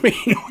tour. I mean,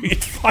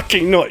 it's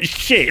fucking not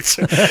shit.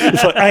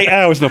 It's like 8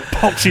 hours in a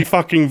poxy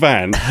fucking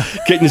van,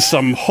 getting to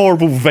some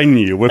horrible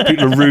venue where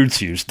people are rude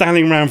to you,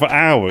 standing around for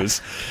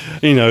hours.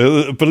 You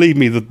know, believe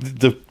me,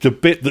 the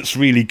bit that's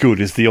really good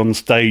is the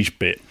on-stage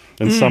bit.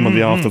 And some of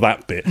the after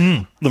that bit.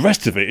 The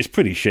rest of it is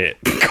pretty shit,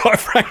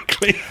 quite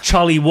frankly.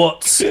 Charlie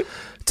Watts,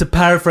 to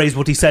paraphrase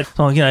what he said,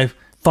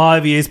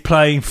 5 years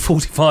playing,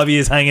 45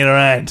 years hanging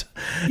around.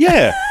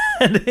 Yeah,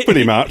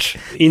 pretty much.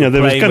 You know,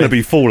 there was going to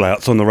be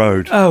fallouts on the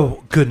road.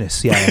 Oh,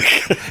 goodness, yeah.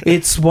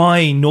 It's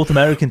why North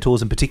American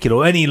tours in particular,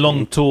 or any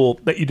long tour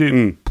that you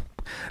do,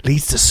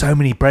 leads to so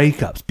many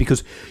breakups,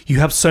 because you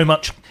have so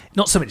much,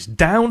 not so much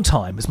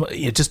downtime, as much,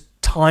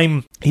 just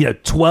time,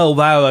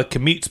 12-hour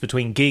commutes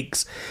between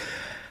gigs.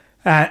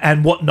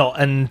 And whatnot,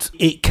 and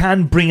it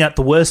can bring out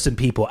the worst in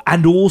people.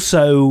 And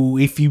also,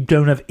 if you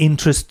don't have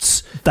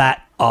interests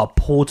that are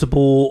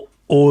portable,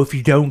 or if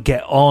you don't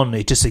get on,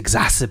 it just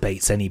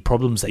exacerbates any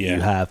problems that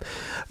you have.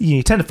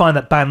 You tend to find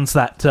that bands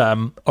that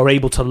are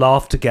able to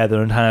laugh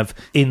together and have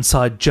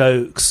inside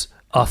jokes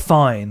are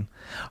fine.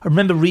 I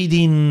remember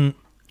reading...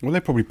 Well, they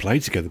probably play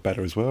together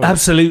better as well.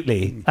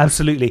 Absolutely.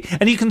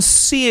 And you can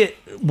see it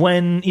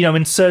when,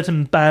 in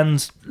certain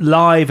bands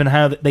live and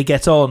how they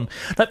get on.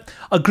 Like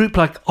a group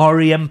like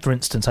REM, for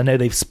instance, I know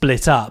they've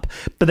split up,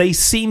 but they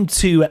seem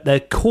to, at their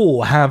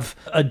core, have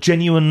a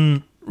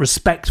genuine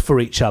respect for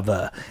each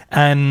other.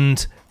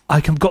 And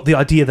I got the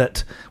idea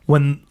that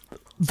when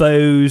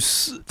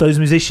those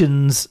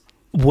musicians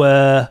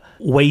were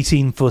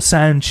waiting for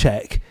sound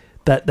check,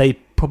 that they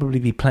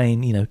probably be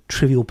playing,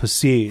 Trivial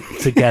Pursuit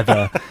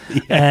together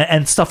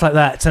and stuff like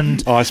that.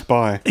 And I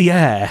Spy.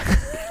 Yeah.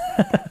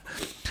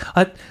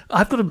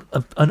 I've got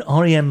an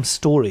REM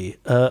story.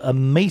 A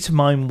mate of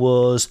mine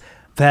was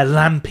their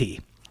lampy,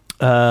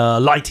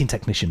 lighting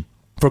technician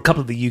for a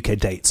couple of the UK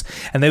dates.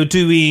 And they were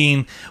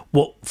doing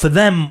what for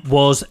them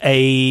was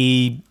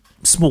a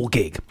small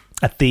gig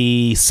at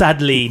the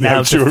sadly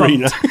now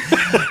defunct...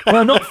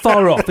 Well, not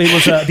far off. It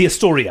was the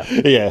Astoria.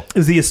 Yeah. It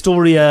was the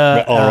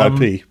Astoria.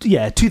 R.I.P.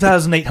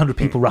 2,800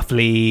 people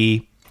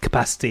roughly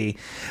capacity.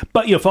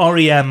 But, for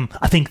REM,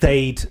 I think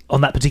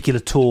on that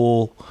particular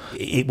tour,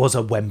 it was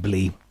a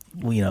Wembley,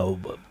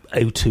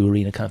 O2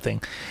 Arena kind of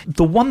thing.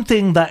 The one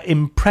thing that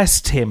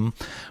impressed him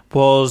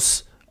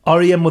was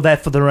REM were there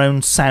for their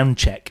own sound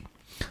check.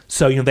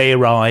 So, they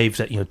arrived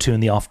at, 2 in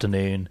the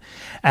afternoon,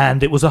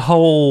 and it was a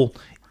whole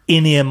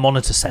in-ear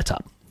monitor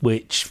setup,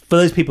 which, for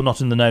those people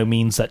not in the know,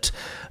 means that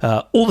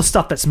all the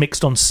stuff that's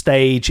mixed on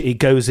stage, it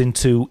goes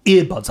into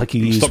earbuds like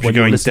you use Stops when you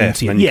you're going listening deaf,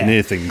 to and you can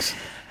hear things.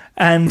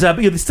 And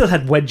they still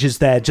had wedges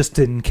there just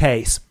in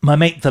case. My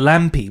mate, the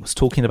Lampy, was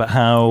talking about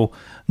how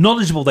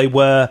knowledgeable they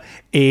were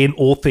in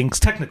all things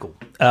technical.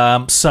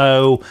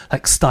 So,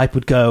 like, Stipe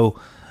would go,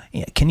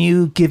 can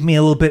you give me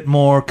a little bit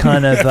more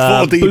kind of 4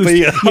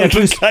 dB,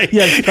 boost?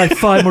 Like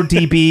 5 more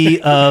dB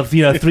of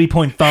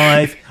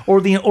 3.5,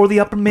 or the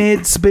upper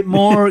mids a bit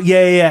more.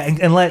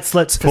 And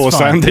let's Poor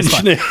sound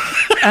engineer.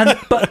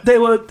 But they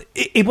were.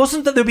 It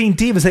wasn't that they were being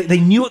divas. They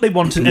knew what they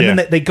wanted, and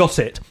then they got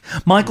it.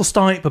 Michael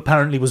Stipe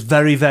apparently was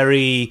very,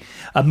 very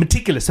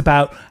meticulous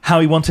about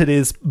how he wanted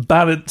his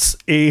balance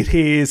in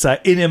his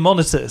in-ear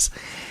monitors.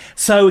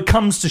 So it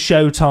comes to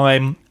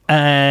showtime,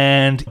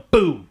 and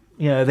boom.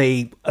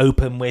 They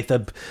open with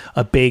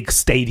a big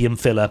stadium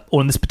filler,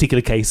 or in this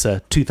particular case, a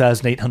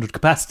 2,800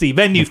 capacity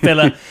venue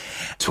filler.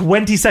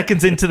 20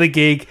 seconds into the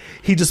gig,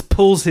 he just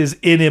pulls his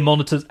in-ear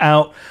monitors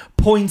out,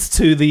 points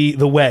to the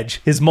wedge,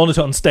 his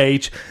monitor on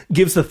stage,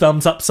 gives the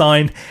thumbs up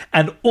sign,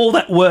 and all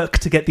that work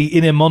to get the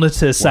in-ear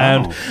monitor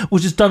sound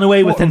was just done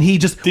away with, and he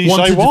just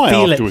wanted to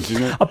feel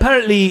it.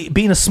 Apparently,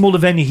 being a smaller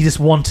venue, he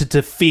just wanted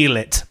to feel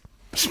it.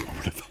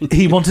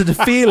 He wanted to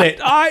feel it.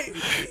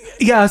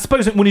 I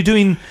suppose when you're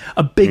doing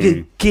a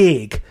bigger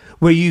gig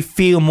where you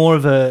feel more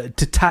of a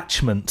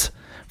detachment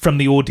from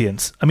the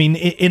audience. I mean,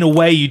 in a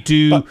way you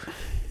do.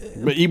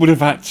 But he would have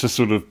had to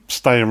sort of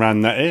stay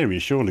around that area,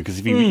 surely, because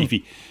if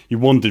he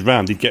wandered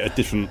around, he'd get a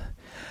different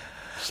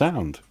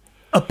sound.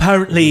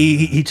 Apparently,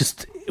 he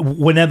just,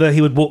 whenever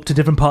he would walk to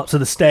different parts of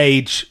the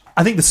stage,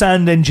 I think the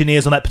sound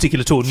engineers on that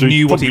particular tour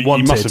knew what he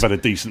wanted. He must have had a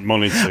decent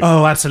monitor.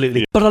 Oh,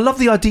 absolutely. Yeah. But I love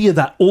the idea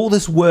that all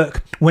this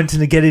work went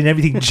into getting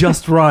everything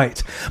just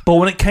right. But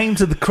when it came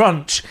to the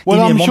crunch,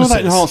 I'm sure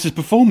that enhanced his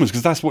performance,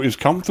 because that's what he was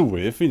comfortable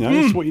with.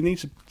 It's what you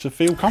need to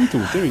feel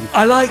comfortable doing.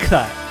 I like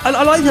that.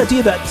 I like the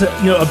idea that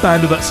a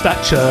band of that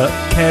stature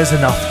cares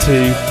enough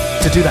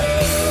to do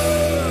that.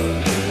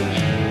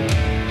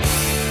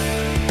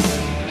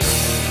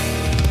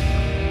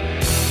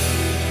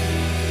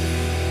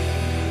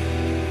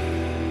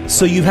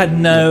 So you've had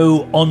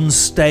no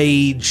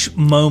on-stage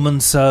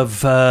moments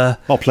of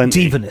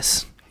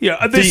divaness?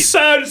 Yeah, this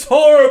sounds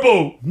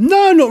horrible.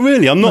 No, not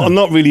really. I'm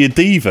not really a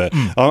diva.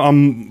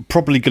 I'm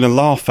probably going to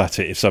laugh at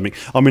it if something.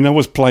 I mean, I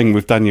was playing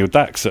with Daniel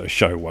Dax at a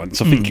show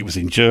once. I think it was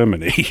in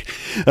Germany,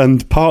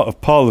 and part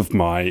of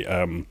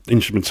my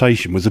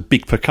instrumentation was a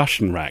big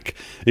percussion rack.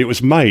 It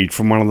was made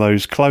from one of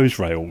those clothes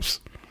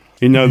rails.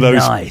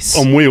 Those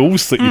on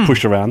wheels that you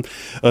push around.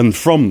 And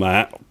from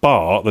that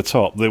bar at the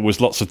top, there was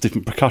lots of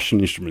different percussion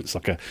instruments,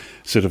 like a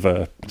sort of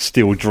a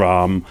steel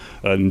drum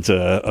and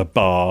a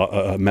bar,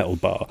 a metal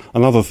bar,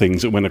 and other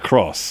things that went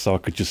across. So I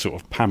could just sort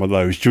of hammer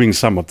those during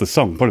some of the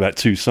song. Probably about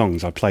 2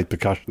 songs I played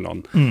percussion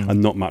on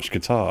and not much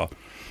guitar.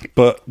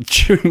 But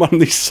during one of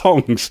these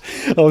songs,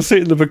 I was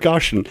hitting the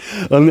percussion,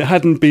 and it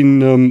hadn't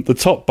been the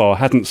top bar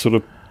hadn't sort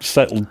of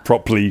settled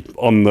properly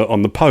on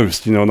the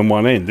post, on the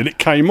one end, and it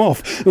came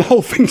off. The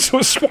whole thing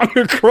sort of swung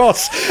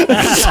across.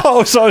 So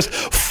I was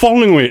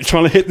following it,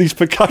 trying to hit these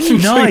percussion.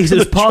 Nice, it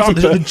was part of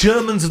the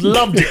Germans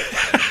loved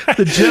it.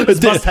 The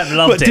Germans must have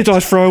loved it. But did I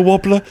throw a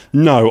wobbler?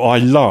 No, I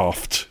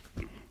laughed.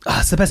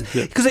 It's the best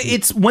because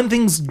it's when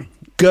things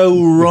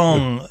go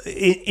wrong.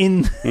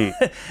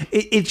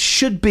 It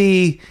should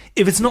be,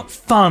 if it's not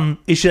fun,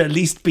 it should at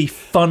least be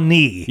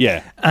funny.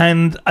 Yeah,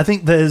 and I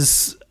think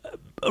there's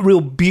a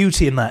real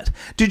beauty in that.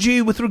 Did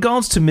you, with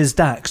regards to Ms.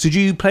 Dax, did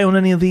you play on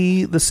any of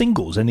the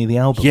singles, any of the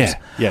albums?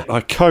 Yeah.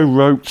 I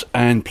co-wrote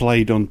and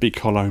played on Big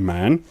Hollow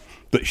Man,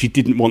 but she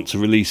didn't want to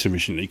release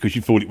originally because she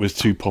thought it was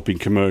too popping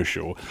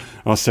commercial.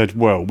 I said,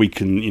 well, we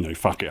can,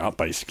 fuck it up,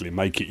 basically,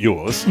 make it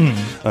yours.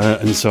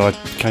 And so I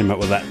came up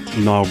with that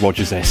Nile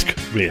Rodgers-esque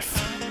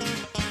riff.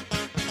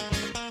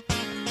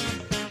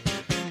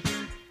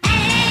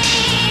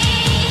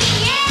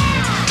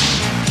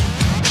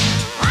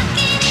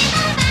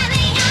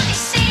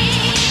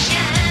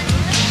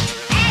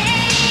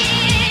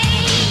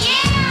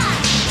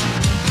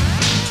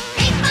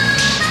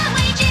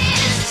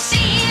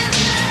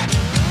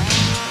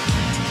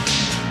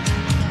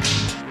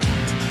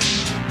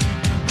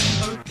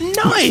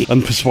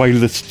 And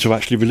persuaded us to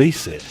actually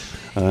release it.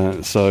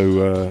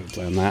 So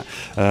on that,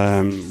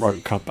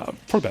 wrote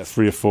probably about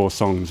 3 or 4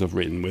 songs I've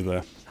written with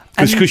her.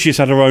 Because she's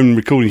had her own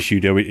recording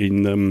studio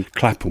in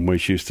Clapham, where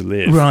she used to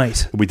live.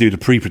 Right. We do the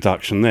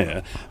pre-production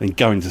there, and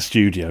go into the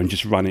studio and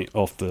just run it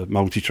off the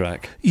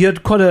multi-track. You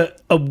had quite a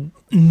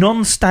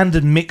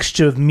non-standard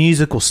mixture of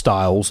musical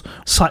styles,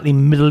 slightly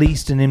Middle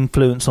Eastern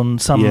influence on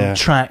some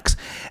tracks,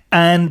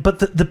 but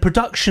the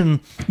production,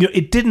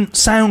 it didn't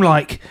sound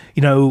like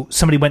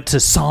somebody went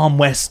to Psalm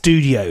West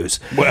Studios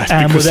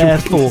and were there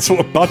for sort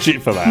of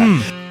budget for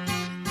that.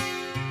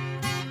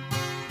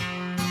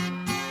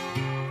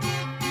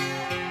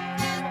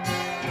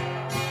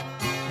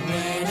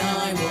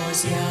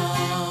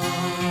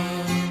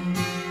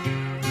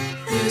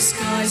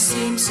 Skies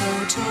seem so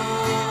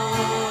tall.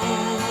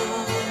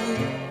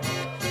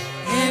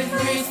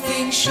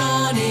 Everything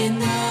shone in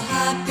the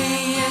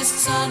happiest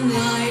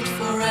sunlight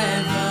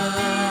forever.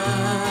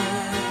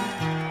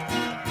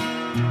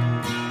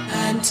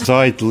 So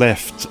I'd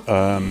left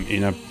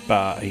in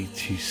about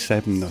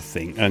 87, I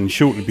think, and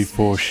shortly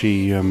before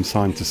she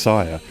signed to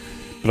Sire.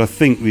 But I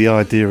think the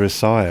idea of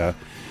Sire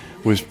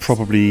was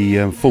probably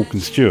Falk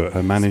and Stewart,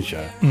 her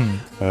manager.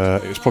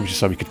 It was probably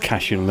just so we could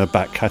cash in on their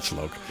back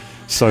catalogue.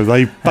 So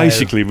they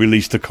basically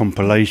released a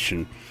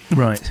compilation.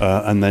 Right.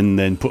 And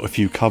then put a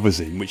few covers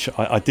in, which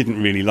I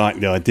didn't really like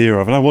the idea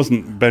of.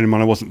 And bearing in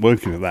mind I wasn't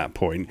working at that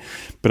point,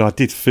 but I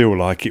did feel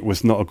like it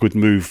was not a good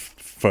move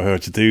for her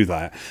to do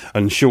that.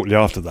 And shortly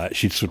after that,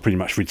 she'd sort of pretty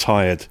much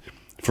retired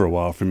for a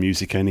while from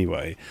music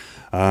anyway.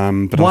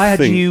 But why had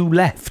you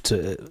left?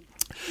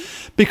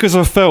 Because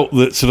I felt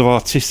that sort of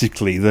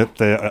artistically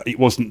that it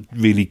wasn't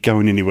really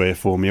going anywhere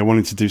for me. I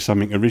wanted to do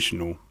something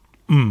original,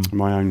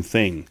 my own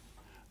thing.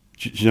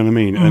 Do you know what I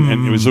mean?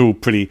 And it was all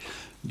pretty...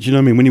 Do you know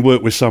what I mean? When you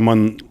work with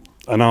someone,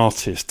 an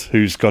artist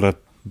who's got a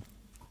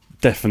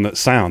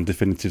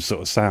definitive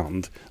sort of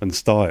sound and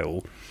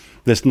style,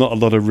 there's not a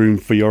lot of room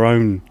for your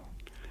own,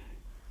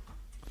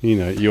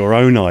 your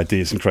own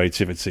ideas and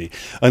creativity.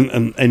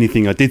 And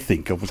anything I did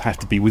think of would have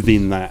to be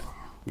within that,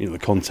 the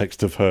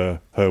context of her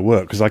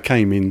work. Because I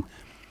came in,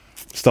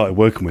 started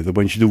working with her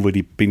when she'd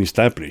already been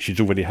established.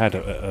 She'd already had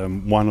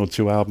 1 or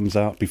 2 albums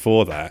out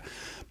before that,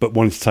 but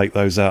wanted to take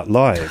those out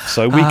live.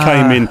 So we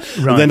came in.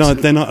 Right.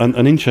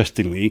 And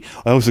interestingly,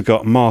 I also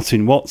got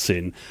Martin Watts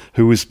in,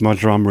 who was my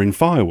drummer in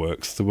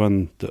Fireworks, the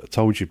one that I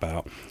told you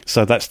about.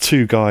 So that's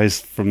 2 guys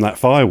from that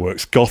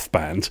Fireworks goth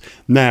band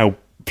now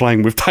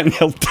playing with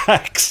Danielle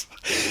Dax.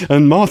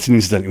 And Martin,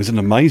 incidentally, was an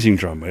amazing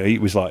drummer. He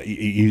was like,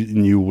 he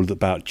knew all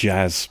about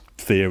jazz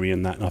theory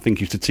and that, and I think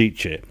he used to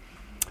teach it.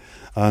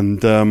 And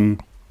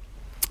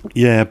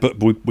but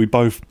we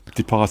both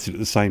departed at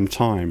the same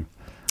time.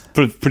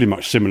 For pretty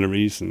much similar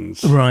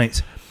reasons.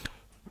 Right.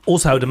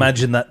 Also, I would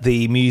imagine that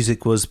the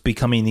music was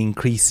becoming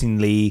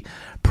increasingly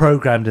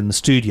programmed in the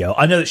studio.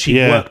 I know that she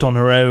worked on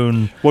her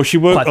own. Well, she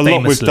worked a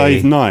lot with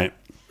Dave Knight.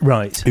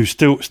 Right. Who's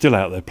still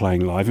out there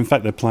playing live. In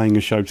fact, they're playing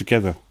a show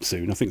together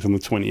soon. I think it's on the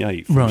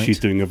 28th. Right. She's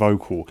doing a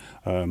vocal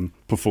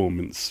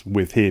performance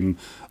with him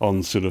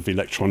on sort of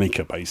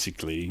electronica,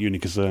 basically.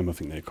 Unicazerm, I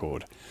think they're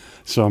called.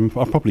 So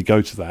I'll probably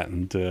go to that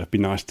and be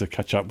nice to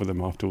catch up with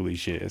them after all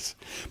these years.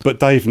 But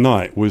Dave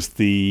Knight was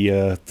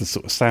the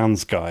sort of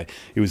sounds guy.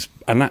 He was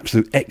an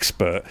absolute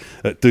expert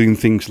at doing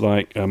things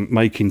like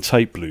making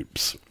tape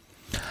loops.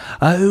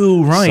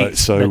 Oh, right.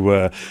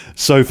 So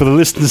for the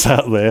listeners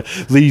out there,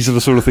 these are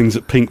the sort of things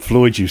that Pink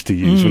Floyd used to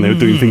use when they were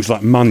doing things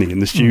like Money in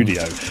the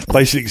studio.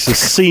 Basically, it's a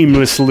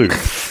seamless loop,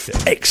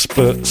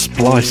 expert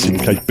splicing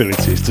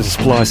capabilities to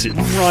splice it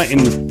right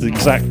in the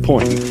exact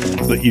point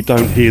that you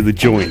don't hear the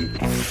join.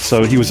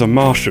 So he was a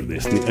master at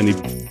this, and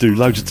he'd do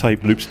loads of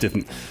tape loops,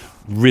 different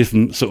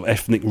rhythm, sort of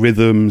ethnic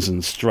rhythms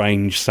and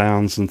strange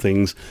sounds and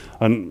things.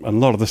 And a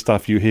lot of the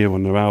stuff you hear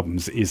on their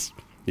albums is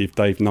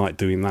Dave Knight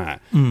doing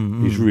that.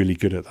 He's really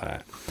good at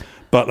that.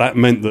 But that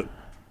meant that,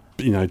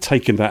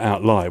 taking that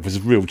out live was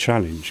a real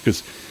challenge,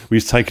 because we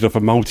was taking off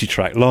a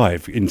multi-track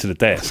live into the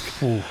desk.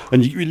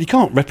 And you really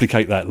can't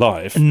replicate that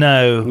live.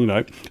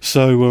 No.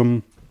 So,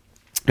 and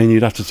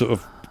you'd have to sort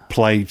of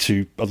play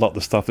to a lot of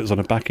the stuff that's on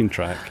a backing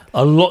track.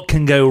 A lot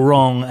can go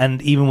wrong,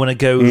 and even when it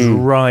goes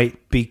right,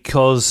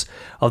 because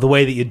of the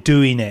way that you're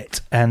doing it,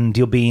 and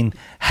you're being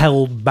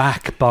held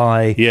back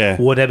by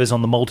whatever's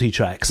on the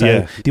multi-track.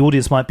 So the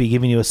audience might be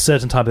giving you a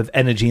certain type of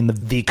energy, and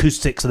the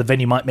acoustics of the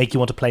venue might make you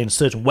want to play in a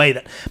certain way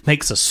that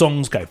makes the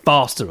songs go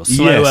faster or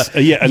slower.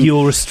 And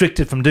you're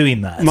restricted from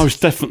doing that.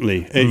 Most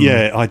definitely.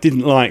 I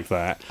didn't like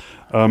that.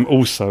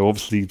 Also,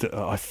 obviously,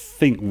 I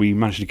think we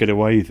managed to get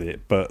away with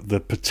it, but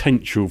the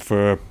potential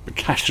for a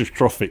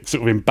catastrophic,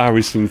 sort of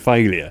embarrassing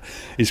failure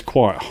is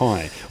quite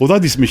high. Although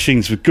these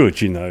machines were good,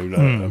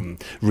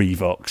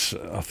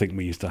 Revox, I think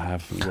we used to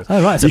have.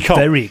 Oh, right, it's a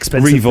very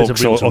expensive Revox, bit of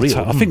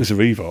reel-to-reel. I think it was a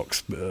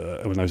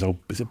Revox, when those old,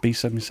 is it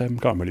B77?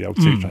 Can't remember the old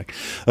two-track.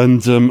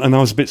 And I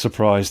was a bit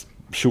surprised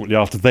shortly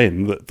after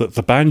then that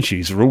the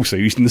Banshees were also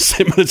using the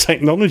similar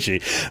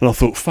technology, and I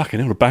thought, fucking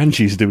hell, the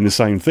Banshees are doing the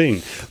same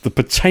thing. The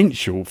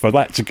potential for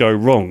that to go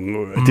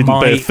wrong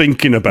didn't bear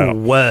thinking about.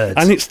 Word.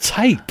 And it's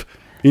tape.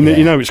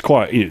 It's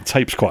quite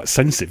tape's quite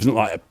sensitive. It's not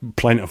like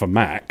playing it off a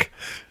Mac.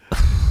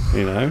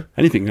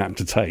 Anything can happen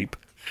to tape.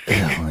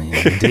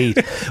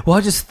 Indeed. Well,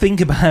 I just think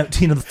about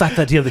the fact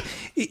that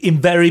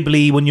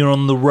invariably when you're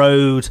on the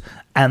road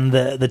and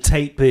the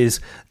tape is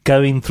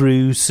going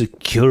through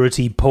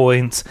security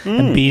points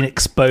and being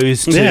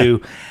exposed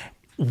to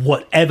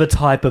whatever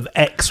type of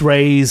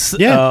X-rays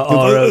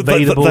are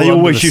available. They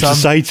always the used sun.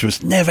 to say to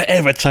us, never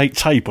ever take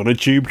tape on a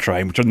tube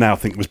train, which I now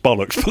think was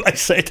bollocks, but they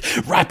said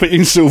wrap it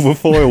in silver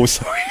foil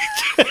so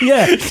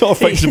it's not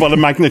affected by the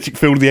magnetic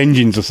field of the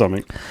engines or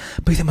something.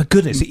 But my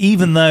goodness,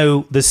 even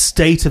though the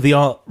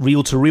state-of-the-art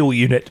reel-to-reel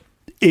unit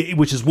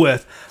which is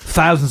worth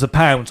thousands of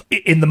pounds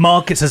in the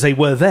markets as they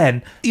were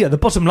then. Yeah, the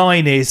bottom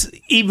line is,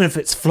 even if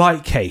it's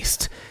flight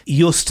cased,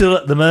 you're still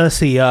at the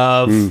mercy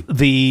of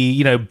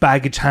the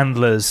baggage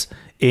handlers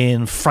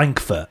in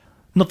Frankfurt.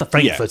 Not that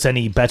Frankfurt's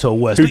any better or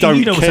worse, Who but don't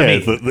you know what I care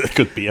mean. that there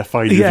could be a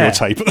failure of your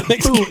tape at the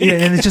next gig.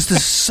 And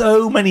there's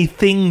so many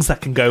things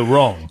that can go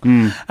wrong.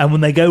 And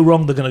when they go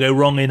wrong, they're going to go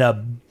wrong in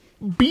a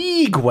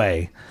big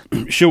way.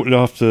 Shortly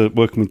after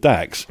working with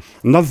Dax,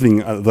 another thing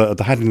that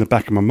I had in the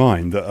back of my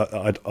mind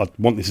that I'd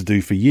wanted to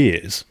do for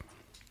years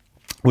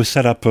was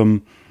set up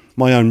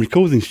my own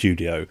recording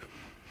studio,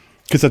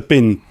 because I'd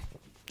been,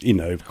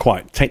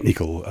 quite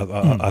technical.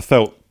 I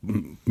felt,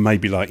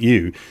 maybe like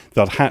you,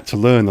 that I'd had to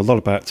learn a lot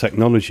about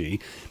technology,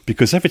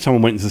 because every time I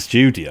went into the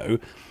studio,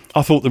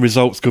 I thought the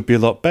results could be a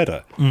lot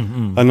better.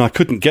 And I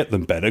couldn't get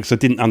them better because I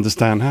didn't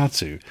understand how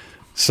to.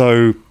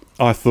 So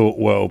I thought,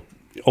 well,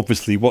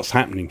 obviously what's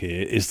happening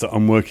here is that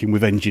I'm working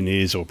with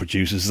engineers or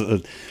producers that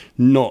are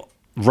not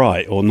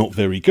right or not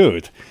very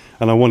good,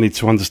 and I wanted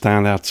to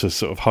understand how to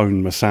sort of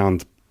hone my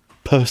sound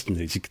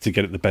personally to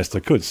get it the best I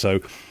could.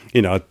 So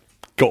I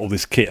got all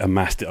this kit,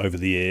 amassed it over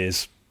the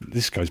years.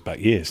 This goes back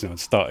years. I'd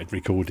started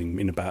recording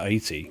in about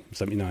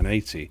 79,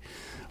 80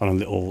 on a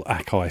little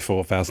Akai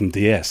 4000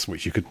 DS,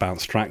 which you could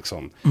bounce tracks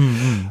on.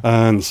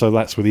 And so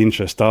that's where the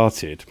interest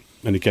started.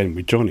 And again,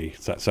 with Johnny,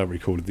 that's how I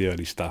recorded the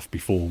early stuff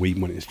before we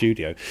went in the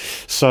studio.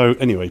 So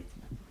anyway,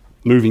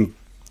 moving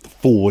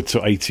forward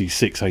to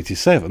 86,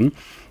 87,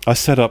 I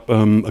set up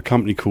a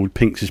company called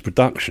Pinks's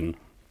Production,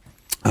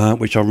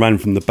 which I ran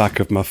from the back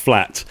of my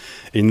flat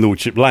in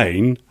Lordship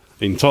Lane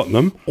in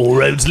Tottenham. All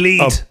roads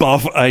lead.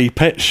 Above a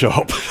pet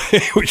shop,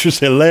 which was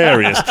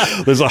hilarious.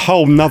 There's a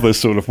whole nother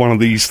sort of one of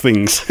these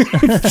things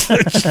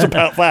just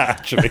about that,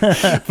 actually.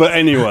 But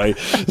anyway,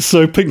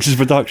 so Pinks's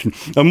Production.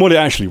 And what it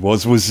actually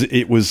was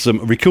it was a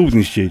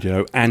recording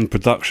studio and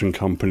production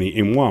company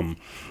in one,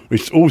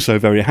 which is also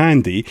very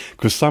handy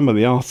because some of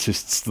the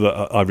artists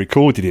that I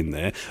recorded in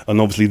there, and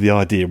obviously the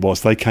idea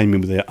was they came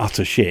in with their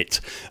utter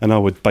shit, and I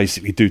would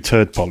basically do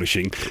turd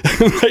polishing.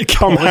 They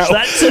come out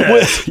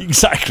with,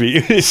 exactly.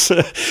 It's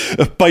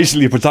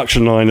basically a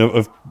production line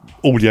of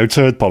audio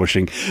turd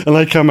polishing, and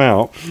they come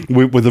out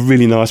with a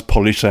really nice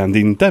polished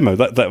sounding demo.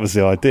 That was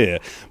the idea.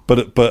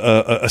 But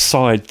a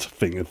side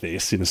thing of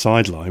this, in a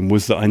sideline,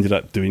 was that I ended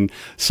up doing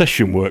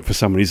session work for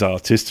some of these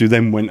artists who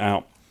then went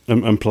out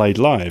and played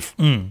live.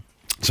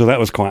 So that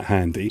was quite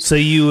handy. So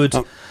you would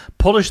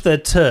polish their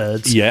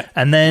turds,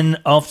 and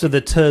then after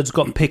the turds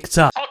got picked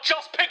up... I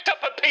just picked up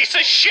a piece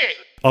of shit!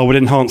 I would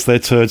enhance their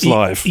turds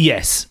live.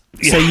 Yes.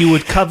 So you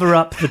would cover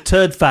up the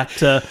turd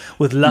factor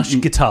with lush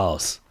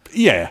guitars.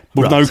 Yeah,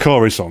 with no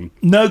chorus on.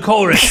 No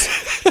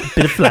chorus.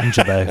 Bit of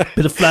flanger, though.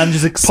 Bit of flange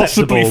is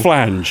acceptable. Possibly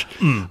flange.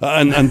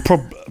 And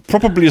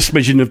probably a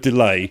smidgen of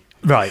delay.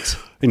 Right.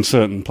 In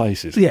certain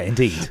places. Yeah,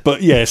 indeed.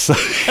 But yes.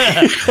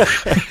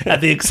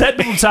 At the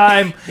acceptable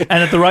time and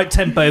at the right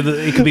tempo,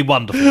 it could be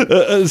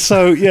wonderful.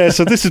 So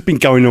this has been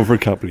going on for a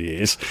couple of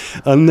years.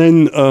 And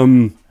then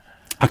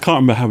I can't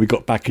remember how we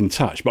got back in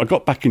touch, but I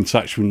got back in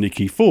touch with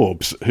Nicky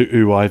Forbes,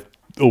 who I've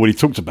already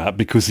talked about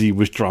because he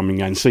was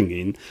drumming and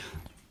singing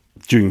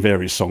during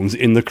various songs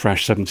in the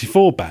Crash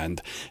 74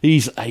 band.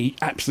 He's a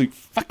absolute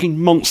fucking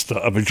monster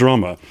of a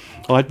drummer.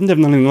 I'd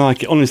never known anything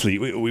like it. Honestly,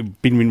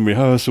 we've been in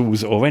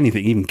rehearsals or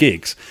anything, even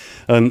gigs,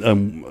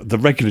 and the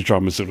regular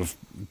drummers sort of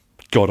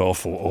got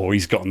off, or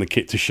he's got on the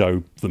kit to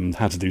show them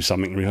how to do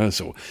something in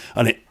rehearsal,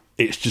 and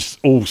it's just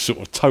all sort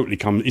of totally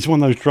comes. It's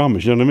one of those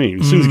drummers, you know what I mean?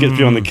 As soon as he gets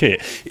behind the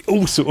kit, it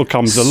all sort of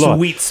comes alive.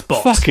 Sweet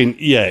spot. Fucking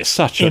it's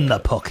such in the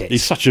pocket.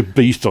 He's such a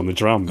beast on the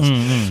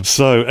drums.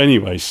 So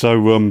anyway,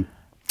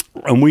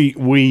 and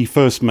we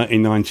first met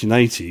in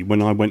 1980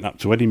 when I went up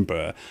to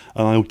Edinburgh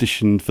and I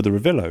auditioned for the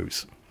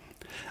Revillos.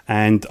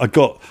 And I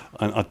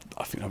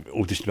think I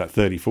auditioned about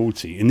 30,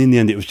 40. And in the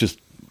end, it was just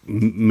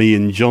me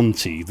and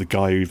Jonty, the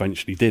guy who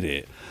eventually did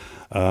it.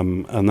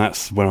 And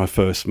that's when I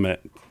first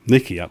met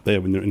Nicky up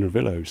there in the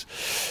Revillos.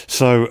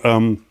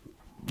 So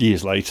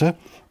years later,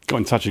 got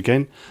in touch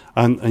again.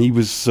 And he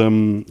was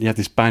he had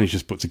this band he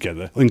just put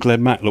together. I think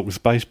Glenn Matlock was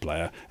the bass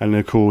player, and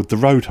they're called the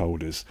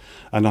Roadholders.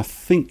 And I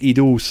think he'd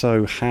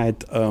also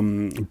had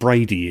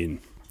Brady in.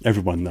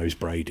 Everyone knows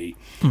Brady.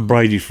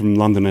 Brady from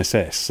London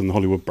SS and the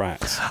Hollywood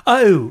Brats.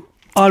 Oh,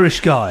 Irish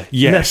guy.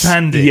 Yes.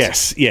 Left-handed.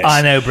 Yes.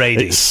 I know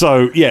Brady.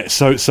 So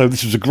this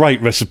was a great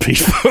recipe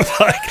for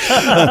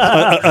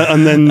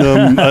and then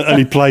and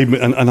he played me,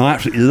 and I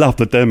absolutely loved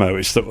the demo.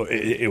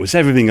 It was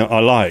everything I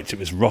liked. It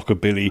was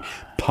rockabilly,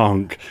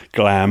 punk,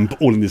 glam,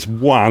 all in this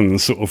one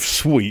sort of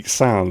sweet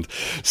sound.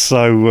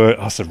 So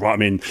I said, right,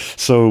 I'm in.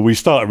 So we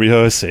started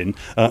rehearsing,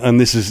 and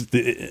this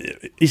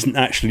isn't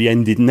actually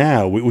ended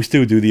now. We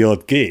still do the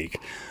odd gig.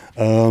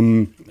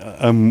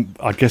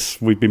 I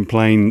guess we've been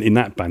playing in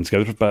that band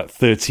together for about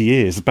 30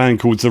 years. The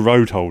band called the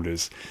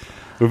Roadholders.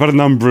 We've had a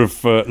number of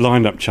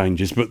lineup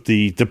changes, but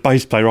the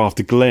bass player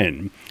after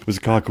Glenn was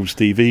a guy called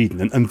Stevie,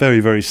 and very,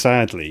 very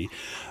sadly,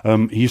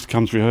 he used to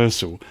come to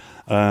rehearsal,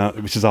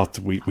 which is after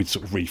we'd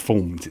sort of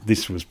reformed.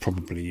 This was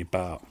probably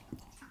about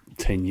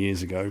 10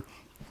 years ago.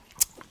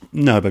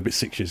 No, maybe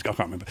 6 years ago, I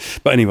can't remember.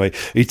 But anyway,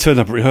 he turned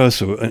up at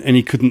rehearsal and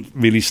he couldn't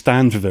really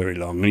stand for very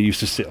long. And he used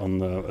to sit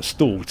on a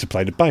stool to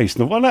play the bass.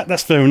 And I thought, well,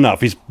 that's fair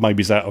enough. He's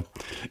out of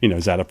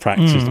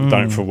practice,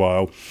 done it for a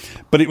while.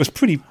 But it was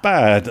pretty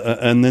bad.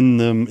 And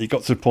then it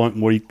got to the point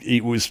where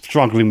he was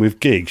struggling with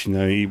gigs.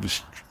 He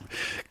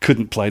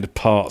couldn't play the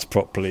parts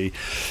properly.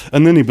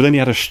 And then he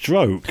had a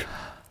stroke.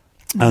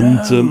 And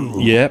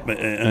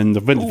and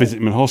I went to visit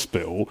him in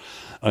hospital.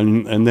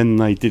 And then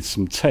they did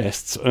some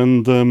tests,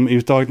 and he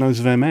was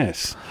diagnosed with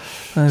MS.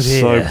 Oh,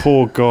 dear. So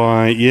poor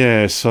guy,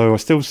 yeah. So I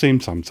still see him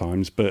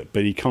sometimes, but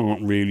he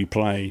can't really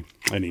play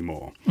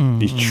anymore.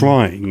 He's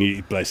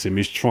trying, bless him.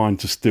 He's trying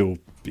to still,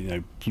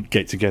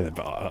 get together.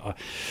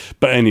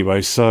 But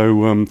anyway,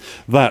 so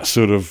that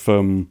sort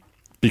of.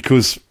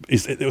 Because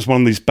it was one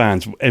of these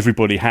bands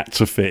everybody had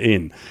to fit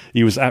in.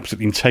 He was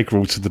absolutely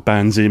integral to the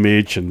band's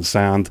image and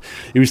sound.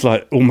 He was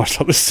almost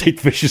like the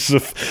Sid Vicious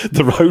of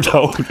the Road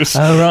Holders.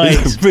 Oh, right.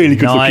 He's a really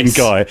good-looking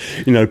guy.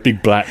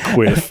 Big black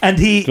quiff. And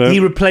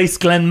he replaced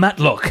Glenn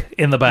Matlock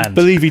in the band.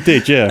 Believe he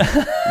did, yeah.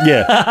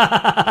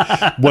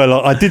 Yeah.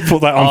 Well, I did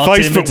put that on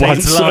Art Facebook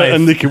imitates once, life.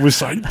 and Nicky was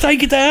saying,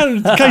 take it down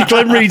in case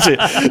Glenn reads it.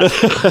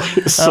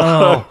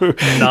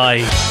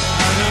 Nice.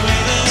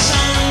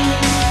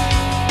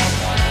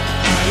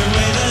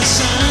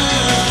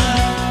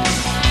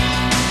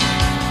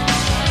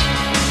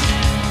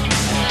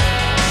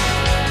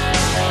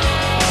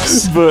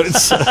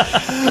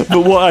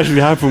 But what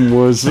actually happened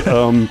was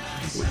the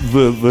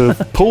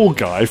Paul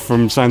guy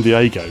from San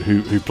Diego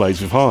who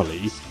plays with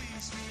Harley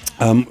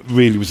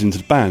really was into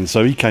the band,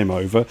 so he came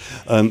over,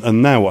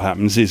 and now what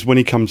happens is when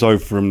he comes over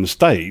from the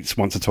States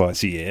once or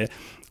twice a year,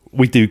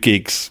 we do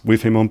gigs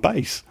with him on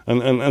bass,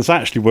 and it's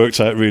actually worked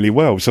out really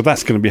well. So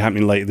that's going to be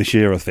happening later this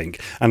year, I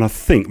think. And I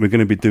think we're going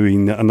to be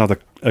doing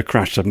a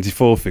Crash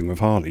 74 thing with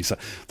Harley. So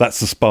that's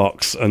the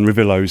Sparks and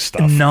Revillo's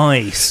stuff.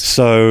 Nice.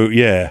 So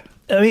yeah.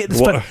 I mean,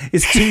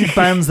 it's two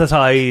bands that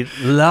I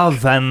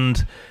love,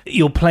 and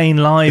you're playing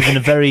live in a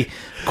very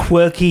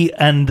quirky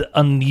and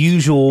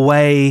unusual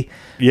way.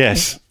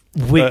 Yes.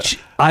 Which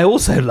I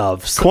also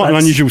love. So quite an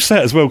unusual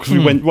set as well, because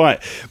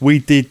we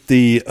did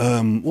the,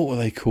 what were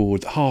they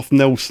called? Half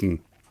Nelson.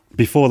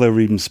 Before they were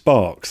even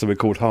Sparks, they were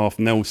called Half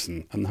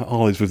Nelson, and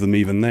Harley's with them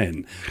even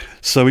then.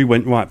 So we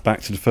went right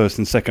back to the first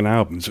and second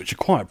albums, which are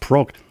quite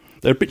prog.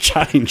 They're a bit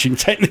challenging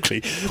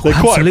technically. They're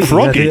quite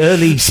proggy. The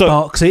early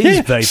Sparks is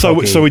very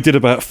proggy. So we did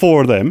about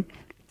 4 of them,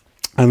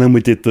 and then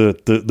we did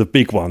the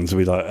big ones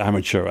with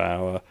Amateur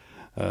Hour,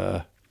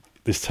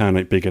 This Town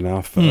Ain't Big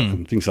Enough,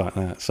 and things like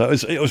that. So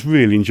it was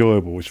really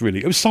enjoyable.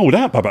 It was sold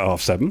out by about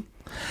 7:30.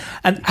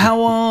 And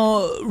how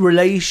are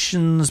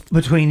relations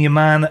between your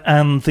man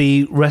and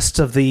the rest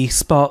of the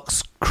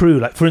Sparks crew?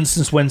 Like, for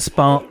instance, when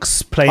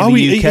Sparks played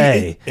the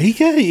UK.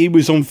 He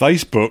was on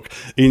Facebook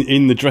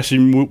in the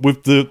dressing room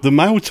with the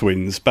male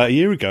twins about a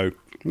year ago.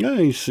 Yeah,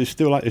 he's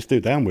still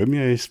down with him.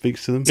 Yeah, he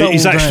speaks to them.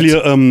 He's actually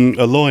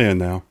a lawyer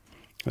now,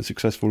 a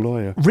successful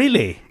lawyer.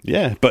 Really?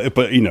 Yeah, but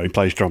he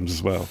plays drums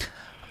as well.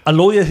 A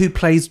lawyer who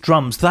plays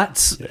drums,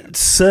 that's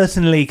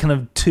certainly kind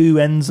of two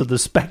ends of the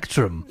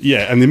spectrum.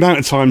 Yeah, and the amount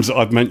of times that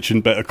I've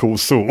mentioned Better Call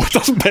Saul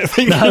doesn't better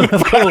think. No,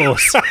 of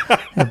course.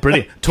 Yeah,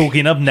 brilliant.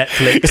 Talking of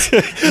Netflix.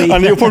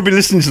 And you'll probably be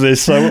listening to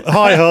this, so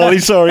hi Harley,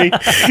 sorry.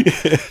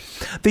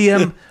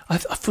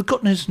 I've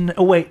forgotten his name.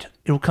 Oh wait,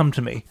 it'll come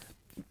to me.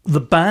 The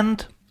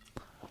band,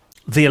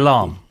 The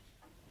Alarm.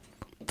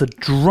 The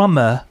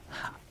drummer,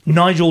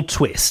 Nigel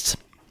Twist.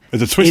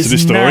 There's a twist to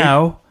this story.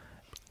 Now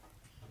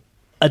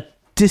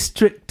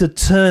district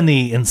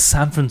attorney in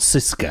San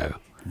Francisco.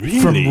 Really?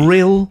 From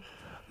real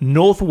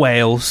North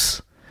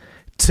Wales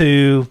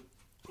to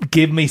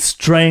give me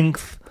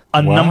strength,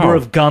 a number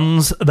of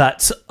guns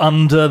that's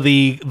under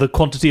the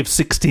quantity of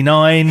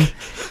 69,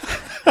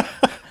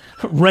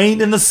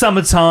 rain in the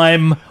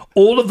summertime,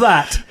 all of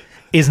that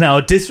is now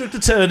a district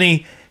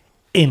attorney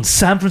in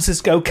San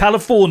Francisco,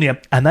 California,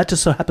 and that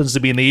just so happens to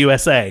be in the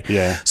USA.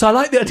 Yeah. So I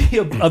like the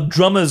idea of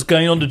drummers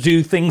going on to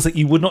do things that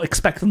you would not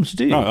expect them to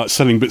do. No, like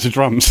selling bits of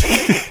drums.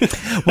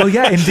 Well,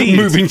 yeah, indeed.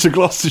 Moving to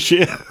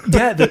Gloucestershire.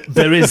 Yeah,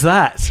 there is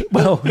that.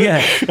 Well,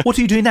 yeah. What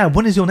are you doing now?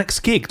 When is your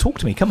next gig? Talk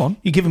to me. Come on.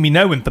 You're giving me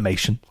no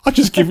information. I've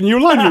just given you a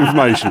load of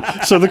information.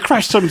 So the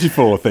Crash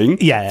 74 thing,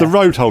 the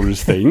Road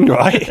Holders thing,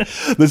 right?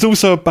 There's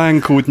also a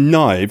band called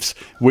Knives,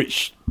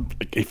 which,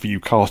 if you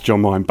cast your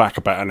mind back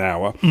about an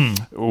hour,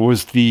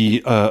 was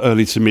the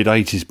early to mid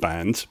 80s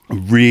band.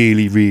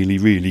 Really, really,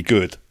 really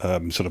good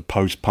sort of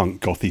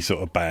post-punk gothy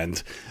sort of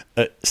band.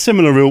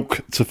 Similar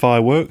ilk to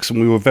Fireworks, and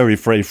we were very,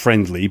 very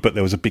friendly, but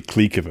there was a big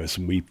clique of us,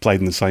 and we played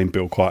in the same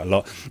bill quite a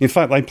lot. In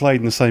fact, they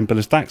played in the same bill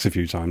as Dax a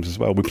few times as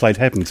well. We played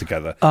Heaven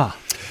together.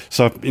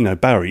 So,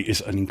 Barry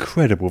is an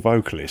incredible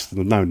vocalist,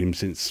 and I've known him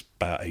since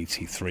about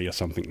 83 or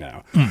something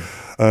now.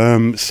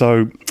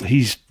 So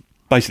he's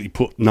basically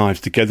put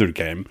Knives together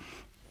again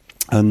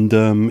and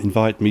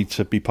invited me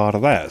to be part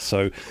of that.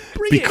 So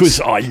because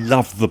I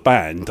love the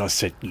band, I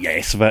said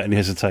yes without any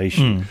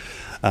hesitation.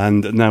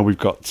 And now we've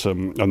got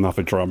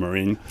another drummer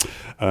in,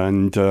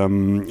 and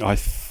I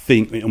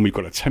think, and we've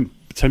got a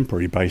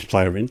temporary bass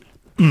player in.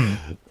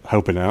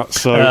 helping out.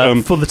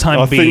 So for the time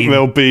I being. think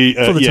there'll be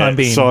For the time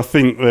being. So I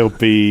think there'll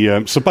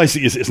be. So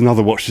basically, it's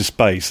another Watch This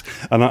Space,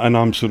 and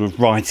I'm sort of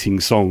writing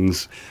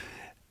songs,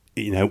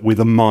 with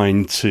a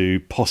mind to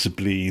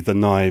possibly the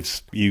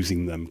Knives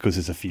using them, because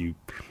there's a few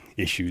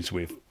issues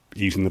with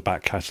using the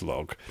back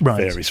catalogue for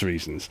Right. various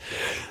reasons.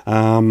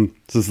 So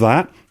there's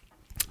that.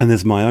 And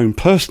there's my own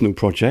personal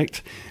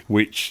project,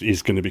 which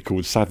is going to be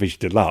called Savage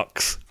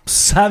Deluxe.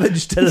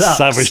 Savage Deluxe.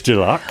 Savage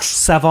Deluxe.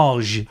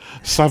 Savage.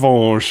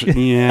 Savage,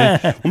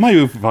 yeah. Well,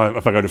 maybe if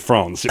I go to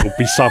France, it will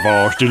be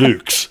Savage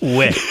Deluxe.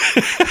 Ouais.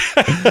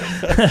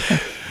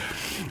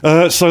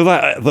 So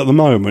that at the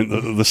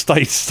moment, the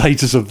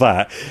status of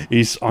that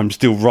is I'm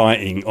still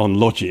writing on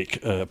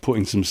Logic,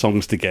 putting some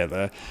songs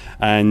together,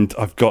 and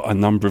I've got a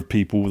number of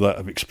people that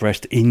have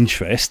expressed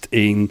interest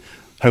in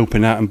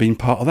helping out and being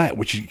part of that,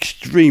 which is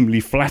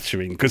extremely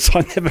flattering, because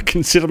I never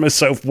consider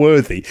myself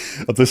worthy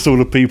of the sort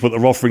of people that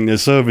are offering their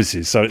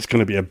services. So it's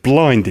going to be a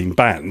blinding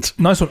band.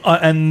 Nice one.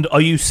 And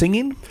are you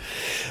singing?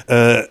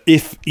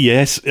 If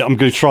yes, I'm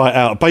going to try it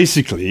out.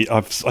 Basically,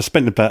 I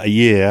spent about a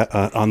year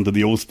under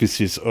the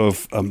auspices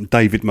of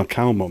David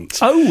McCalmont.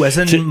 Oh, as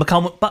in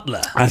McCalmont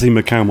Butler. As in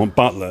McCalmont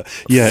Butler,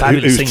 yeah,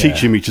 Fabulous who's singer.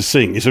 teaching me to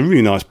sing. He's a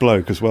really nice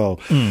bloke as well.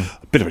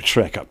 A bit of a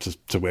trek up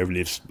to where he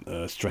lives,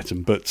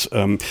 Streatham. But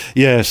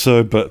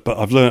but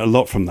I've learned a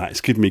lot from that.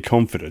 It's given me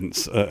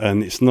confidence,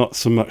 and it's not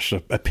so much a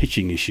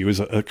pitching issue as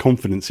a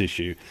confidence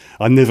issue.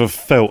 I never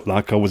felt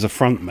like I was a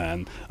front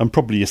man, and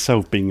probably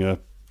yourself being a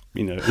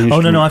Oh,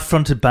 no, I've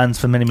fronted bands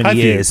for many, many Have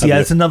you? years. Have Yeah,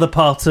 you? it's another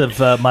part of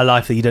my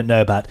life that you don't know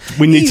about.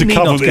 We need You to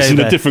cover not this go in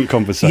there. a different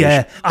conversation.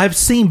 Yeah, I've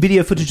seen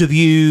video footage of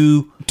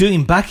you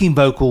doing backing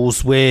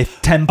vocals with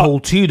Paul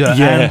Tudor,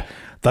 yeah. and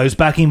those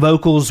backing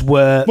vocals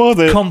were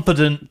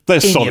confident they're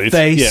in solid, your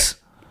face.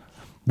 yeah.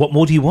 What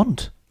more do you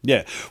want?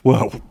 Yeah,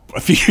 well,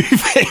 a few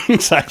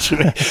things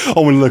actually. I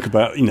want to look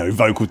about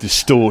vocal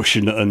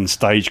distortion and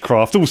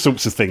stagecraft, all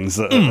sorts of things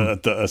that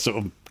are sort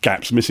of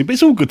gaps missing. But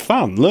it's all good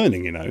fun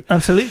learning,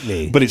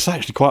 Absolutely. But it's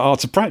actually quite hard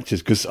to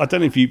practice, because I don't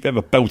know if you've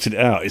ever belted it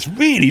out. It's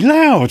really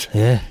loud.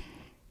 Yeah,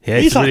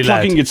 It's like really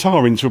plugging loud.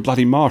 guitar into a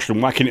bloody Marshall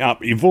and whacking it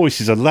up. Your voice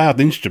is a loud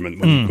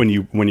instrument when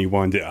you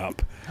wind it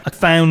up. I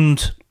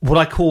found what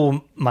I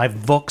call my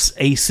Vox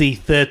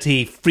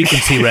AC30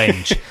 frequency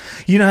range.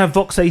 You know how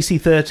Vox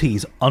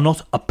AC30s are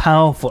not a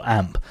powerful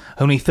amp,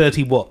 only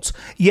 30 watts,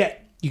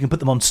 yet you can put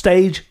them on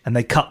stage and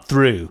they cut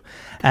through.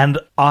 And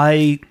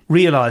I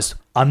realised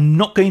I'm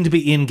not going to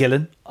be Ian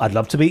Gillan. I'd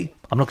love to be.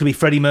 I'm not going to be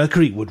Freddie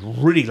Mercury. Would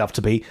really love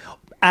to be.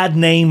 Add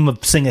name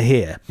of singer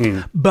here.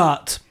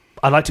 But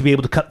I like to be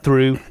able to cut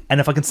through, and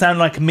if I can sound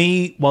like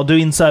me while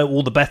doing so,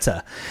 all the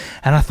better.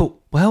 And I thought,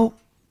 well,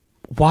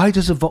 why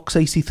does a Vox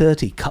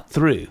AC30 cut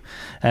through?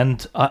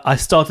 And I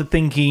started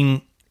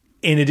thinking,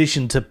 in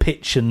addition to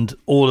pitch and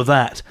all of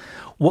that,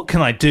 what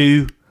can I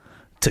do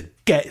to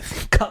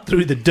cut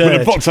through the dirt? Well,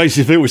 the Vox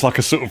AC30 was like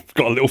a sort of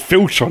got a little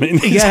filter on it.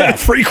 And it's Yeah. that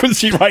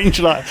frequency range,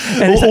 like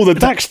And all the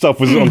DAC stuff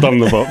was done in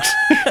the Vox.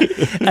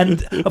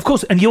 And of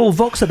course, and your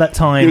Vox at that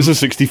time, It was a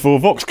 64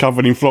 Vox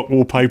covered in flock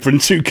wallpaper and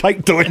 2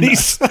 cake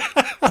doilies.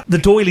 the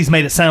doilies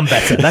made it sound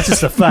better. That's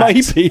just a fact.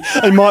 Maybe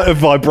they might have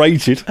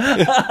vibrated.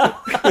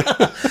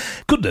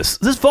 Goodness,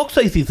 this Vox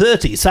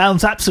AC30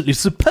 sounds absolutely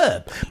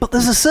superb, but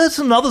there's a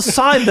certain other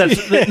sign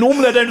that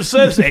normally I don't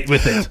associate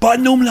with it. But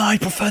normally I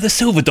prefer the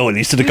silver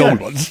doilies to the gold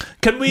ones.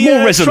 Can we More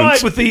try resonant.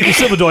 it with the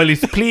silver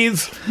doilies,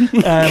 please?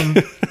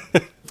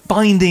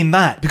 Finding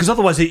that, because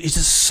otherwise it's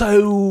just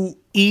so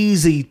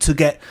easy to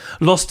get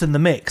lost in the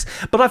mix.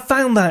 But I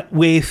found that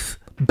with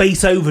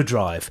bass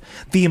overdrive,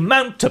 the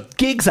amount of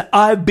gigs that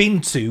I've been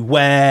to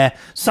where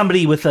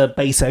somebody with a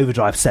bass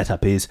overdrive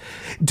setup is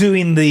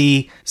doing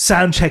the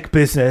sound check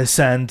business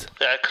and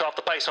cut off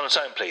the bass on its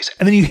own, please.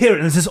 And then you hear it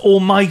and there's this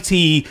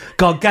almighty,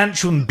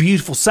 gargantuan,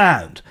 beautiful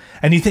sound.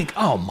 And you think,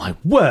 oh my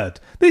word,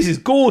 this is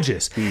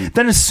gorgeous.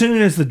 Then as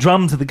soon as the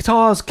drums and the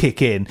guitars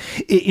kick in,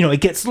 it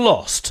ges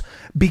lost.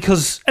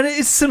 Because, and it's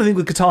a similar thing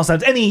with guitar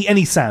sounds,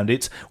 any sound,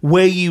 it's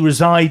where you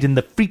reside in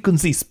the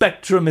frequency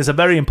spectrum is a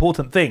very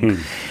important thing.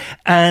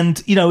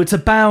 And, it's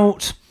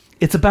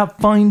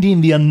about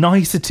finding the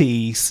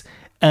niceties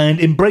and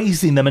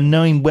embracing them and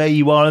knowing where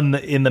you are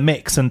in the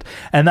mix, and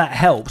that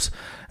helps.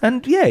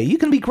 And yeah, you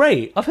can be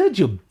great. I've heard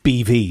your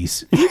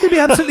BVs. You can be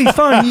absolutely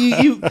fine.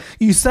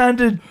 You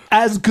sounded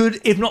as good,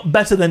 if not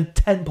better, than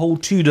Paul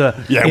Tudor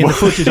in the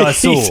footage I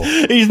saw.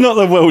 He's not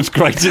the world's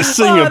greatest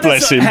singer,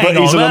 bless him, but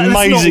he's an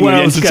amazingly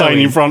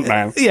entertaining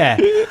frontman. Yeah.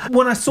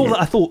 When I saw that,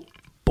 I thought,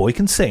 boy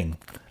can sing.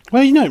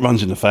 Well, it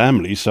runs in the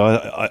family, so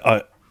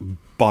I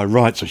by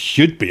rights I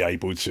should be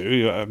able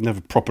to. I've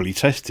never properly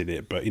tested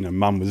it, but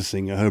Mum was a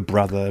singer, her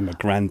brother, my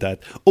granddad,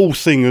 all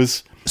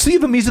singers. So you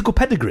have a musical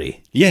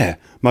pedigree? Yeah,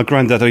 my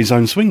granddad had his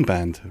own swing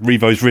band,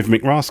 Revo's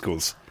Rhythmic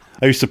Rascals.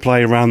 I used to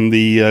play around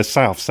the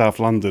South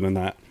London and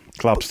that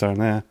clubs down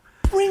there.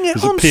 Bring it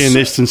He's a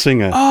pianist and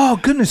singer. Oh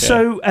goodness! Yeah.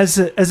 So as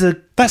a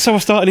that's how I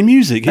started in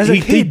music. As a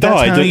kid, he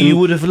died. That's how you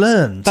would have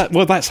learned.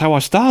 That's how I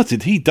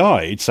started. He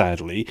died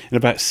sadly in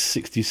about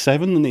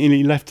 1967, and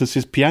he left us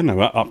his piano,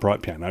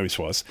 upright piano, this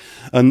was,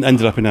 and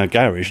ended up in our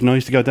garage. And I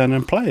used to go down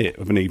and play it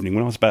of an evening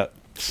when I was about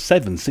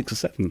 6 or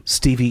 7.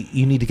 Stevie,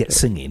 you need to get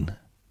singing.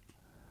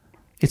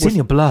 It's in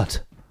your blood.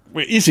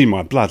 Well, it is in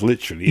my blood,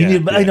 literally. Yeah,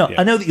 I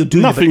know that you're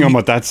doing nothing on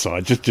my dad's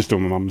side, just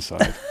on my mum's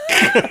side.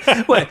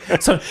 Wait,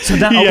 so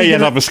now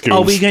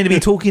are we going to be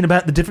talking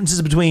about the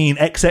differences between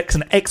XX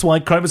and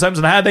XY chromosomes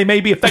and how they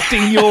may be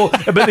affecting your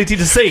ability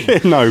to sing?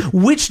 No.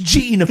 Which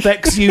gene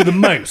affects you the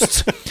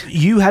most?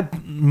 You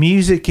had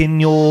music in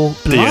your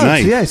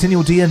blood. DNA. Yeah, it's in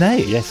your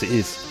DNA. Yes, it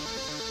is.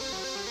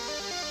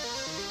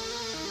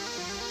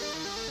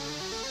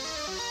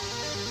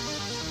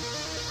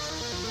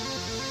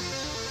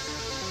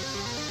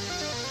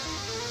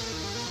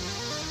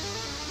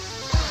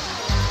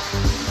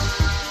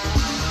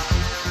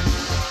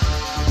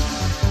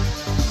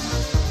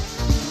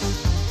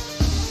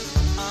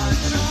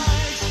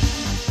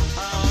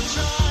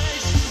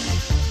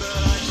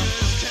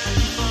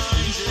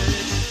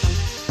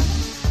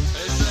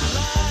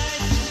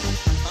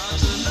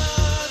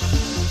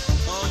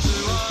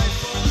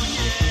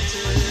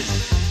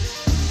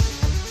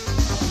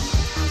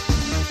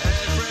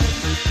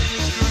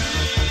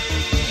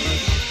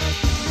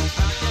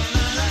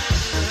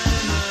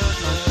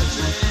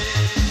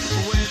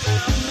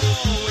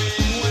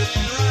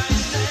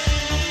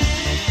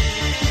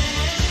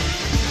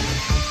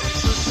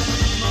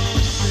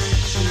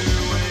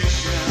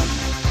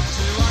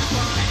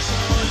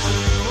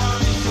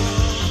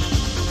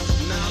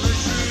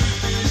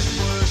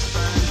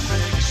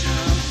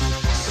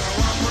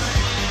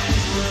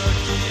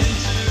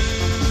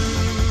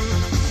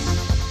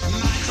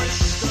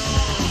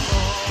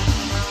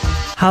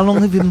 How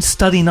long have you been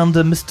studying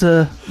under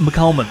Mr.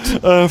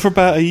 McCalmont? For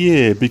about a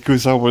year,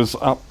 because I was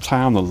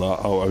uptown a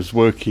lot. I was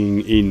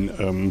working in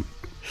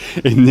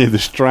near the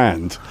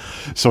Strand,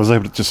 so I was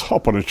able to just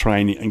hop on a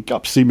train and go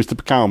up to see Mr.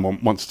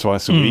 McCalmont once or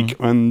twice a week.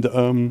 And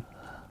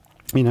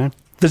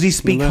does he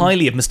speak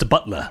highly of Mr.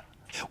 Butler?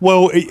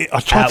 Well, I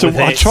tried to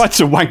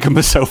wanker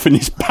myself in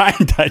his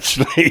band,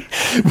 actually.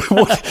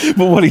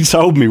 But what he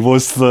told me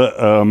was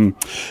that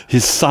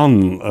his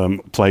son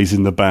plays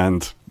in the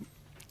band.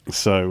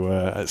 So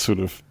it sort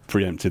of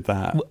preempted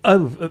that.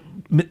 Mr.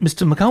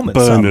 McCalmont.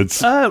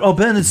 Bernard's.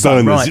 Bernard's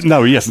son, right.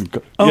 No, he hasn't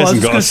got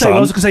a son. I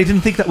was going to say, I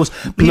didn't think that was...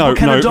 People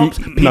can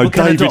adopt.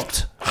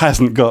 David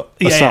hasn't got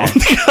a son.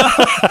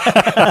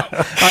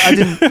 I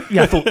didn't...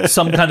 Yeah, I thought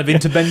some kind of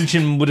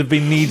intervention would have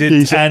been needed.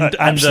 He's an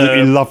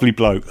absolutely lovely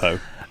bloke, though.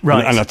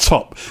 Right. And a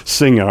top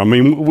singer. I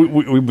mean,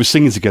 we were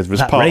singing together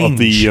as part of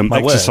the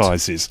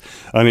exercises.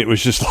 And it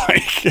was just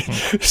like,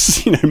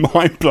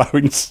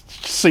 mind-blowing,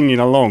 singing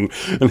along.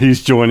 And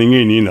he's joining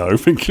in,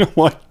 thinking, oh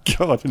my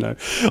God, I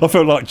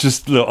felt like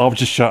I'll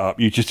just shut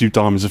up. You just do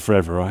Diamonds Are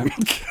Forever, right?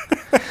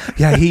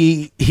 Yeah,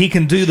 he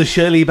can do the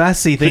Shirley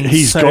Bassey thing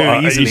He's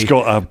easily.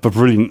 got a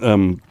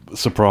brilliant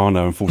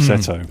soprano and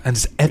falsetto. And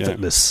it's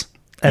effortless.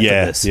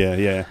 Yeah.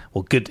 Yeah.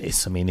 Well,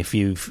 goodness, I mean, if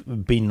you've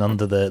been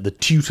under the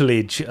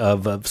tutelage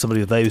of somebody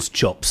with those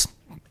chops,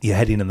 you're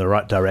heading in the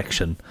right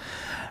direction.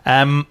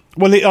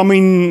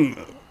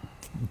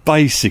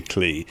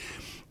 Basically,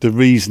 the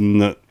reason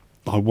that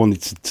I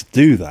wanted to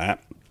do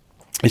that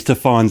is to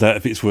find out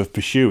if it's worth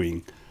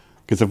pursuing,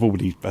 because I've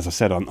already, as I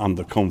said, I'm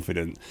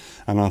underconfident,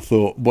 and I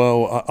thought,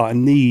 well, I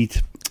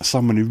need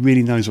someone who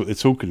really knows what they're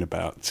talking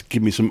about to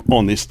give me some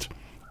honest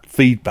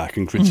feedback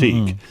and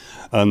critique.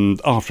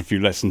 And after a few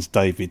lessons,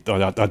 David,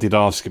 I did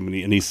ask him,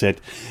 and he said,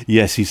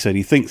 yes, he said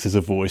he thinks there's a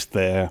voice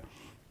there,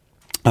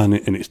 and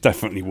it's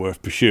definitely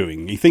worth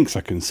pursuing. He thinks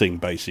I can sing,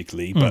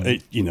 basically, but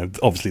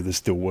obviously there's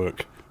still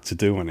work to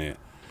do on it.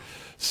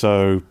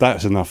 So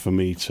that's enough for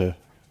me to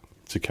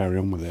carry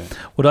on with it.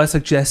 What I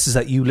suggest is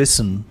that you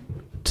listen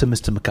to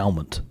Mr.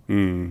 McCalmont.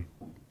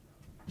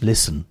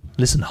 Listen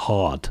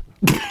hard.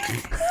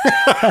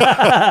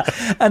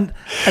 and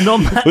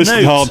on that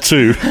listen note, hard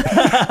too.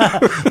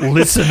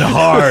 Listen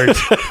hard.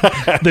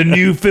 The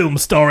new film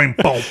starring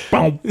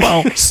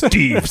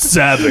Steve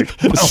Savage.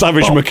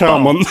 Savage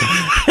McCalmont.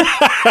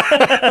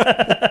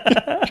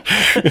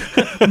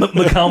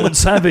 McCalmont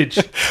Savage.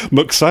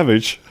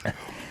 McSavage.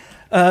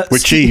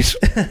 With cheese.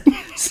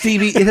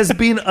 Stevie, it has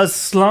been a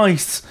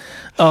slice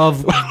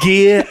of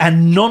gear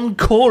and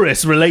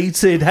non-chorus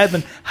related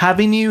heaven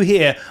having you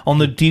here on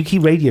the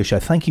Dukey Radio Show.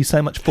 Thank you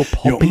so much for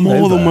popping You're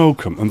more over. than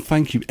welcome, and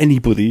thank you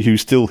anybody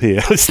who's still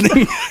here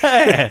listening.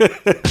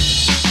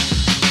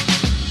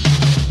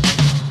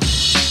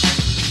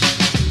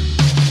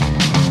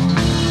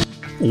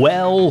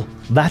 Well,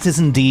 that is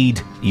indeed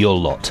your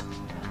lot.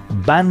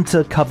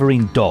 Banter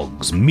covering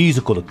dogs,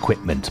 musical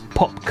equipment,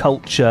 pop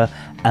culture,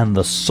 and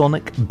the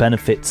sonic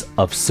benefits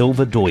of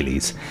silver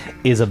doilies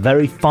is a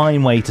very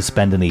fine way to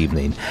spend an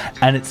evening,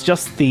 and it's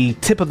just the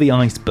tip of the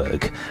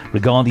iceberg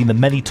regarding the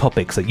many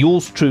topics that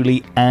yours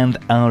truly and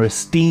our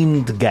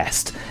esteemed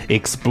guest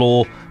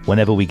explore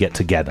whenever we get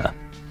together.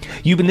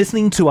 You've been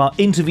listening to our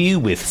interview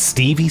with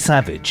Stevie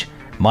Savage.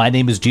 My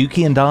name is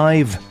Dukey and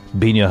I've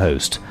been your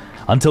host.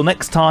 Until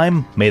next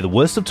time, may the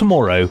worst of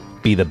tomorrow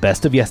be the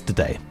best of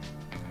yesterday.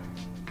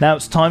 Now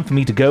it's time for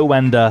me to go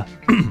and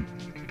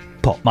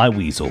pop my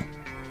weasel.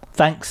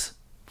 Thanks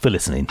for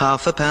listening.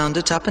 Half a pound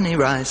of tuppenny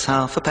rice,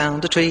 half a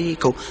pound of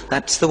treacle.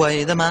 That's the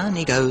way the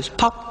money goes.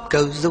 Pop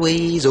goes the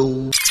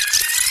weasel.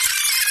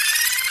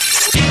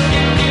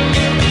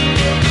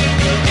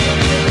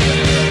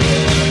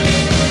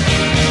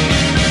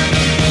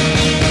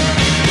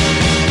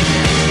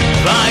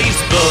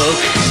 Facebook.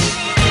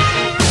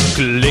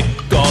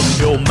 Click on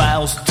your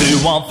mouse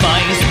to our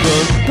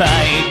Facebook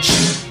page.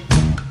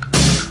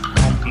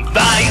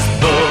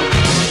 Facebook.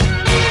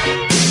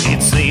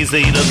 It's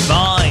easy to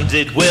find,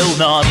 it will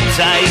not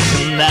take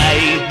an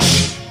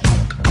age.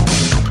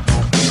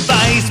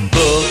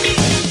 Facebook.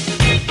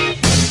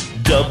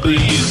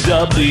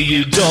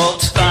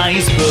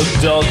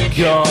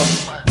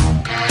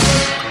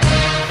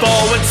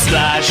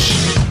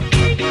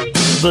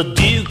 www.facebook.com/The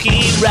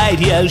Dukey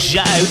Radio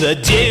Show, The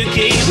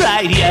Dukey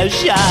Radio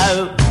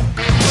Show.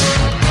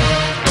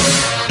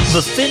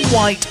 The thin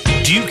white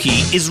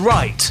Dukey is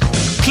right.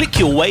 Click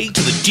your way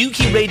to the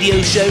Dukey Radio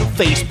Show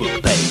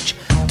Facebook page,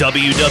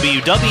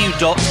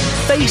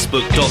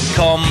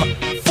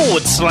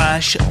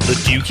 www.facebook.com/The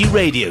Dukey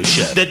Radio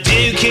Show. The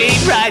Dukey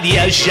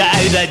Radio Show,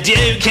 The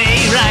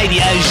Dukey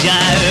Radio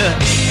Show.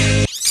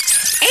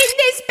 In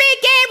this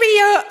big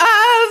area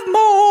of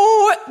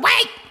more...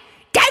 Wait,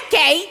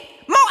 Dukey,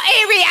 my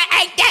area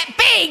ain't that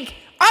big.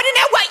 I don't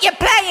know what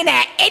you're playing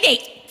at,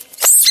 innit?